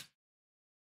 25?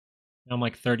 Now I'm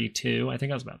like 32. I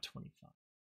think I was about 25.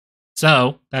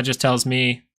 So that just tells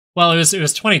me, well, it was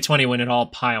 2020 when it all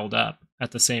piled up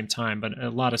at the same time, but a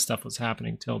lot of stuff was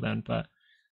happening till then. But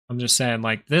I'm just saying,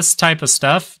 like, this type of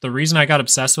stuff, the reason I got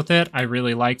obsessed with it, I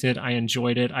really liked it, I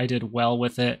enjoyed it, I did well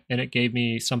with it, and it gave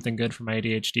me something good for my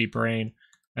ADHD brain,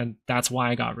 and that's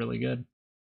why I got really good.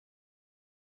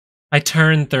 I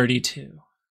turned 32.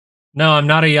 No, I'm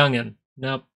not a youngin'.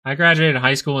 Nope. I graduated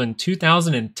high school in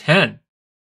 2010.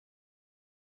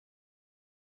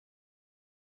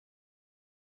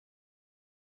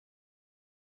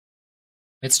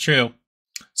 It's true.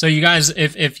 So you guys,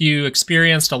 if you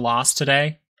experienced a loss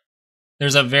today,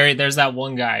 there's that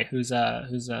one guy who's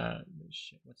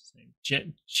shit, what's his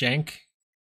name? Jenk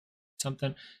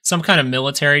something, some kind of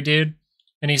military dude,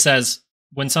 and he says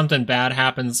when something bad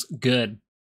happens, good.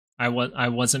 I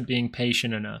wasn't being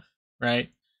patient enough, right?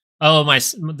 Oh,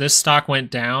 this stock went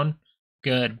down,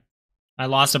 good. I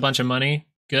lost a bunch of money,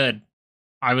 good.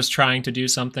 I was trying to do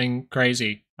something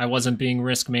crazy. I wasn't being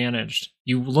risk managed.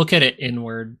 You look at it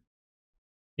inward.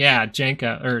 Yeah,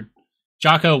 Jenka or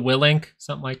Jocko Willink,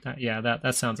 something like that. Yeah,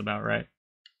 that sounds about right.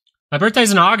 My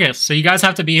birthday's in August, so you guys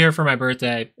have to be here for my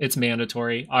birthday. It's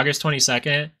mandatory. August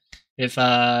 22nd.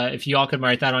 If you all could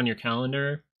write that on your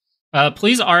calendar.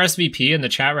 Please RSVP in the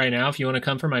chat right now if you want to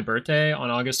come for my birthday on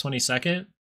August 22nd.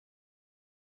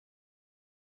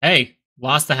 Hey,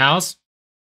 lost the house?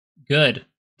 Good.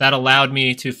 That allowed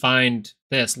me to find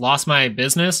this. Lost my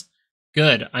business?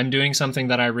 Good. I'm doing something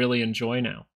that I really enjoy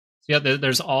now. So yeah,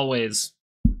 there's always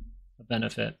a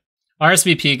benefit.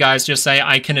 RSVP, guys, just say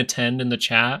I can attend in the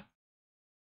chat.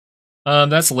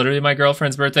 That's literally my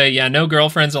girlfriend's birthday. Yeah, no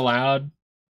girlfriends allowed.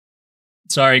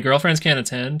 Sorry, girlfriends can't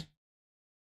attend.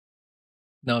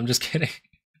 No, I'm just kidding.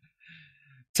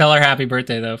 Tell her happy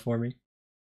birthday, though, for me.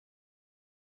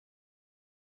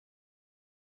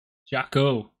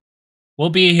 Jocko. We'll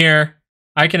be here.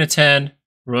 I can attend.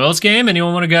 Royals game?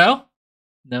 Anyone want to go?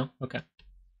 No? Okay. All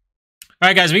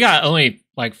right, guys, we got only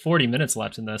like 40 minutes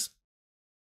left in this.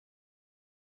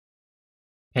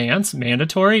 Pants?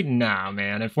 Mandatory? Nah,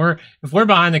 man. If we're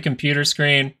behind the computer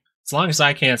screen, as long as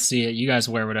I can't see it, you guys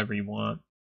wear whatever you want.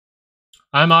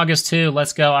 I'm August 2.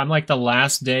 Let's go. I'm like the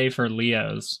last day for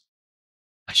Leos.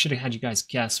 I should have had you guys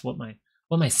guess what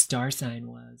my star sign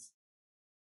was.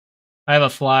 I have a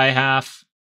fly half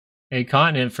a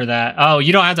continent for that. Oh,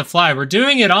 you don't have to fly. We're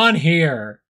doing it on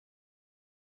here.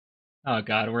 Oh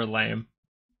god, we're lame.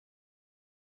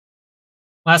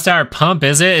 Last hour pump,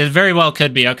 is it? It very well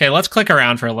could be. Okay, let's click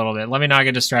around for a little bit. Let me not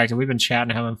get distracted. We've been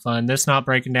chatting, having fun. This not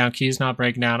breaking down. Q's not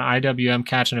breaking down. IWM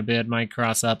catching a bid. Might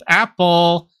cross up.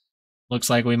 Apple. Looks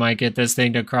like we might get this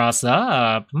thing to cross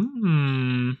up.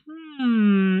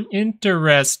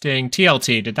 Interesting.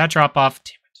 TLT. Did that drop off?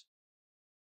 Damn it.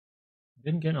 I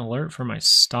didn't get an alert for my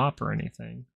stop or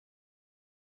anything.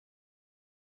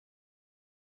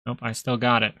 Nope, I still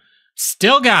got it.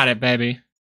 Still got it, baby.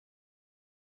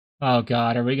 Oh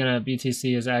god, are we gonna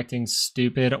BTC is acting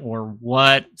stupid or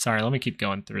what? Sorry, let me keep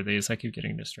going through these. I keep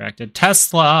getting distracted.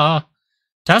 Tesla's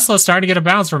starting to get a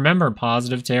bounce. Remember,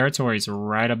 positive territories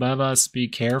right above us. Be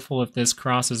careful if this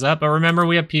crosses up. But remember,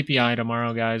 we have PPI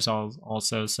tomorrow, guys,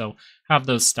 also, so have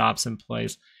those stops in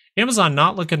place. Amazon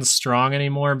not looking strong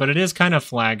anymore, but it is kind of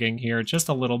flagging here just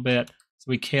a little bit. So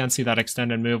we can see that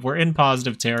extended move. We're in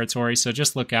positive territory, so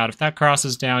just look out. If that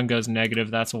crosses down, goes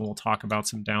negative, that's when we'll talk about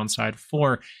some downside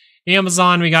for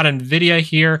Amazon. We got Nvidia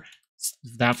here.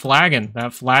 That flagging.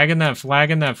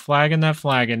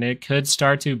 It could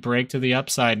start to break to the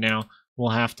upside now. We'll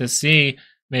have to see.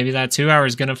 Maybe that 2 hour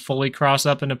is going to fully cross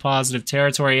up into positive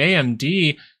territory.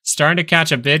 AMD starting to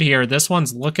catch a bid here. This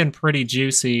one's looking pretty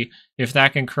juicy if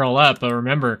that can curl up. But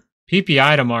remember,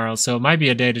 PPI tomorrow, so it might be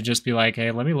a day to just be like,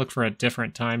 hey, let me look for a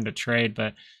different time to trade.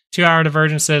 But 2 hour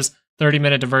divergences,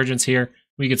 30-minute divergence here.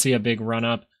 We could see a big run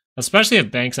up, especially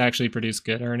if banks actually produce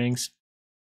good earnings.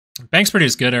 If banks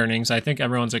produce good earnings, I think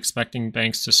everyone's expecting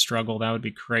banks to struggle. That would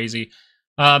be crazy.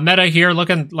 Meta here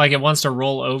looking like it wants to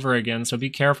roll over again, so be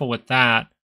careful with that,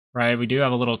 right? We do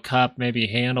have a little cup, maybe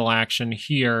handle action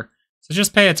here. So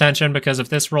just pay attention, because if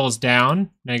this rolls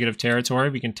down, negative territory,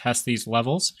 we can test these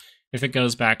levels. If it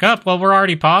goes back up, well, we're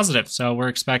already positive, so we're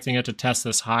expecting it to test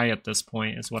this high at this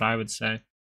point, is what I would say.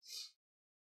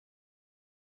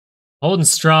 Holding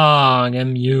strong,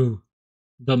 MU.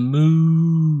 The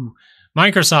moo.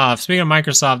 Microsoft. Speaking of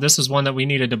Microsoft, this is one that we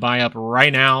needed to buy up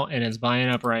right now, and it's buying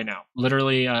up right now.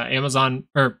 Literally,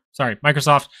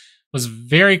 Microsoft was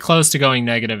very close to going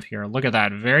negative here. Look at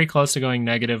that. Very close to going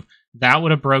negative. That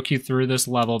would have broke you through this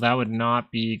level. That would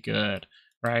not be good,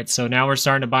 right? So now we're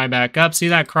starting to buy back up. See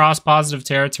that cross positive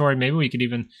territory? Maybe we could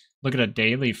even look at a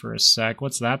daily for a sec.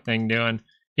 What's that thing doing?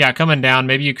 Yeah, coming down.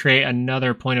 Maybe you create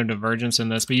another point of divergence in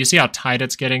this, but you see how tight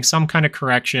it's getting. Some kind of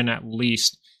correction at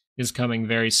least is coming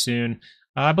very soon.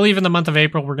 I believe in the month of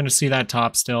April, we're going to see that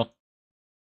top still.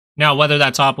 Now, whether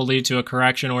that top will lead to a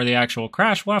correction or the actual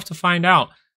crash, we'll have to find out.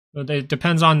 It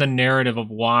depends on the narrative of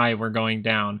why we're going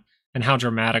down and how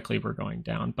dramatically we're going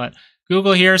down. But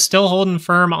Google here still holding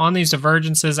firm on these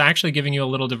divergences, actually giving you a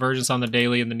little divergence on the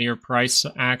daily and the near price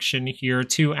action here.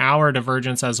 2 hour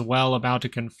divergence as well, about to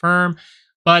confirm.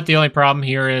 But the only problem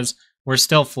here is we're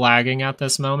still flagging at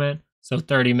this moment. So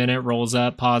 30-minute rolls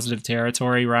up, positive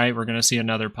territory, right? We're going to see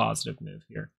another positive move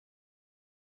here.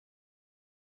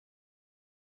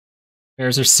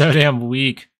 Bears are so damn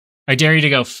weak. I dare you to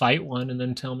go fight one and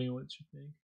then tell me what you think.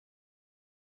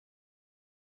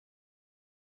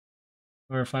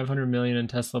 Or 500 million in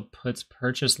Tesla puts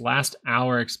purchased last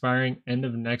hour, expiring end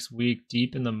of next week,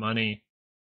 deep in the money.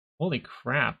 Holy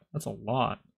crap, that's a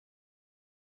lot.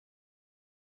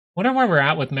 Wonder where we're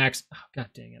at with Max. Oh, god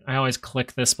dang it. I always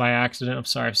click this by accident. I'm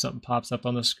sorry if something pops up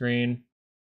on the screen.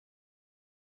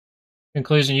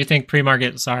 Conclusion, you think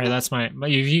pre-market. Sorry, that's my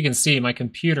if you can see, my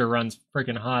computer runs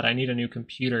freaking hot. I need a new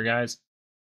computer, guys.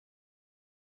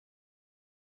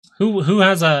 Who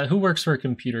works for a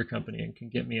computer company and can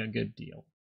get me a good deal?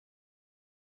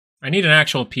 I need an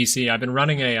actual PC. I've been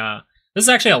running a this is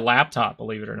actually a laptop,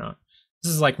 believe it or not.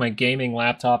 This is like my gaming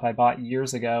laptop I bought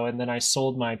years ago, and then I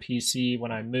sold my PC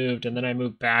when I moved, and then I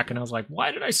moved back, and I was like,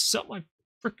 why did I sell my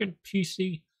freaking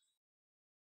PC?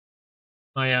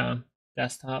 My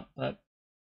desktop, but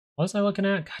what was I looking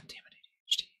at? God damn it,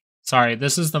 ADHD. Sorry,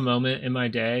 this is the moment in my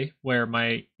day where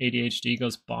my ADHD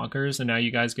goes bonkers, and now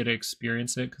you guys get to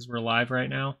experience it because we're live right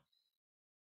now.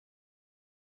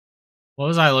 What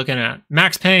was I looking at?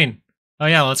 Max Payne. Oh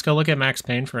yeah, let's go look at Max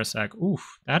Payne for a sec.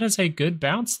 Oof, that is a good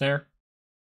bounce there.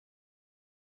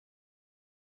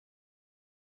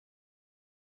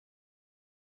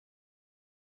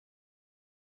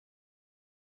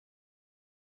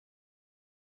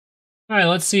 All right,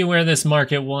 let's see where this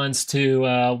market wants to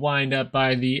wind up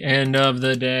by the end of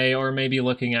the day, or maybe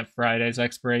looking at Friday's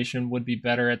expiration would be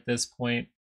better at this point.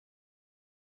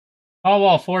 Oh,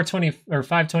 well, 420 or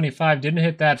 525 didn't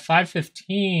hit that.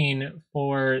 515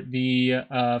 for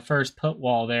the first put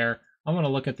wall there. I'm going to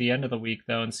look at the end of the week,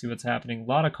 though, and see what's happening. A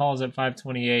lot of calls at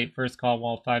 528, first call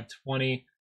wall 520.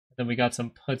 Then we got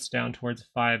some puts down towards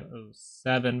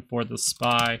 507 for the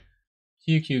SPY.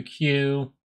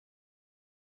 QQQ.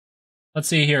 Let's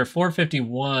see here,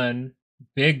 451.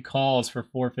 Big calls for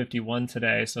 451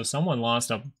 today, so someone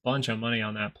lost a bunch of money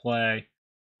on that play.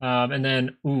 And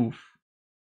then, oof.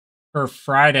 For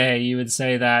Friday, you would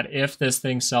say that if this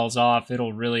thing sells off,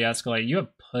 it'll really escalate. You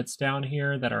have puts down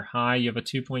here that are high. You have a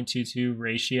 2.22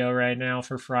 ratio right now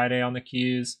for Friday on the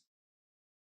Qs.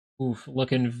 Oof,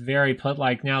 looking very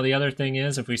put-like. Now, the other thing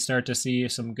is, if we start to see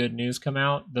some good news come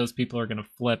out, those people are going to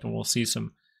flip, and we'll see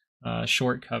some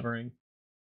short covering.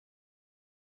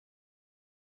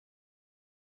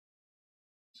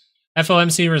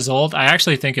 FOMC result, I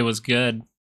actually think it was good,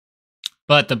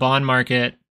 but the bond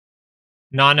market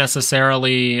not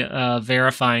necessarily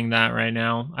verifying that right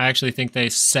now. I actually think they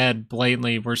said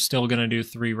blatantly we're still going to do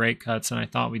 3 rate cuts, and I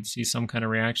thought we'd see some kind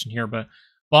of reaction here, but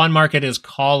bond market is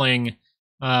calling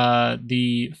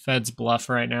the Fed's bluff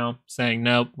right now, saying,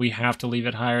 nope, we have to leave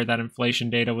it higher. That inflation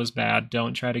data was bad.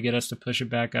 Don't try to get us to push it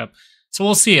back up. So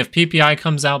we'll see. If PPI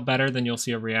comes out better, then you'll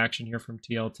see a reaction here from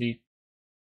TLT.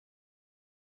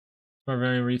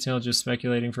 Barbarian retail just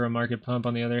speculating for a market pump.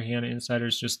 On the other hand,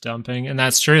 insiders just dumping. And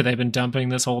that's true. They've been dumping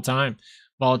this whole time.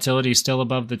 Volatility still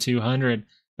above the 200.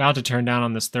 About to turn down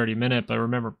on this 30-minute. But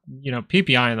remember, you know,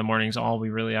 PPI in the morning is all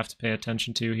we really have to pay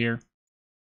attention to here.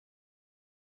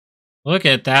 Look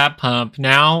at that pump.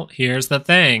 Now, here's the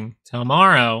thing.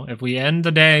 Tomorrow, if we end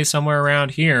the day somewhere around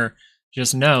here,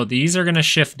 just know these are going to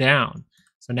shift down.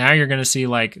 So now you're going to see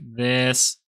like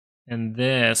this, and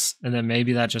then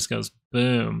maybe that just goes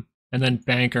boom. And then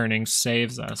bank earnings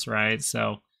saves us, right?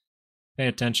 So pay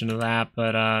attention to that.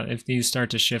 But if these start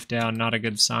to shift down, not a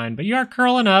good sign. But you are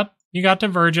curling up. You got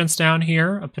divergence down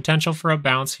here. A potential for a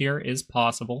bounce here is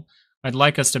possible. I'd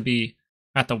like us to be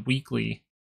at the weekly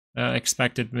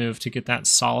expected move to get that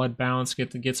solid bounce,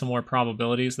 get some more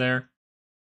probabilities there.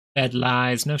 Fed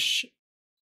lies. No shit.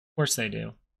 Of course they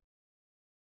do.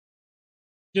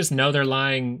 You just know they're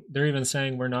lying. They're even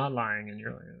saying we're not lying, and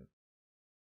you're like,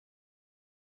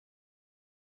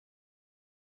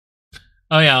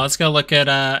 oh yeah, let's go look at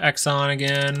Exxon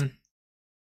again.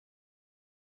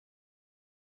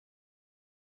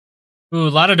 Ooh, a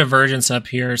lot of divergence up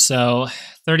here. So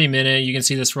 30-minute, you can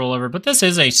see this rollover, but this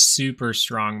is a super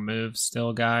strong move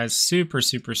still, guys. Super,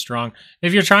 super strong.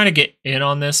 If you're trying to get in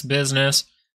on this business,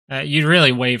 you'd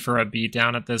really wait for a beat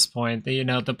down at this point. You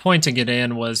know, the point to get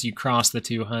in was you cross the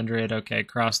 200. Okay,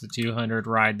 cross the 200,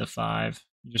 ride the 5.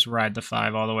 You just ride the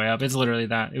 5 all the way up. It's literally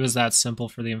that. It was that simple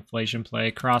for the inflation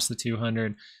play. Cross the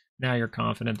 200. Now you're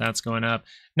confident that's going up.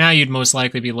 Now you'd most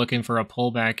likely be looking for a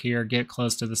pullback here, get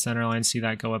close to the center line, see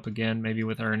that go up again, maybe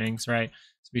with earnings, right?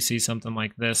 So we see something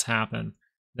like this happen.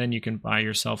 Then you can buy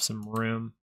yourself some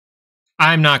room.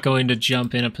 I'm not going to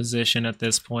jump in a position at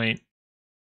this point.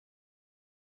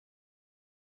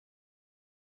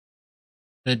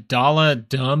 The dollar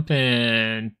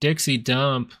dumping, Dixie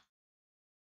dump.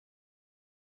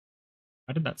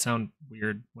 Why did that sound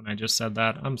weird when I just said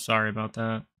that? I'm sorry about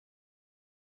that.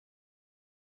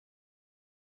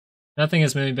 Nothing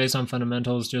is moving based on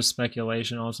fundamentals, just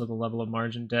speculation. Also, the level of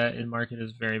margin debt in market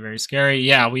is very, very scary.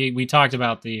 Yeah, we talked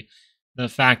about the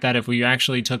fact that if we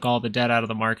actually took all the debt out of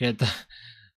the market,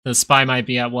 the SPY might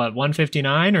be at what,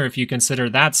 159, or if you consider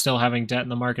that still having debt in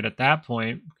the market at that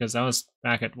point, because that was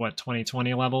back at what,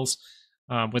 2020 levels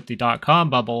with the .com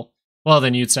bubble. Well,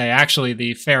 then you'd say actually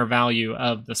the fair value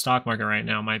of the stock market right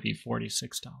now might be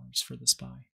 $46 for the SPY.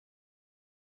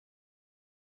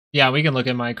 Yeah, we can look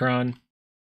at Micron.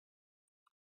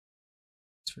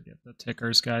 Let's forget the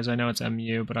tickers, guys. I know it's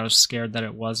MU, but I was scared that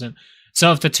it wasn't.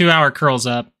 So if the 2-hour curls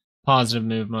up, positive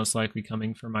move most likely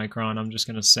coming for Micron. I'm just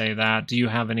going to say that. Do you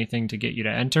have anything to get you to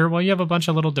enter? Well, you have a bunch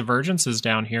of little divergences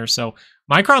down here. So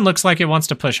Micron looks like it wants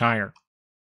to push higher.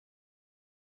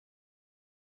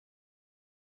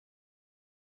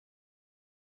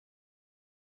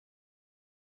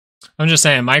 I'm just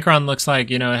saying, Micron looks like,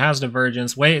 you know, it has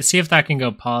divergence. Wait, see if that can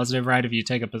go positive, right? If you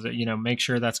take a position, you know, make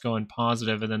sure that's going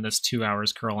positive, and then this 2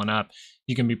 hours curling up,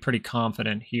 you can be pretty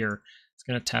confident here. It's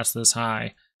going to test this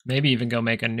high. Maybe even go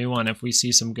make a new one if we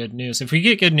see some good news. If we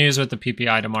get good news with the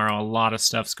PPI tomorrow, a lot of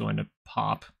stuff's going to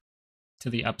pop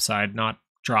to the upside, not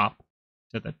drop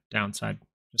to the downside,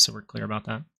 just so we're clear about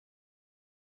that.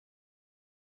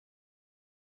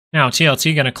 Now,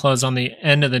 TLT going to close on the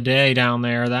end of the day down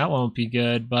there. That won't be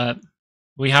good, but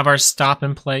we have our stop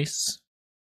in place.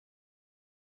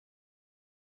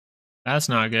 That's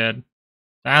not good.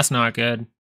 That's not good.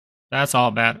 That's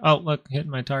all bad. Oh, look, hitting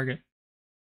my target.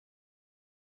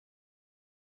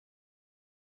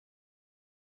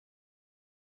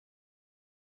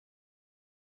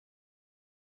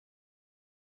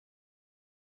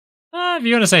 If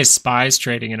you want to say SPY's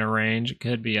trading in a range, it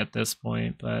could be at this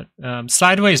point, but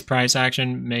sideways price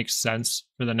action makes sense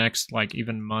for the next like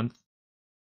even month.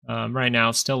 Right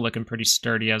now, still looking pretty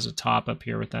sturdy as a top up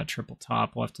here with that triple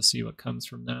top. We'll have to see what comes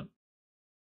from that.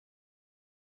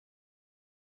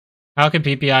 How can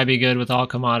PPI be good with all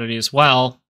commodities?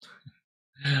 Well,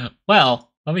 let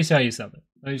me tell you something.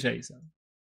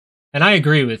 And I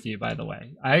agree with you, by the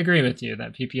way. I agree with you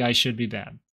that PPI should be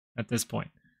bad at this point.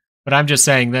 But I'm just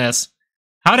saying this.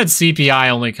 How did CPI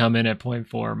only come in at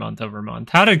 0.4 month over month?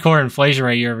 How did core inflation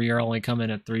rate year over year only come in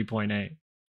at 3.8?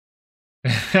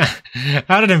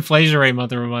 How did inflation rate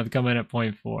month over month come in at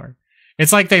 0.4?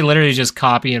 It's like they literally just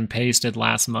copy and pasted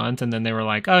last month, and then they were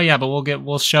like, "Oh yeah, but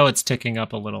we'll show it's ticking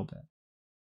up a little bit,"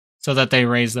 so that they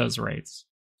raise those rates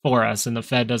for us, and the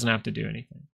Fed doesn't have to do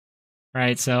anything,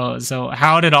 right? So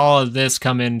how did all of this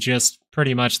come in just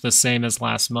pretty much the same as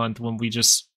last month when we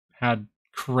just had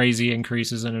crazy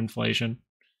increases in inflation?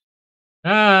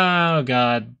 Oh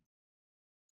God,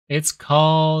 it's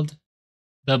called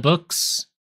the books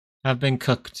have been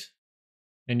cooked,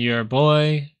 and your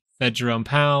boy, Fed Jerome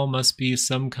Powell, must be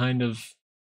some kind of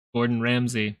Gordon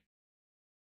Ramsay.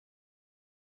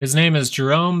 His name is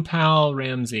Jerome Powell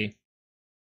Ramsey.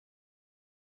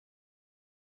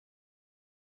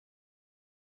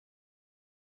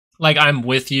 Like, I'm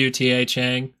with you, T.A.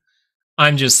 Chang.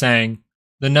 I'm just saying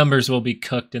the numbers will be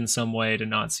cooked in some way to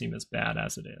not seem as bad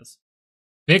as it is.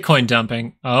 Bitcoin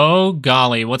dumping. Oh,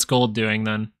 golly. What's gold doing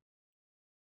then?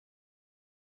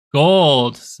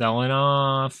 Gold selling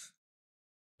off.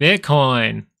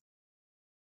 Bitcoin.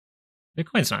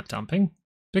 Bitcoin's not dumping.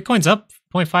 Bitcoin's up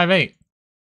 0.58.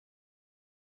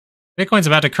 Bitcoin's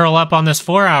about to curl up on this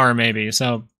 4 hour maybe,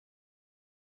 so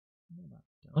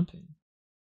dumping.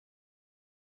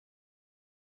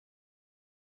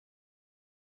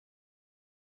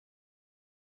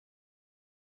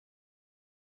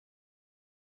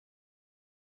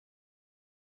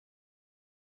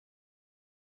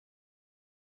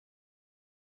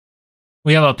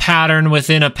 We have a pattern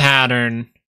within a pattern.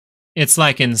 It's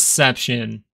like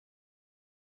Inception.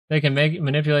 They can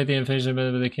manipulate the inflation,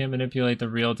 but they can't manipulate the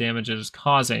real damage it is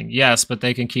causing. Yes, but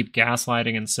they can keep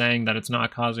gaslighting and saying that it's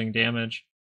not causing damage.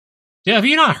 Yeah,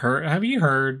 have you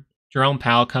heard Jerome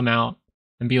Powell come out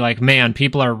and be like, man,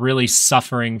 people are really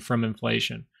suffering from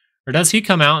inflation? Or does he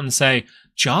come out and say,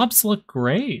 jobs look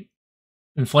great,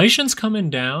 inflation's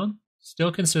coming down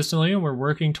still consistently, and we're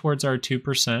working towards our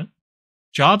 2%.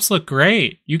 Jobs look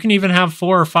great. You can even have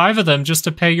 4 or 5 of them just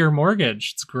to pay your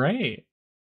mortgage. It's great.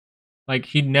 Like,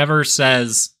 he never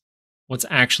says what's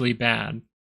actually bad.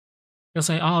 He'll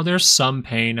say, oh, there's some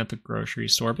pain at the grocery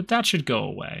store, but that should go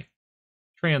away.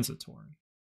 Transitory.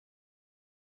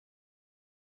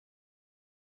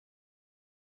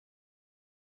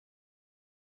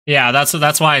 Yeah,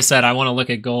 that's why I said I want to look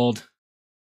at gold.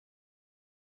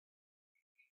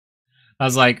 I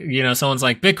was like, someone's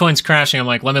like, Bitcoin's crashing. I'm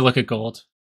like, let me look at gold.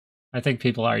 I think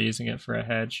people are using it for a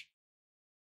hedge.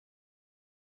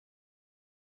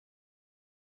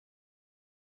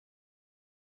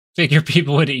 Figure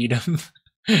people would eat them.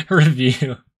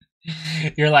 Review.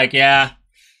 You're like, yeah.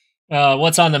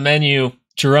 What's on the menu?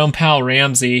 Jerome Powell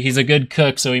Ramsey. He's a good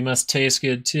cook, so he must taste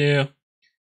good too.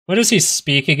 What does he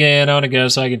speak again? I want to go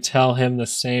so I can tell him the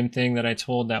same thing that I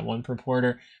told that one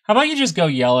reporter. How about you just go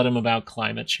yell at him about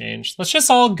climate change? Let's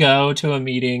just all go to a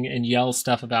meeting and yell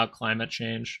stuff about climate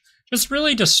change. Just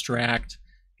really distract.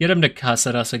 Get him to cuss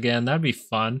at us again. That'd be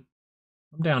fun.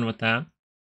 I'm down with that.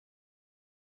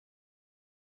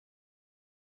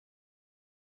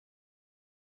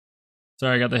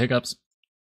 Sorry, I got the hiccups.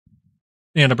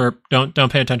 And a burp.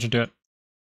 Don't pay attention to it.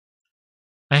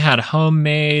 I had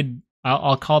homemade,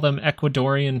 I'll call them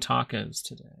Ecuadorian tacos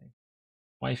today.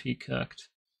 Wifey cooked.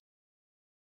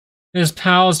 It is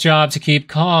Powell's job to keep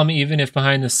calm, even if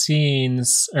behind the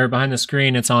scenes, or behind the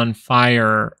screen, it's on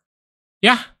fire.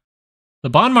 Yeah. The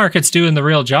bond market's doing the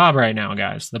real job right now,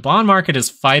 guys. The bond market is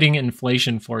fighting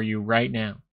inflation for you right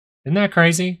now. Isn't that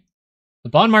crazy? The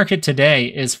bond market today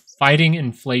is fighting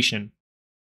inflation.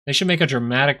 They should make a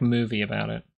dramatic movie about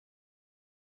it.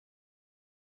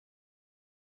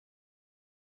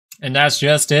 And that's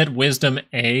just it. Wisdom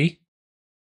A.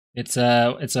 It's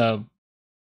a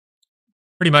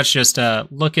pretty much just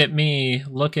look at me,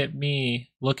 look at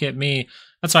me, look at me.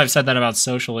 That's why I've said that about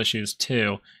social issues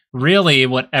too. Really,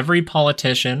 what every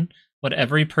politician, what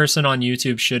every person on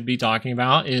YouTube should be talking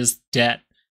about is debt.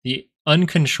 The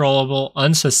uncontrollable,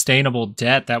 unsustainable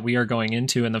debt that we are going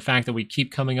into, and the fact that we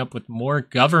keep coming up with more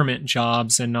government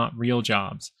jobs and not real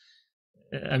jobs.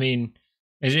 I mean,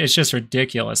 it's just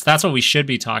ridiculous. That's what we should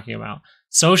be talking about.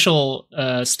 social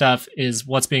stuff is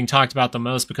what's being talked about the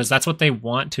most because that's what they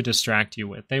want to distract you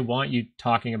with. They want you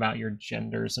talking about your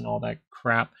genders and all that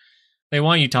crap. They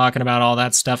want you talking about all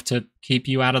that stuff to keep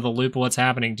you out of the loop of what's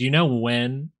happening. Do you know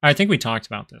when? I think we talked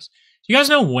about this. Do you guys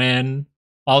know when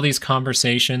all these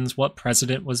conversations, what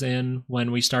president was in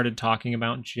when we started talking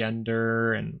about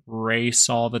gender and race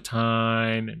all the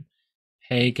time and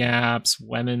pay gaps,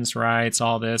 women's rights,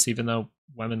 all this, even though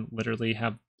women literally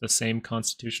have the same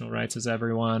constitutional rights as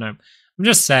everyone. I'm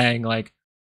just saying, like,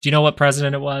 do you know what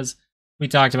president it was? We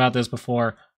talked about this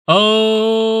before. Obama!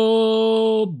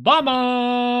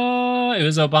 It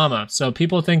was Obama. So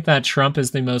people think that Trump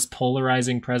is the most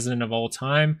polarizing president of all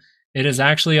time. It is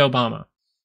actually Obama.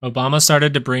 Obama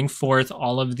started to bring forth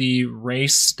all of the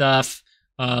race stuff,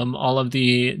 all of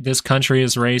the, this country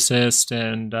is racist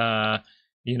and,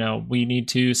 you know, we need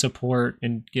to support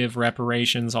and give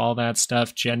reparations, all that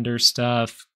stuff, gender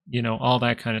stuff, you know, all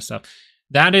that kind of stuff.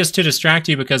 That is to distract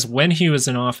you because when he was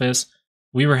in office,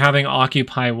 we were having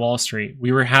Occupy Wall Street.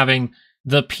 We were having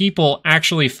the people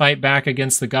actually fight back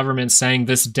against the government saying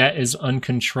this debt is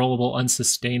uncontrollable,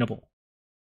 unsustainable.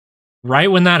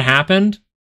 Right when that happened,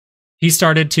 he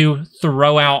started to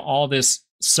throw out all this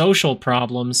social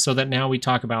problems so that now we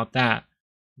talk about that.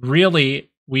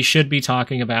 Really, we should be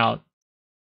talking about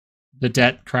the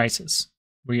debt crisis.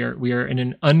 We are in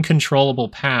an uncontrollable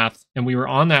path, and we were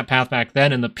on that path back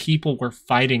then, and the people were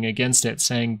fighting against it,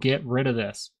 saying, get rid of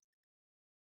this.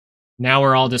 Now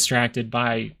we're all distracted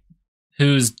by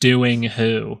who's doing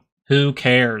who. Who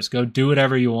cares? Go do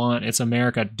whatever you want. It's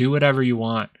America. Do whatever you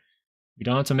want. You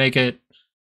don't have to make it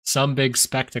some big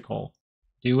spectacle.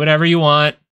 Do whatever you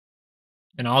want,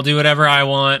 and I'll do whatever I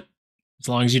want. As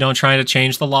long as you don't try to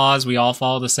change the laws, we all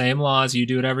follow the same laws. You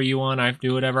do whatever you want, I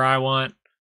do whatever I want.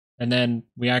 And then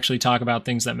we actually talk about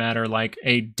things that matter, like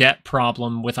a debt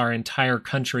problem with our entire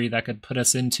country that could put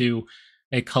us into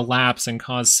a collapse and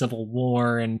cause civil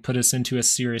war and put us into a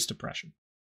serious depression.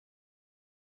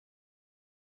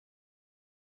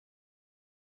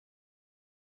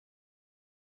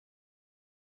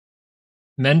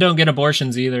 Men don't get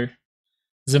abortions either.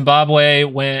 Zimbabwe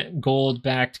went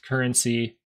gold-backed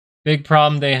currency. Big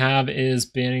problem they have is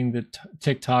banning the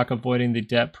TikTok, avoiding the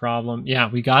debt problem. Yeah,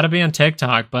 we got to ban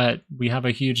TikTok, but we have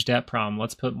a huge debt problem.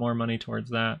 Let's put more money towards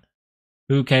that.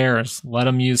 Who cares? Let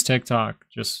them use TikTok.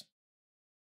 Just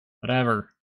whatever.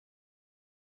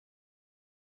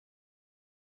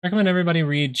 Recommend everybody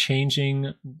read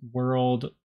Changing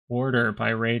World Order by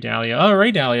Ray Dalio. Oh,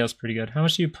 Ray Dalio's pretty good. How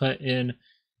much do you put in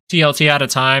TLT at a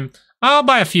time? I'll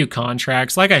buy a few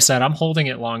contracts. Like I said, I'm holding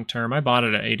it long term. I bought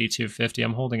it at 82.50.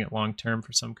 I'm holding it long term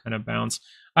for some kind of bounce.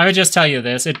 I would just tell you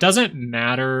this. It doesn't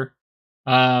matter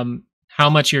how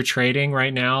much you're trading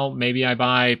right now. Maybe I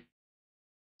buy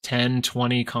 10,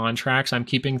 20 contracts. I'm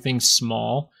keeping things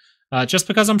small just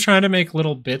because I'm trying to make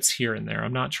little bits here and there.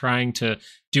 I'm not trying to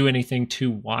do anything too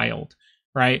wild,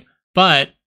 right? But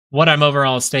what I'm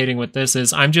overall stating with this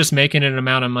is I'm just making an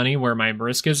amount of money where my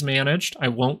risk is managed. I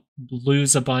won't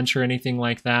lose a bunch or anything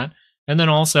like that. And then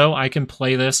also I can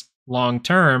play this long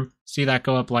term, see that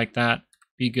go up like that,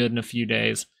 be good in a few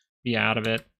days, be out of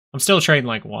it. I'm still trading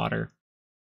like water.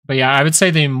 But yeah, I would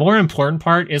say the more important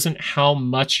part isn't how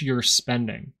much you're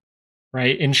spending,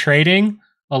 right? In trading,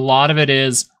 a lot of it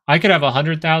is I could have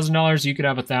 $100,000, you could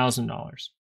have $1,000.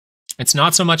 It's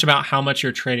not so much about how much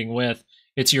you're trading with.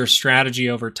 It's your strategy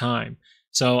over time.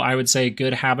 So I would say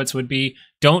good habits would be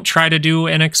don't try to do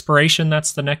an expiration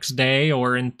that's the next day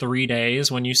or in 3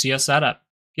 days when you see a setup.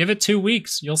 Give it 2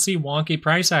 weeks. You'll see wonky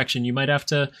price action. You might have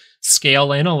to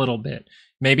scale in a little bit.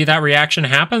 Maybe that reaction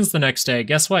happens the next day.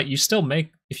 Guess what? You still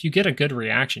make, if you get a good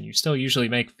reaction, you still usually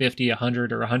make 50,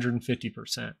 100, or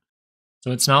 150%.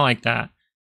 So it's not like that.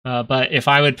 But if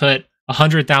I would put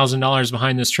 $100,000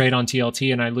 behind this trade on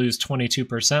TLT and I lose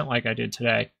 22% like I did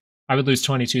today, I would lose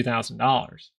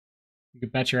 $22,000. You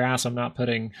could bet your ass I'm not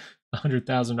putting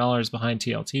 $100,000 behind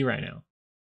TLT right now.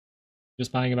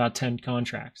 Just buying about 10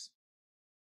 contracts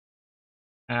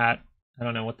at, I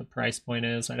don't know what the price point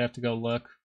is. I'd have to go look.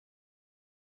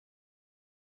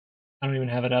 I don't even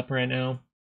have it up right now.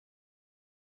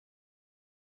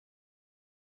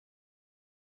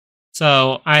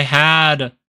 So I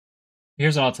had,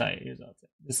 here's what I'll tell you.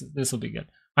 This will be good.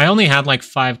 I only had like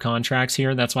 5 contracts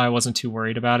here. That's why I wasn't too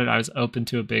worried about it. I was open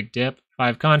to a big dip.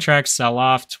 5 contracts, sell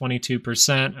off,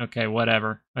 22%. Okay,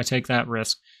 whatever. I take that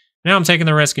risk. Now I'm taking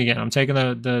the risk again. I'm taking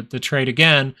the trade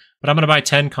again, but I'm going to buy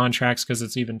 10 contracts because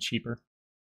it's even cheaper.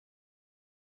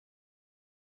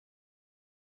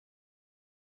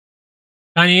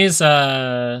 Chinese, hold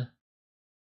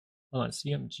on,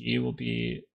 CMG will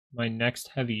be my next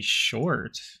heavy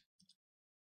short.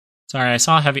 Sorry, I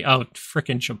saw heavy. Oh,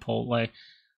 freaking Chipotle.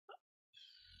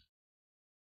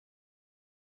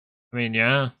 I mean,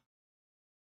 yeah.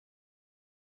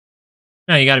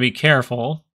 Now you got to be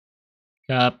careful.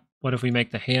 What if we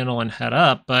make the handle and head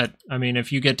up? But I mean,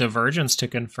 if you get divergence to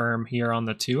confirm here on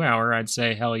the 2 hour, I'd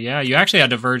say hell yeah. You actually had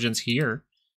divergence here,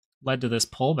 led to this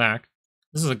pullback.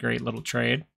 This is a great little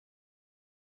trade.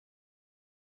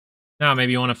 Now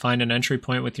maybe you want to find an entry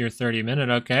point with your 30-minute.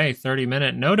 Okay,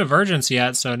 30-minute, no divergence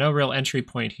yet, so no real entry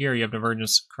point here. You have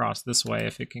divergence across this way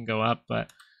if it can go up,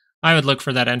 but I would look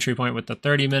for that entry point with the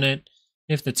 30-minute.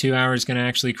 If the 2 hour is going to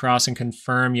actually cross and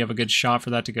confirm, you have a good shot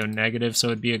for that to go negative, so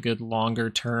it'd be a good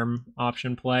longer-term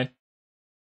option play.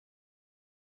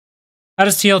 How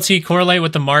does TLT correlate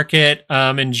with the market?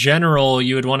 In general,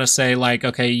 you would want to say, like,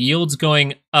 okay, yields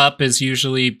going up is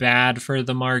usually bad for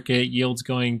the market. Yields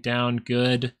going down,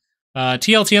 good.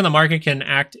 TLT and the market can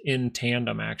act in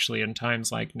tandem, actually, in times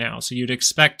like now. So you'd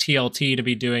expect TLT to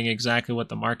be doing exactly what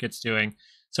the market's doing.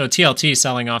 So TLT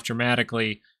selling off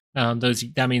dramatically,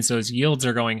 that means those yields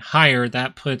are going higher.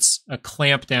 That puts a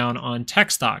clamp down on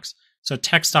tech stocks. So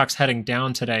tech stocks heading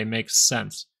down today makes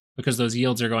sense because those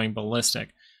yields are going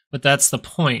ballistic. But that's the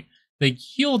point. The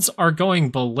yields are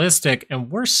going ballistic, and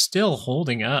we're still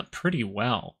holding up pretty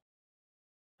well,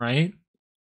 right?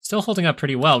 Still holding up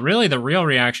pretty well. Really, the real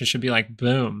reaction should be like,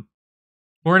 boom.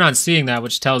 We're not seeing that,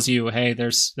 which tells you, hey,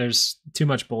 there's too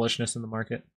much bullishness in the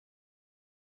market.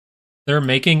 They're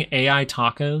making AI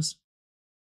tacos?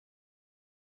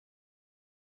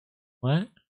 What?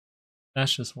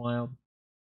 That's just wild.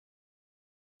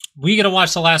 We get to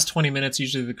watch the last 20 minutes,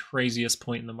 usually the craziest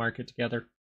point in the market together.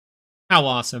 How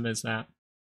awesome is that?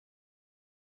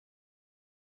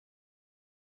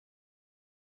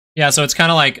 Yeah, so it's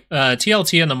kind of like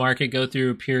TLT and the market go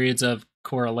through periods of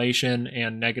correlation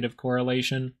and negative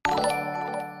correlation.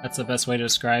 That's the best way to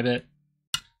describe it.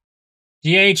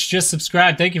 DH just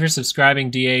subscribed. Thank you for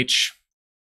subscribing, DH.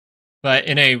 But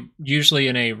usually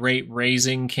in a rate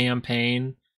raising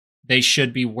campaign, they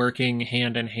should be working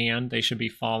hand in hand. They should be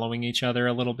following each other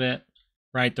a little bit,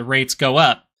 right? The rates go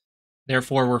up.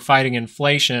 Therefore, we're fighting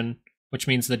inflation, which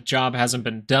means the job hasn't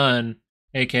been done,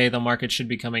 aka the market should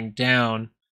be coming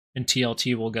down, and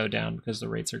TLT will go down because the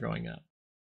rates are going up.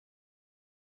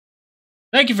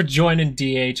 Thank you for joining,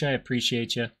 DH. I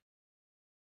appreciate you.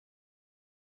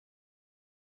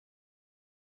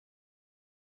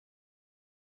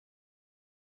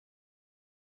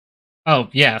 Oh,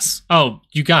 yes. Oh,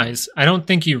 you guys, I don't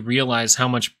think you realize how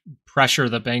much pressure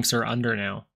the banks are under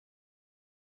now.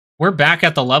 We're back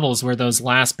at the levels where those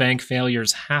last bank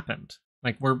failures happened.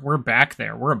 Like we're back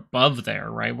there. We're above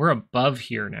there, right? We're above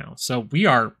here now. So we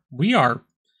are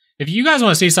if you guys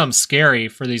want to see something scary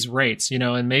for these rates, you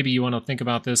know, and maybe you want to think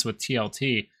about this with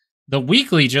TLT, the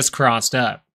weekly just crossed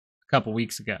up a couple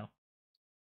weeks ago.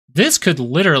 This could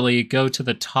literally go to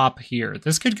the top here.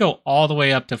 This could go all the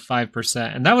way up to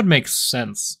 5%, and that would make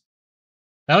sense.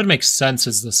 That would make sense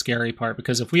is the scary part,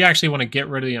 because if we actually want to get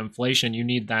rid of the inflation, you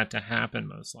need that to happen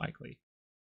most likely.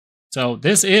 So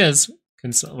this is,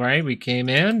 right, we came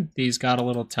in, these got a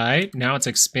little tight, now it's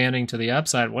expanding to the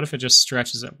upside. What if it just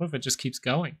stretches it? What if it just keeps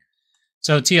going?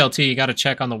 So TLT, you got to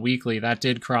check on the weekly. That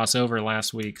did cross over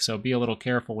last week, so be a little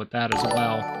careful with that as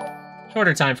well.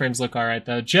 Shorter time frames look all right,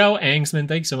 though. Joe Angsman,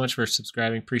 thanks so much for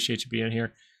subscribing. Appreciate you being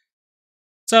here.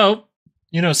 So,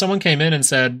 you know, someone came in and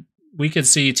said, we could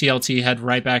see TLT head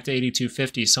right back to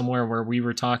 8250, somewhere where we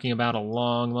were talking about a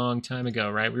long, long time ago,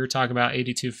 right? We were talking about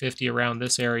 8250 around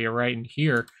this area right in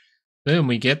here. Boom,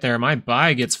 we get there. My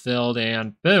buy gets filled,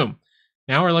 and boom.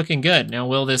 Now we're looking good. Now,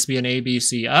 will this be an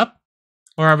ABC up?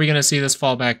 Or are we going to see this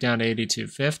fall back down to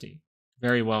 8250?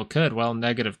 Very well could. Well,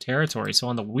 negative territory. So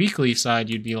on the weekly side,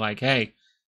 you'd be like, hey,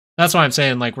 that's why I'm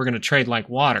saying, like, we're going to trade like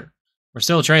water. We're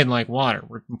still trading like water.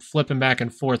 We're flipping back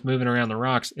and forth, moving around the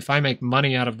rocks. If I make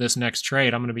money out of this next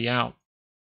trade, I'm going to be out.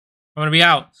 I'm going to be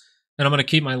out, and I'm going to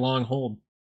keep my long hold.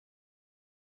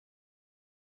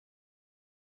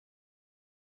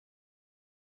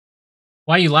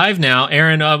 Why you live now?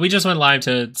 Aaron, we just went live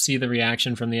to see the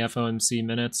reaction from the FOMC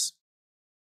minutes.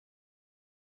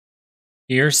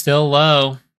 Here, still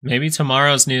low. Maybe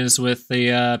tomorrow's news with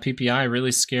the PPI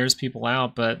really scares people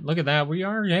out, but look at that. We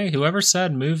are, hey, whoever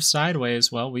said move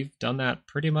sideways, well, we've done that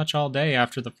pretty much all day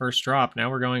after the first drop. Now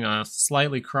we're going a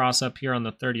slightly cross up here on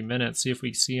the 30 minutes, see if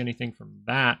we see anything from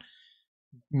that.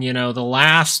 You know, the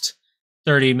last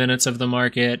 30 minutes of the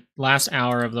market, last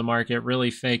hour of the market really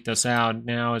faked us out.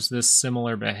 Now, is this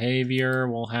similar behavior?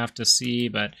 We'll have to see,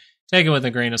 but take it with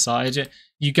a grain of salt.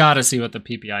 You got to see what the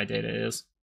PPI data is.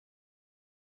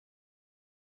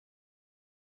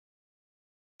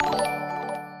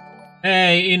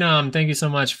 Hey, Enam, thank you so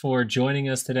much for joining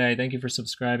us today. Thank you for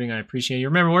subscribing. I appreciate you.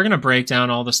 Remember, we're going to break down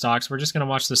all the stocks. We're just going to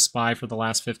watch the SPY for the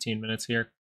last 15 minutes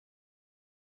here.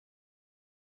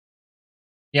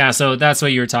 Yeah, so that's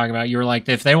what you were talking about. You were like,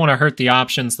 if they want to hurt the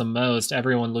options the most,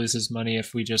 everyone loses money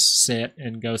if we just sit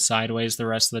and go sideways the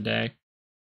rest of the day.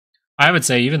 I would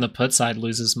say even the put side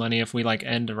loses money if we like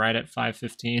end right at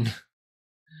 5:15.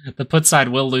 The put side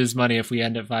will lose money if we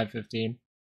end at 5:15.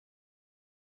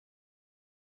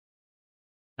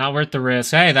 Not worth the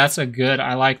risk. Hey, that's a good,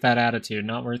 I like that attitude.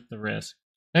 Not worth the risk.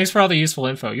 Thanks for all the useful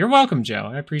info. You're welcome, Joe.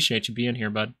 I appreciate you being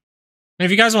here, bud. And if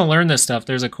you guys want to learn this stuff,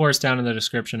 there's a course down in the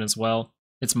description as well.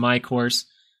 It's my course.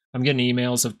 I'm getting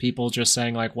emails of people just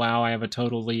saying like, wow, I have a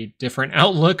totally different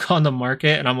outlook on the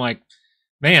market. And I'm like,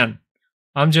 man,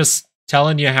 I'm just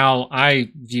telling you how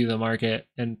I view the market,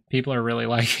 and people are really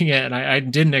liking it. And I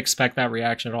didn't expect that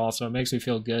reaction at all. So it makes me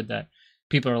feel good that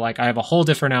people are like, I have a whole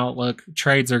different outlook.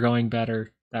 Trades are going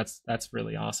better. That's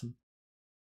really awesome.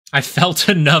 I felt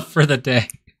enough for the day.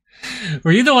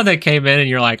 Were you the one that came in and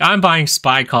you're like, I'm buying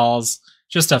SPY calls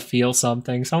just to feel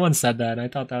something? Someone said that, and I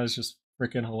thought that was just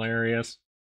freaking hilarious.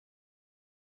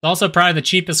 It's also probably the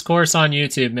cheapest course on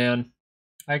YouTube, man.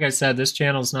 Like I said, this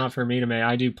channel's not for me to make.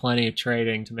 I do plenty of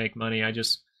trading to make money. I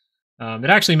just, it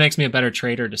actually makes me a better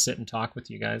trader to sit and talk with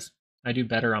you guys. I do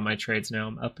better on my trades now.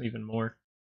 I'm up even more.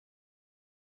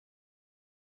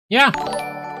 Yeah.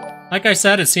 Like I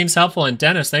said, it seems helpful. And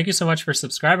Dennis, thank you so much for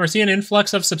subscribing. I see an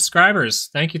influx of subscribers.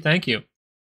 Thank you, thank you.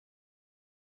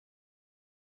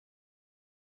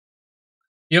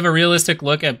 You have a realistic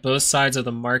look at both sides of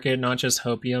the market, not just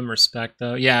hopium. Respect,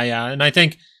 though. Yeah. And I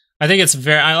think it's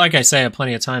very, like I say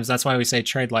plenty of times, that's why we say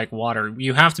trade like water.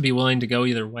 You have to be willing to go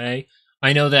either way.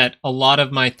 I know that a lot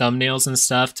of my thumbnails and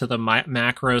stuff to the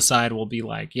macro side will be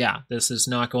like, yeah, this is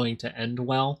not going to end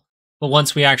well. But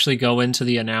once we actually go into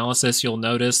the analysis, you'll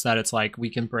notice that it's like, we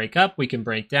can break up, we can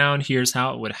break down. Here's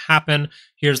how it would happen.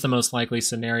 Here's the most likely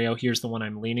scenario. Here's the one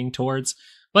I'm leaning towards.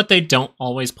 But they don't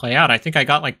always play out. I think I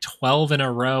got like 12 in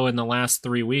a row in the last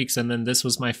 3 weeks, and then this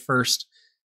was my first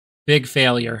big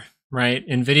failure, right?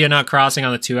 NVIDIA not crossing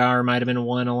on the 2 hour might have been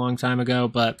one a long time ago,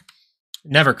 but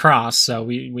never crossed, so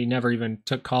we never even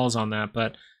took calls on that.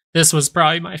 But this was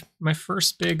probably my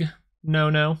first big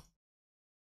no-no.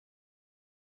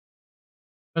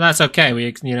 But that's okay.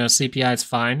 CPI is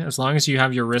fine. As long as you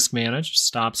have your risk managed,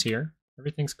 stops here,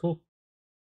 everything's cool.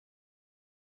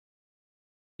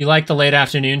 You like the late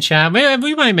afternoon chat?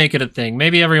 We might make it a thing.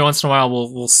 Maybe every once in a while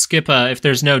we'll skip if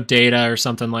there's no data or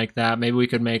something like that. Maybe we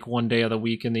could make one day of the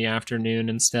week in the afternoon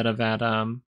instead of at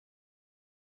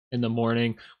in the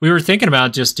morning. We were thinking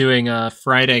about just doing a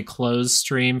Friday close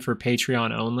stream for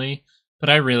Patreon only, but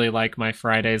I really like my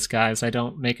Fridays, guys. I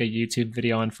don't make a YouTube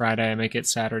video on Friday. I make it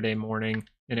Saturday morning,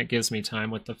 and it gives me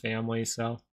time with the family,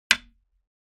 so.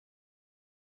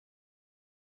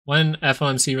 When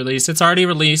FOMC released, it's already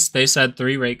released. They said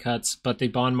 3 rate cuts, but the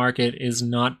bond market is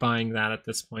not buying that at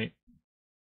this point.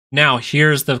 Now,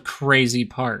 here's the crazy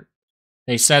part.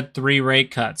 They said 3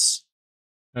 rate cuts.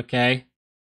 Okay?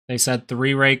 They said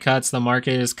 3 rate cuts. The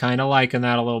market is kind of liking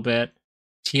that a little bit.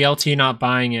 TLT not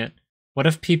buying it. What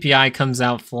if PPI comes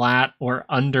out flat or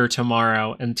under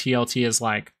tomorrow and TLT is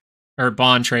like, or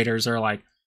bond traders are like,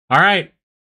 all right,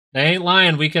 they ain't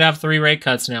lying. We could have 3 rate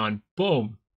cuts now, and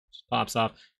boom. Pops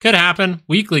off. Could happen.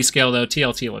 Weekly scale, though,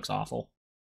 TLT looks awful.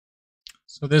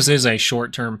 So this is a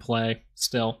short-term play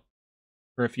still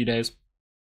for a few days.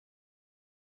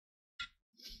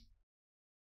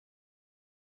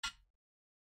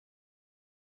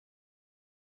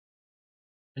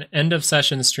 An end of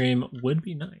session stream would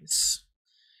be nice.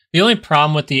 The only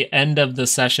problem with the end of the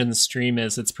session stream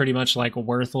is it's pretty much like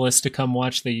worthless to come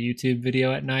watch the YouTube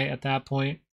video at night at that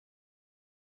point.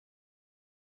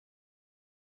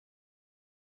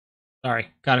 Sorry,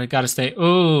 gotta stay.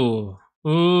 Ooh,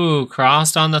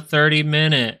 crossed on the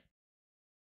 30-minute.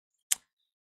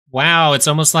 Wow, it's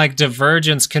almost like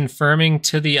divergence confirming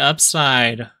to the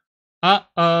upside.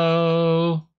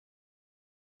 Uh-oh.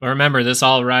 But remember, this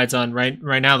all rides on right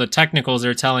now. The technicals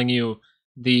are telling you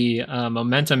the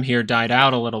momentum here died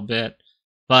out a little bit.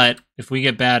 But if we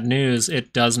get bad news,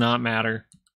 it does not matter.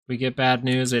 If we get bad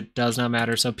news, it does not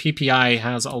matter. So PPI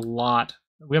has a lot.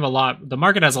 We have a lot. The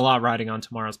market has a lot riding on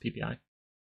tomorrow's PPI.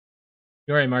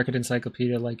 You're a market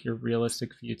encyclopedia, like your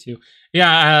realistic view too.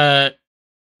 Yeah,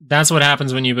 that's what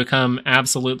happens when you become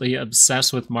absolutely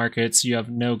obsessed with markets. You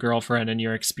have no girlfriend and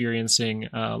you're experiencing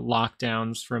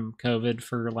lockdowns from COVID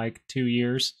for like 2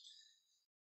 years.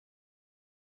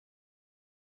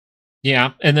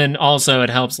 Yeah, and then also it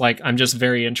helps, like, I'm just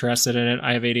very interested in it.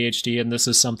 I have ADHD, and this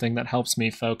is something that helps me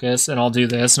focus, and I'll do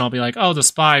this, and I'll be like, oh, the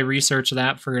SPY, research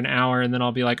that for an hour, and then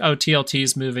I'll be like, oh,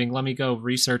 TLT's moving, let me go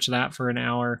research that for an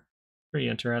hour. Pretty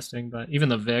interesting, but even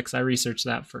the VIX, I researched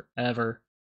that forever.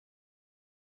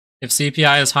 If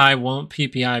CPI is high, won't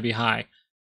PPI be high?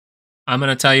 I'm going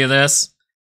to tell you this.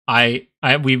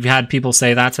 We've had people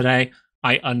say that today.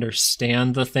 I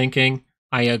understand the thinking.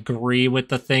 I agree with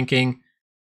the thinking.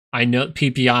 I know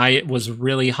PPI was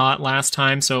really hot last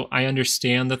time, so I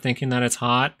understand the thinking that it's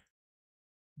hot.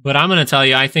 But I'm going to tell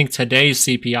you, I think today's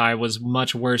CPI was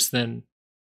much worse than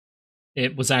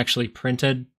it was actually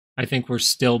printed. I think we're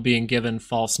still being given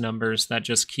false numbers that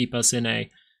just keep us in a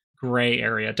gray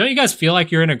area. Don't you guys feel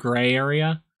like you're in a gray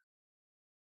area?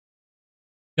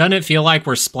 Doesn't it feel like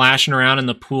we're splashing around in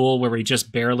the pool where we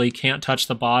just barely can't touch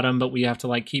the bottom, but we have to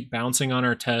like keep bouncing on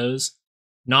our toes?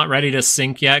 Not ready to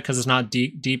sink yet because it's not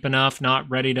deep enough. Not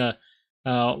ready to,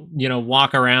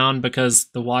 walk around because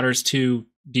the water's too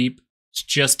deep. It's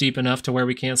just deep enough to where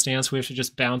we can't stand, so we have to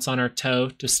just bounce on our toe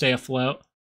to stay afloat.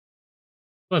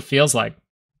 What it feels like.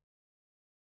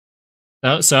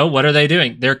 So what are they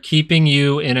doing? They're keeping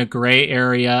you in a gray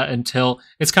area until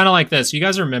it's kind of like this. You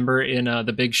guys remember in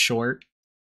The Big Short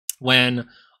when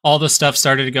all the stuff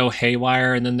started to go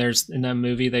haywire, and then there's in that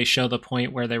movie they show the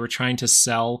point where they were trying to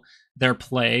sell their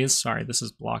plays. Sorry, this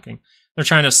is blocking. They're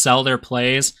trying to sell their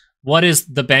plays. What is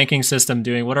the banking system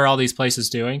doing? What are all these places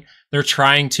doing? They're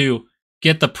trying to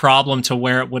get the problem to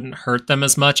where it wouldn't hurt them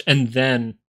as much and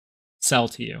then sell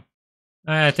to you.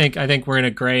 I think we're in a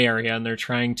gray area, and they're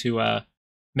trying to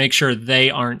make sure they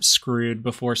aren't screwed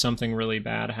before something really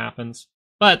bad happens.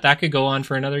 But that could go on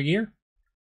for another year.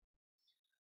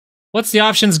 What's the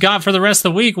options got for the rest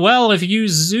of the week? Well, if you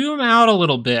zoom out a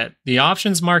little bit, the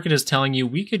options market is telling you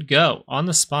we could go on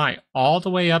the SPY all the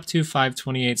way up to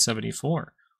 528.74.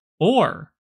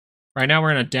 Or, right now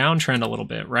we're in a downtrend a little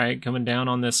bit, right? Coming down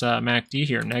on this MACD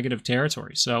here, negative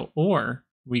territory. So, or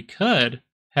we could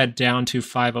head down to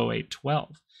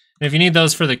 508.12. And if you need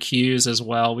those for the Qs as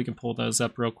well, we can pull those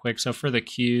up real quick. So for the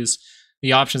Qs,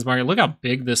 the options market, look how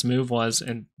big this move was,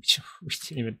 and we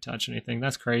didn't even touch anything.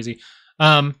 That's crazy.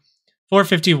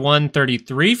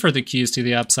 451.33 for the Qs to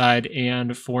the upside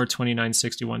and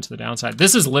 429.61 to the downside.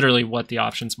 This is literally what the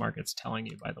options market's telling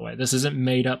you, by the way. This isn't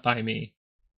made up by me.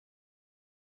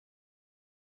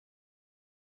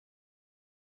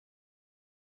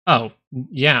 Oh,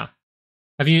 yeah.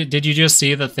 Did you just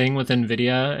see the thing with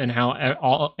NVIDIA and how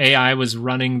all AI was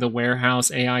running the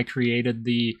warehouse? AI created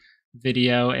the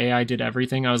video. AI did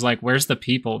everything. I was like, where's the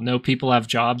people? No people have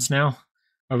jobs now?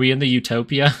 Are we in the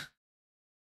utopia?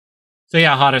 So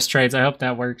yeah, hottest trades. I hope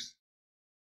that works.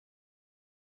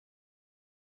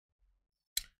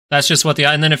 That's just what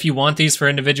and then if you want these for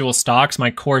individual stocks,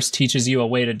 my course teaches you a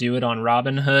way to do it on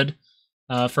Robinhood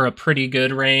for a pretty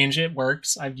good range. It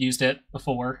works. I've used it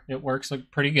before. It works like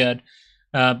pretty good.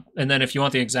 And then if you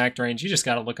want the exact range, you just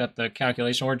got to look up the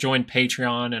calculation or join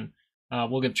Patreon, and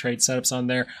we'll give trade setups on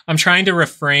there. I'm trying to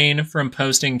refrain from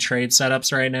posting trade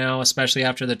setups right now, especially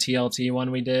after the TLT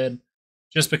one we did,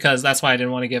 just because that's why I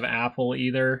didn't want to give Apple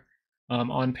either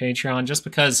on Patreon, just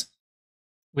because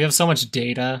we have so much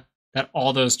data that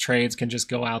all those trades can just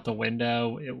go out the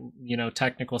window.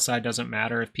 Technical side doesn't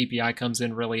matter. If PPI comes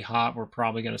in really hot, we're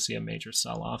probably going to see a major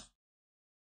sell-off.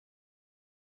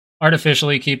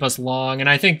 Artificially keep us long, and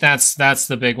I think that's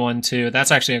the big one too.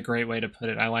 That's actually a great way to put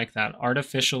it. I like that.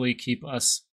 Artificially keep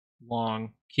us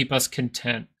long, keep us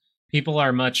content. People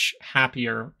are much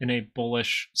happier in a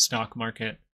bullish stock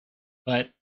market, but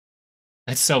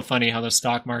it's so funny how the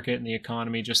stock market and the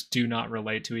economy just do not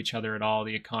relate to each other at all.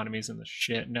 The economy's in the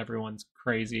shit and everyone's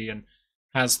crazy and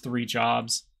has 3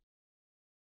 jobs.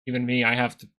 Even me, I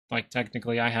have to,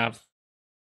 technically I have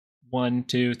 1,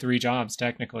 2, 3 jobs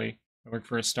technically. I work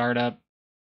for a startup.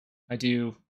 I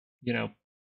do,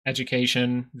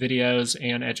 education videos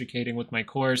and educating with my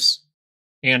course,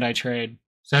 and I trade.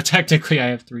 So technically I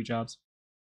have 3 jobs.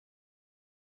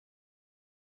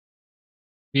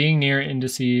 Being near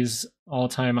indices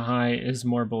all-time high is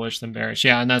more bullish than bearish.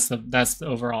 Yeah, and that's the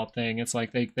overall thing. It's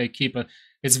like they keep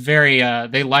it's very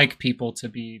they like people to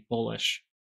be bullish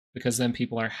because then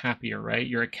people are happier, right?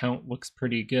 Your account looks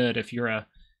pretty good if you're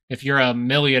a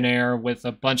millionaire with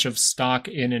a bunch of stock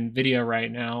in NVIDIA right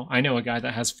now. I know a guy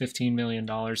that has $15 million in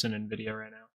NVIDIA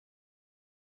right now.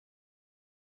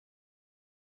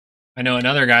 I know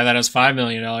another guy that has $5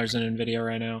 million in NVIDIA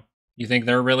right now. You think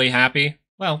they're really happy?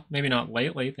 Well, maybe not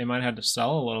lately. They might have to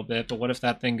sell a little bit, but what if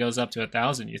that thing goes up to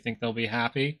 1,000? You think they'll be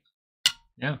happy?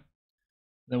 Yeah.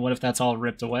 Then what if that's all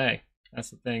ripped away? That's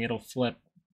the thing. It'll flip.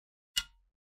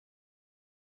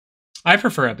 I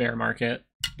prefer a bear market.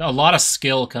 A lot of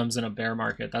skill comes in a bear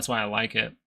market. That's why I like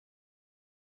it.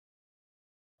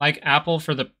 Like Apple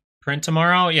for the print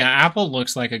tomorrow? Yeah, Apple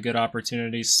looks like a good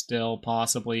opportunity still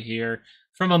possibly here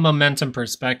from a momentum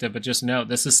perspective, but just note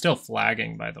this is still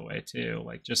flagging, by the way, too.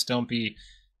 Like, just don't be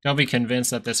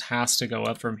convinced that this has to go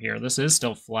up from here. This is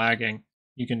still flagging.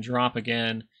 You can drop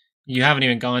again. You haven't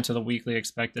even gone to the weekly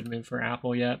expected move for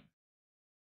Apple yet.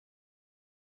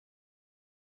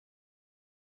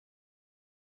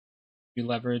 You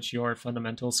leverage your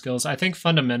fundamental skills. I think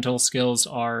fundamental skills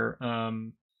are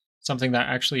something that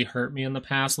actually hurt me in the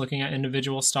past looking at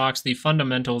individual stocks. The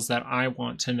fundamentals that I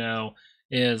want to know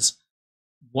is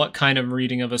what kind of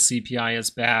reading of a CPI is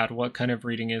bad, what kind of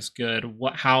reading is good,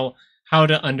 how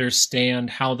to understand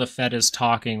how the Fed is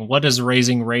talking, what does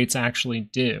raising rates actually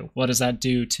do, what does that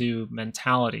do to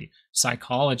mentality.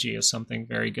 Psychology is something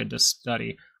very good to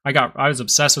study. I was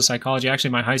obsessed with psychology.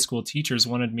 Actually, my high school teachers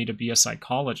wanted me to be a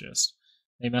psychologist.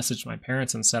 They messaged my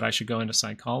parents and said I should go into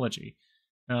psychology.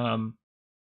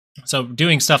 So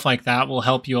doing stuff like that will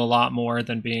help you a lot more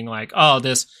than being like, oh,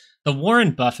 the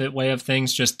Warren Buffett way of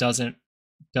things just doesn't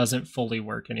fully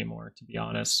work anymore, to be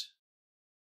honest.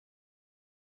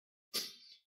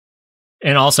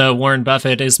 And also, Warren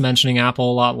Buffett is mentioning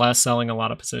Apple a lot less, selling a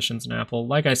lot of positions in Apple.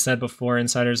 Like I said before,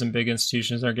 insiders and big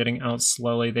institutions are getting out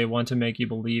slowly. They want to make you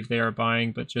believe they are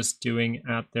buying, but just doing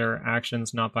at their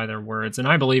actions, not by their words. And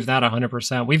I believe that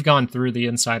 100%. We've gone through the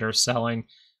insider selling.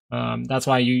 That's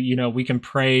why we can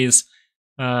praise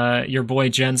your boy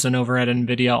Jensen over at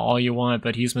NVIDIA all you want,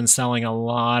 but he's been selling a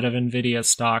lot of NVIDIA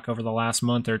stock over the last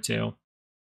month or two.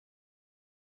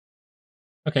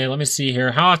 Okay, let me see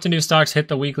here. How often do stocks hit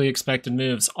the weekly expected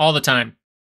moves? All the time.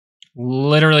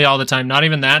 Literally all the time. Not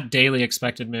even that, daily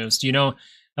expected moves. Do you know?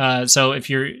 So if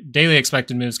your daily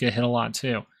expected moves get hit a lot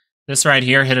too. This right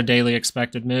here hit a daily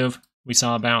expected move. We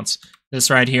saw a bounce. This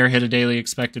right here hit a daily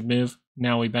expected move.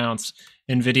 Now we bounce.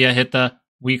 NVIDIA hit the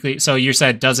weekly. So you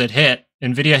said, does it hit?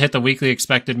 NVIDIA hit the weekly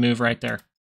expected move right there.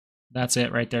 That's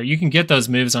it right there. You can get those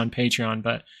moves on Patreon,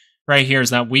 but right here is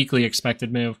that weekly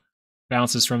expected move.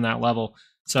 Bounces from that level.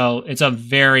 So it's a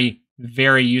very,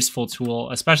 very useful tool,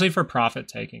 especially for profit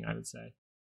taking, I would say.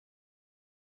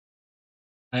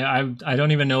 I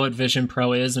don't even know what Vision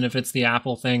Pro is, and if it's the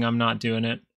Apple thing, I'm not doing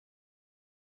it.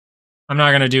 I'm not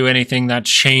going to do anything that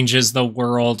changes the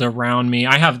world around me.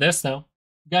 I have this, though.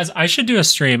 Guys, I should do a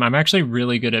stream. I'm actually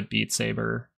really good at Beat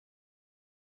Saber.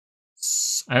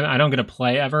 I don't get to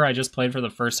play ever. I just played for the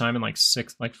first time in like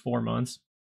 4 months.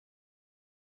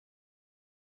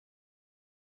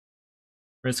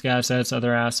 Risk assets,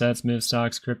 other assets, move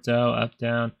stocks, crypto, up,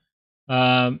 down.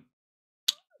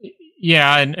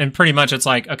 Yeah, and pretty much it's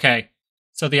like, okay,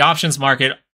 so the options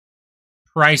market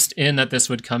priced in that this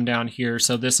would come down here.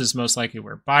 So this is most likely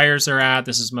where buyers are at.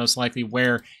 This is most likely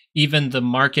where even the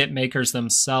market makers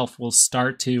themselves will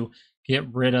start to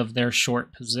get rid of their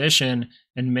short position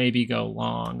and maybe go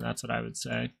long. That's what I would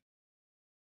say.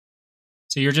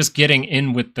 So you're just getting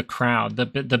in with the crowd, the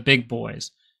big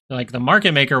boys. Like the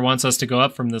market maker wants us to go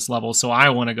up from this level, so I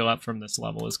want to go up from this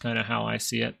level is kind of how I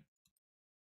see it.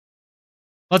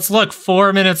 Let's look.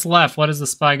 4 minutes left. What is the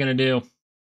SPY going to do?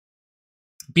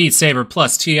 Beat Saber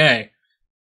plus TA.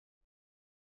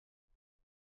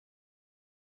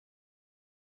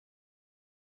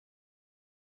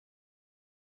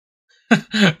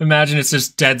 Imagine it's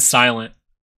just dead silent.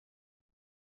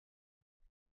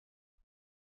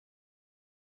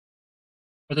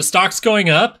 Are the stocks going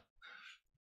up?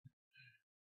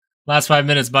 Last 5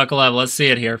 minutes, buckle up. Let's see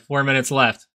it here. 4 minutes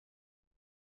left.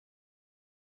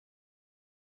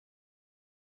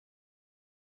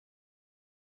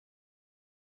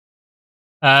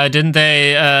 Didn't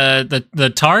they?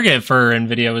 The target for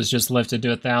NVIDIA was just lifted to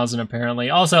 1,000 apparently.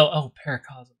 Also, oh,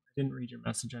 Paracosm. I didn't read your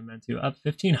message. I meant to. Up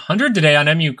 1,500 today on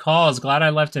MU calls. Glad I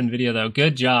left NVIDIA though.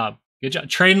 Good job. Good job.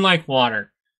 Trading like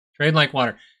water. Trade like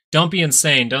water. Don't be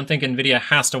insane. Don't think NVIDIA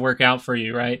has to work out for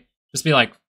you, right? Just be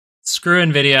like, screw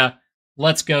NVIDIA.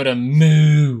 Let's go to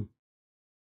Moo.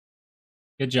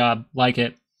 Good job. Like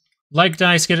it. Like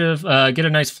dice. Get a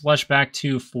nice flush back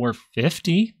to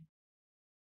 450.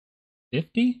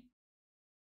 50?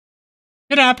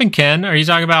 Could happen, Ken. Are you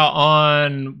talking about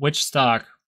on which stock?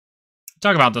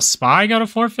 Talk about the SPY go to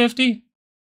 450?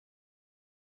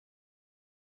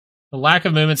 The lack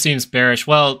of movement seems bearish.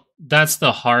 Well, that's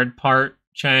the hard part,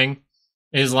 Chang,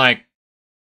 is like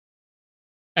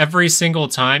every single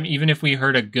time, even if we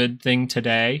heard a good thing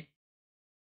today,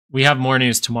 we have more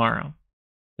news tomorrow.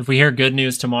 If we hear good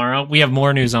news tomorrow, we have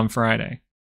more news on Friday.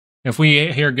 If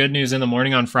we hear good news in the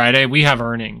morning on Friday, we have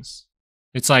earnings.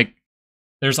 It's like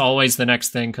there's always the next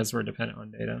thing because we're dependent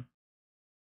on data.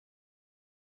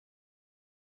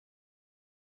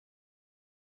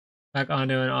 Back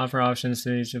onto and offer options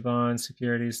to each bonds,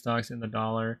 securities, stocks in the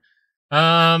dollar.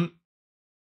 And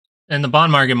the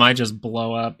bond market might just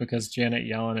blow up because Janet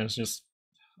Yellen is just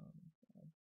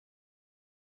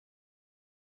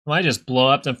might just blow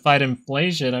up to fight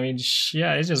inflation. I mean,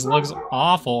 yeah, it just looks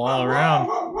awful all around.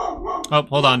 Oh,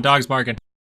 hold on, dog's barking.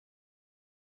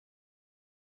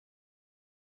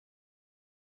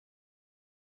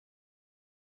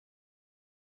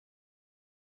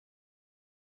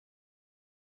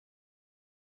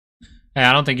 Hey,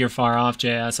 I don't think you're far off,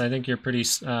 JS. I think you're pretty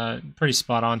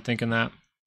spot on thinking that.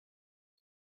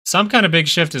 Some kind of big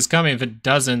shift is coming. If it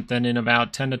doesn't, then in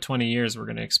about 10 to 20 years, we're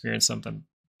going to experience something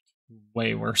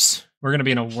way worse. We're going to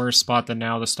be in a worse spot than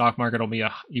now. The stock market will be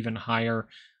even higher.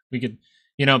 We could,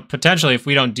 potentially, if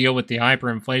we don't deal with the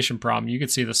hyperinflation problem, you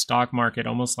could see the stock market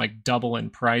almost like double in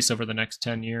price over the next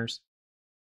 10 years.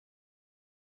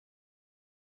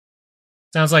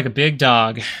 Sounds like a big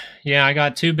dog. Yeah, I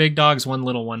got 2 big dogs, 1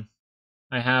 little one.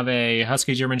 I have a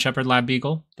Husky German Shepherd Lab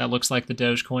Beagle that looks like the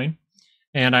Dogecoin.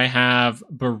 And I have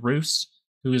Bruce,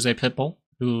 who is a pit bull,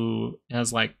 who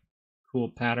has like cool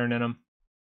pattern in him.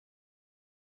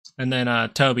 And then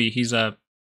Toby, he's a...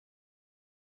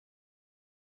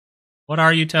 What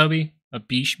are you, Toby? A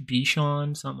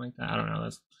Bichon? Something like that. I don't know.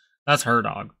 That's her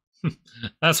dog.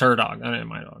 That's her dog. That ain't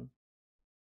my dog.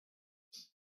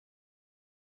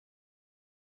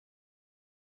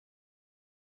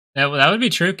 That would be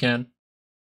true, Ken.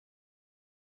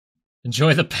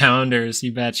 Enjoy the pounders,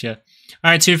 you betcha.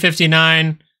 All right,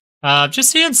 259.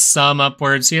 Just seeing some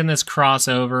upward, seeing this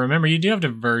crossover. Remember, you do have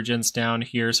divergence down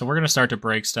here, so we're going to start to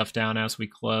break stuff down as we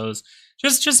close.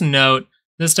 Just note,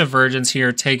 this divergence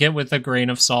here, take it with a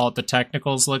grain of salt. The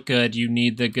technicals look good. You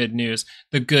need the good news.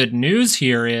 The good news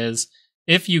here is,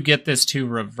 if you get this to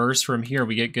reverse from here,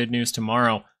 we get good news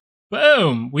tomorrow.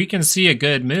 Boom! We can see a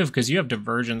good move because you have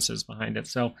divergences behind it.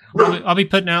 So I'll be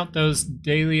putting out those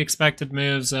daily expected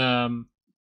moves tonight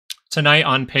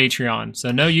on Patreon.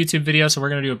 So no YouTube video, so we're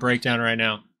going to do a breakdown right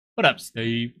now. What up,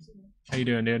 Steve? How you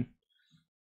doing, dude?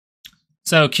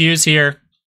 So Q's here.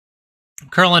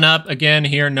 Curling up again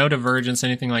here. No divergence,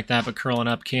 anything like that, but curling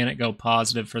up. Can it go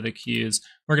positive for the Q's?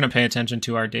 We're going to pay attention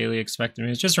to our daily expected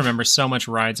moves. Just remember, so much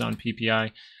rides on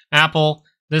PPI. Apple...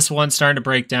 This one's starting to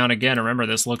break down again. Remember,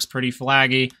 this looks pretty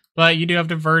flaggy, but you do have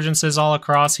divergences all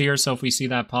across here. So if we see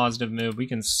that positive move, we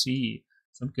can see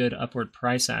some good upward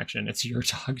price action. It's your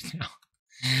dog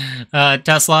now.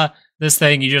 Tesla, this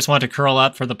thing, you just want to curl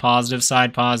up for the positive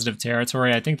side, positive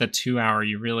territory. I think the 2 hour,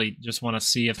 you really just want to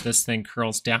see if this thing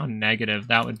curls down negative.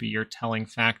 That would be your telling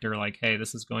factor. Like, hey,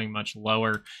 this is going much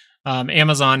lower.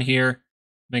 Amazon here,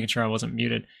 making sure I wasn't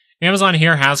muted. Amazon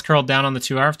here has curled down on the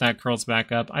 2 hour. If that curls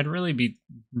back up, I'd really be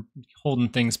holding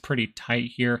things pretty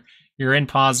tight here. You're in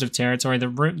positive territory.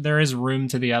 There is room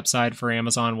to the upside for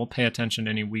Amazon. We'll pay attention to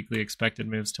any weekly expected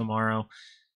moves tomorrow.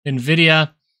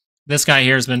 NVIDIA, this guy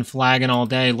here has been flagging all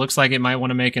day. Looks like it might want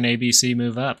to make an ABC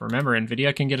move up. Remember,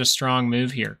 NVIDIA can get a strong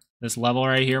move here. This level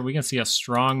right here, we can see a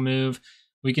strong move.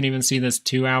 We can even see this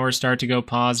 2 hour start to go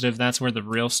positive. That's where the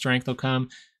real strength will come.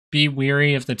 Be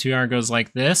weary if the 2 hour goes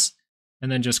like this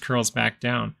and then just curls back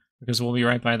down, because we'll be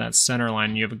right by that center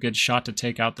line. You have a good shot to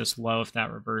take out this low if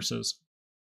that reverses.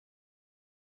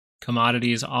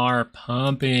 Commodities are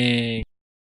pumping.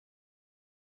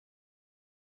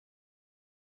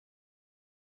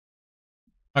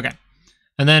 Okay.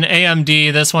 And then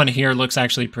AMD, this one here looks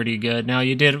actually pretty good. Now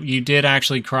you did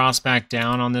actually cross back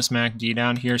down on this MACD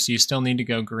down here, so you still need to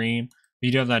go green.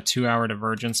 You do have that 2 hour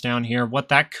divergence down here. What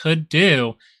that could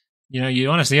do, you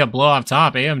want to see a blow off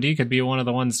top. AMD could be one of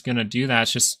the ones going to do that.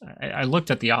 It's just, I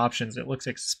looked at the options. It looks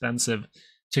expensive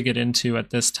to get into at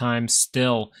this time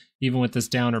still. Even with this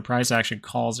downward price action,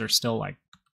 calls are still like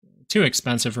too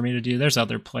expensive for me to do. There's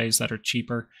other plays that are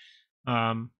cheaper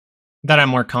that I'm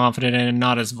more confident in and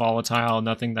not as volatile.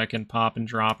 Nothing that can pop and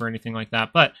drop or anything like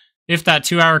that. But if that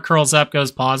 2 hour curls up,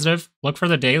 goes positive, look for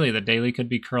the daily. The daily could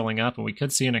be curling up and we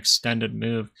could see an extended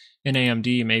move in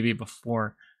AMD maybe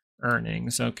before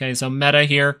earnings. Okay, so Meta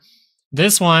here.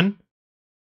 This one,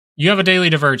 you have a daily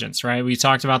divergence, right? We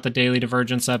talked about the daily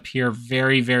divergence up here.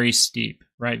 Very, very steep,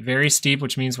 right? Very steep,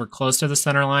 which means we're close to the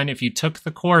center line. If you took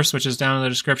the course, which is down in the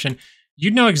description,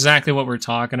 you'd know exactly what we're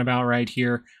talking about right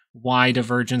here, why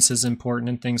divergence is important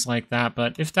and things like that.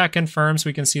 But if that confirms,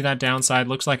 we can see that downside.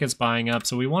 Looks like it's buying up.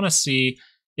 So we want to see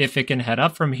if it can head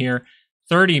up from here.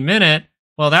 30-minute,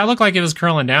 well, that looked like it was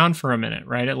curling down for a minute,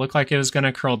 right? It looked like it was going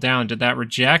to curl down. Did that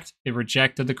reject? It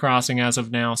rejected the crossing as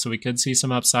of now, so we could see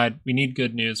some upside. We need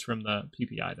good news from the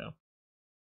PPI, though.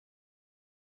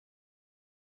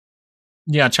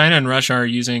 Yeah, China and Russia are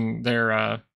using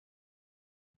their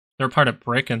They're part of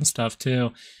Brick and stuff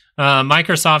too.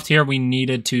 Microsoft here, we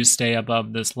needed to stay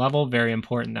above this level. Very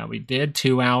important that we did.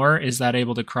 2 hour, is that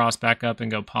able to cross back up and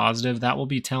go positive? That will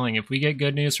be telling. If we get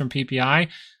good news from PPI,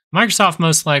 Microsoft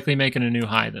most likely making a new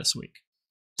high this week.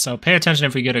 So pay attention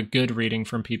if we get a good reading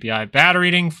from PPI. Bad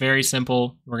reading, very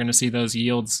simple. We're going to see those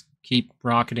yields keep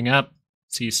rocketing up.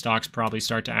 See stocks probably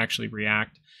start to actually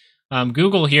react.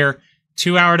 Google here,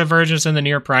 2 hour divergence in the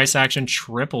near price action,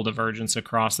 triple divergence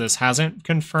across this. Hasn't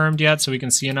confirmed yet, so we can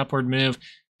see an upward move.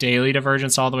 Daily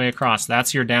divergence all the way across.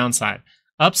 That's your downside.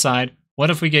 Upside, what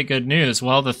if we get good news?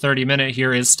 Well, the 30-minute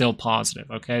here is still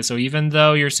positive, okay? So even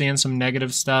though you're seeing some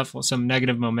negative stuff, some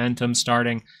negative momentum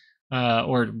starting,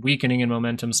 or weakening in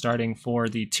momentum starting for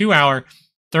the 2 hour,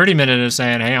 30-minute is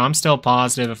saying, hey, I'm still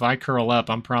positive. If I curl up,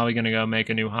 I'm probably going to go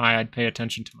make a new high. I'd pay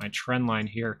attention to my trend line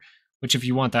here, which if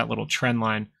you want that little trend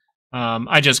line,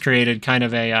 I just created kind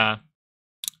of a...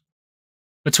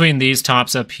 between these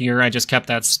tops up here, I just kept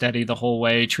that steady the whole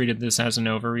way, treated this as an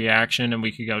overreaction, and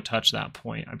we could go touch that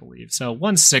point, I believe. So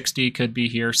 160 could be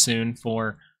here soon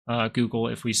for Google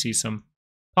if we see some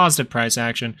positive price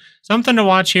action. Something to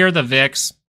watch here, the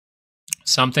VIX.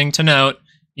 Something to note,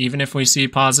 even if we see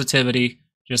positivity,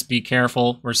 just be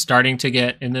careful. We're starting to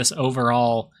get in this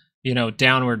overall,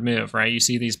 downward move, right? You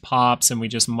see these pops, and we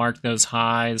just mark those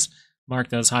highs,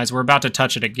 We're about to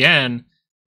touch it again.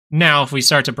 Now, if we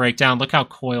start to break down, look how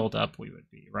coiled up we would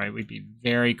be, right? We'd be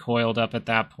very coiled up at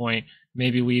that point.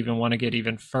 Maybe we even want to get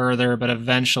even further, but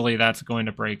eventually that's going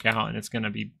to break out, and it's going to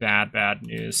be bad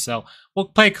news. So we'll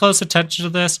pay close attention to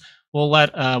this.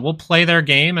 We'll play their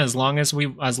game as long as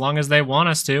they want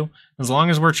us to. As long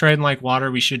as we're trading like water,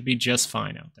 we should be just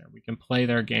fine out there. We can play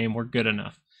their game. We're good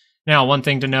enough. Now, one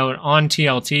thing to note on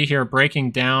TLT here,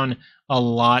 breaking down a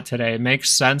lot today. It makes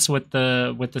sense with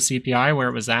the CPI where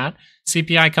it was at.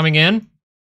 CPI coming in,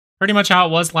 pretty much how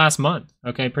it was last month.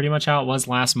 Okay, pretty much how it was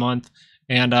last month.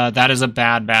 And that is a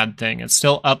bad thing. It's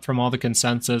still up from all the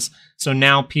consensus. So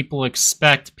now people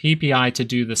expect PPI to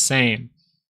do the same.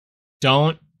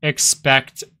 Don't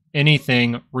expect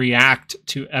anything, react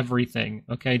to everything.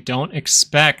 Okay, don't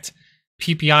expect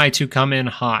PPI to come in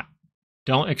hot.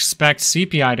 Don't expect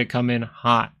CPI to come in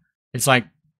hot. It's like,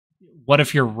 what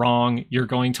if you're wrong? You're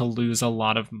going to lose a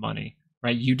lot of money,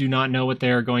 right? You do not know what they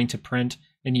are going to print.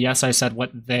 And yes, I said what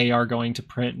they are going to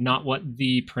print, not what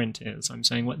the print is. I'm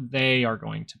saying what they are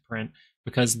going to print,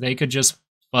 because they could just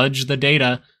fudge the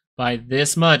data by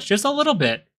this much, just a little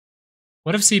bit.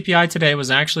 What if CPI today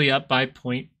was actually up by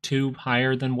 0.2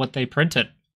 higher than what they printed?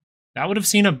 That would have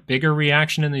seen a bigger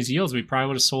reaction in these yields. We probably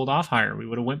would have sold off higher. We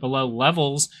would have went below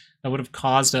levels that would have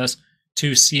caused us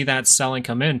to see that selling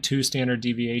come in, 2 standard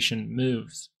deviation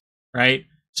moves, right?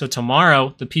 So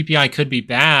tomorrow, the PPI could be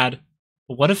bad,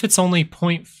 but what if it's only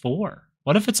 0.4?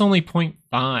 What if it's only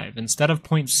 0.5 instead of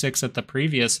 0.6 at the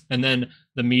previous? And then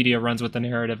the media runs with the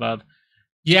narrative of,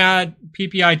 yeah,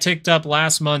 PPI ticked up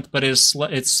last month, but it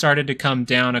started to come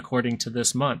down according to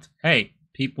this month. Hey,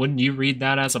 wouldn't you read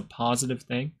that as a positive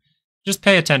thing? Just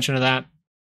pay attention to that.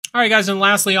 All right, guys, and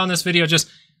lastly on this video, just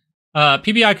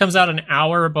PPI comes out an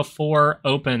hour before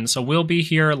open, so we'll be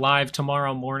here live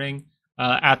tomorrow morning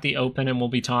at the open, and we'll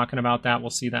be talking about that.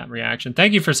 We'll see that reaction.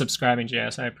 Thank you for subscribing,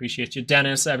 JS. I appreciate you.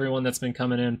 Dennis, everyone that's been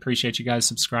coming in, appreciate you guys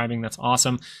subscribing. That's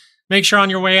awesome. Make sure on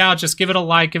your way out, just give it a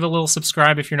like, give it a little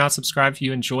subscribe if you're not subscribed, if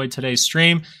you enjoyed today's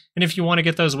stream. And if you want to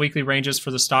get those weekly ranges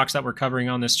for the stocks that we're covering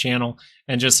on this channel,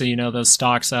 and just so you know, those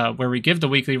stocks where we give the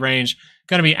weekly range,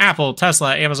 going to be Apple,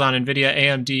 Tesla, Amazon, Nvidia,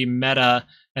 AMD, Meta,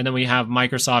 and then we have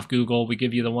Microsoft, Google. We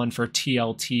give you the one for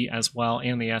TLT as well,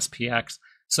 and the SPX.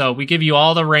 So we give you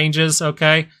all the ranges,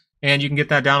 okay? And you can get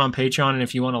that down on Patreon. And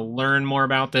if you want to learn more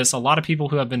about this, a lot of people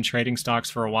who have been trading stocks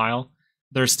for a while,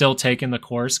 they're still taking the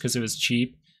course because it was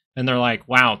cheap. And they're like,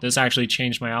 wow, this actually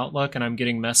changed my outlook. And I'm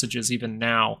getting messages even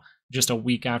now, just a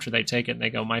week after they take it. And they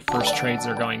go, my first trades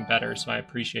are going better. So I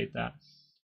appreciate that.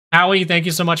 Howie, thank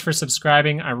you so much for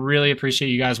subscribing. I really appreciate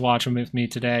you guys watching with me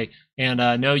today. And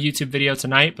no YouTube video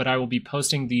tonight, but I will be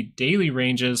posting the daily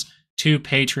ranges to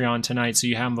Patreon tonight, so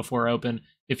you have them before open.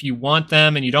 If you want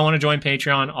them and you don't want to join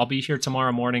Patreon, I'll be here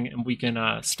tomorrow morning, and we can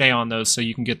stay on those so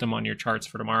you can get them on your charts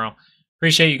for tomorrow.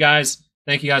 Appreciate you guys.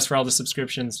 Thank you guys for all the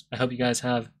subscriptions. I hope you guys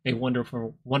have a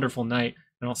wonderful, wonderful night,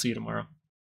 and I'll see you tomorrow.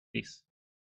 Peace.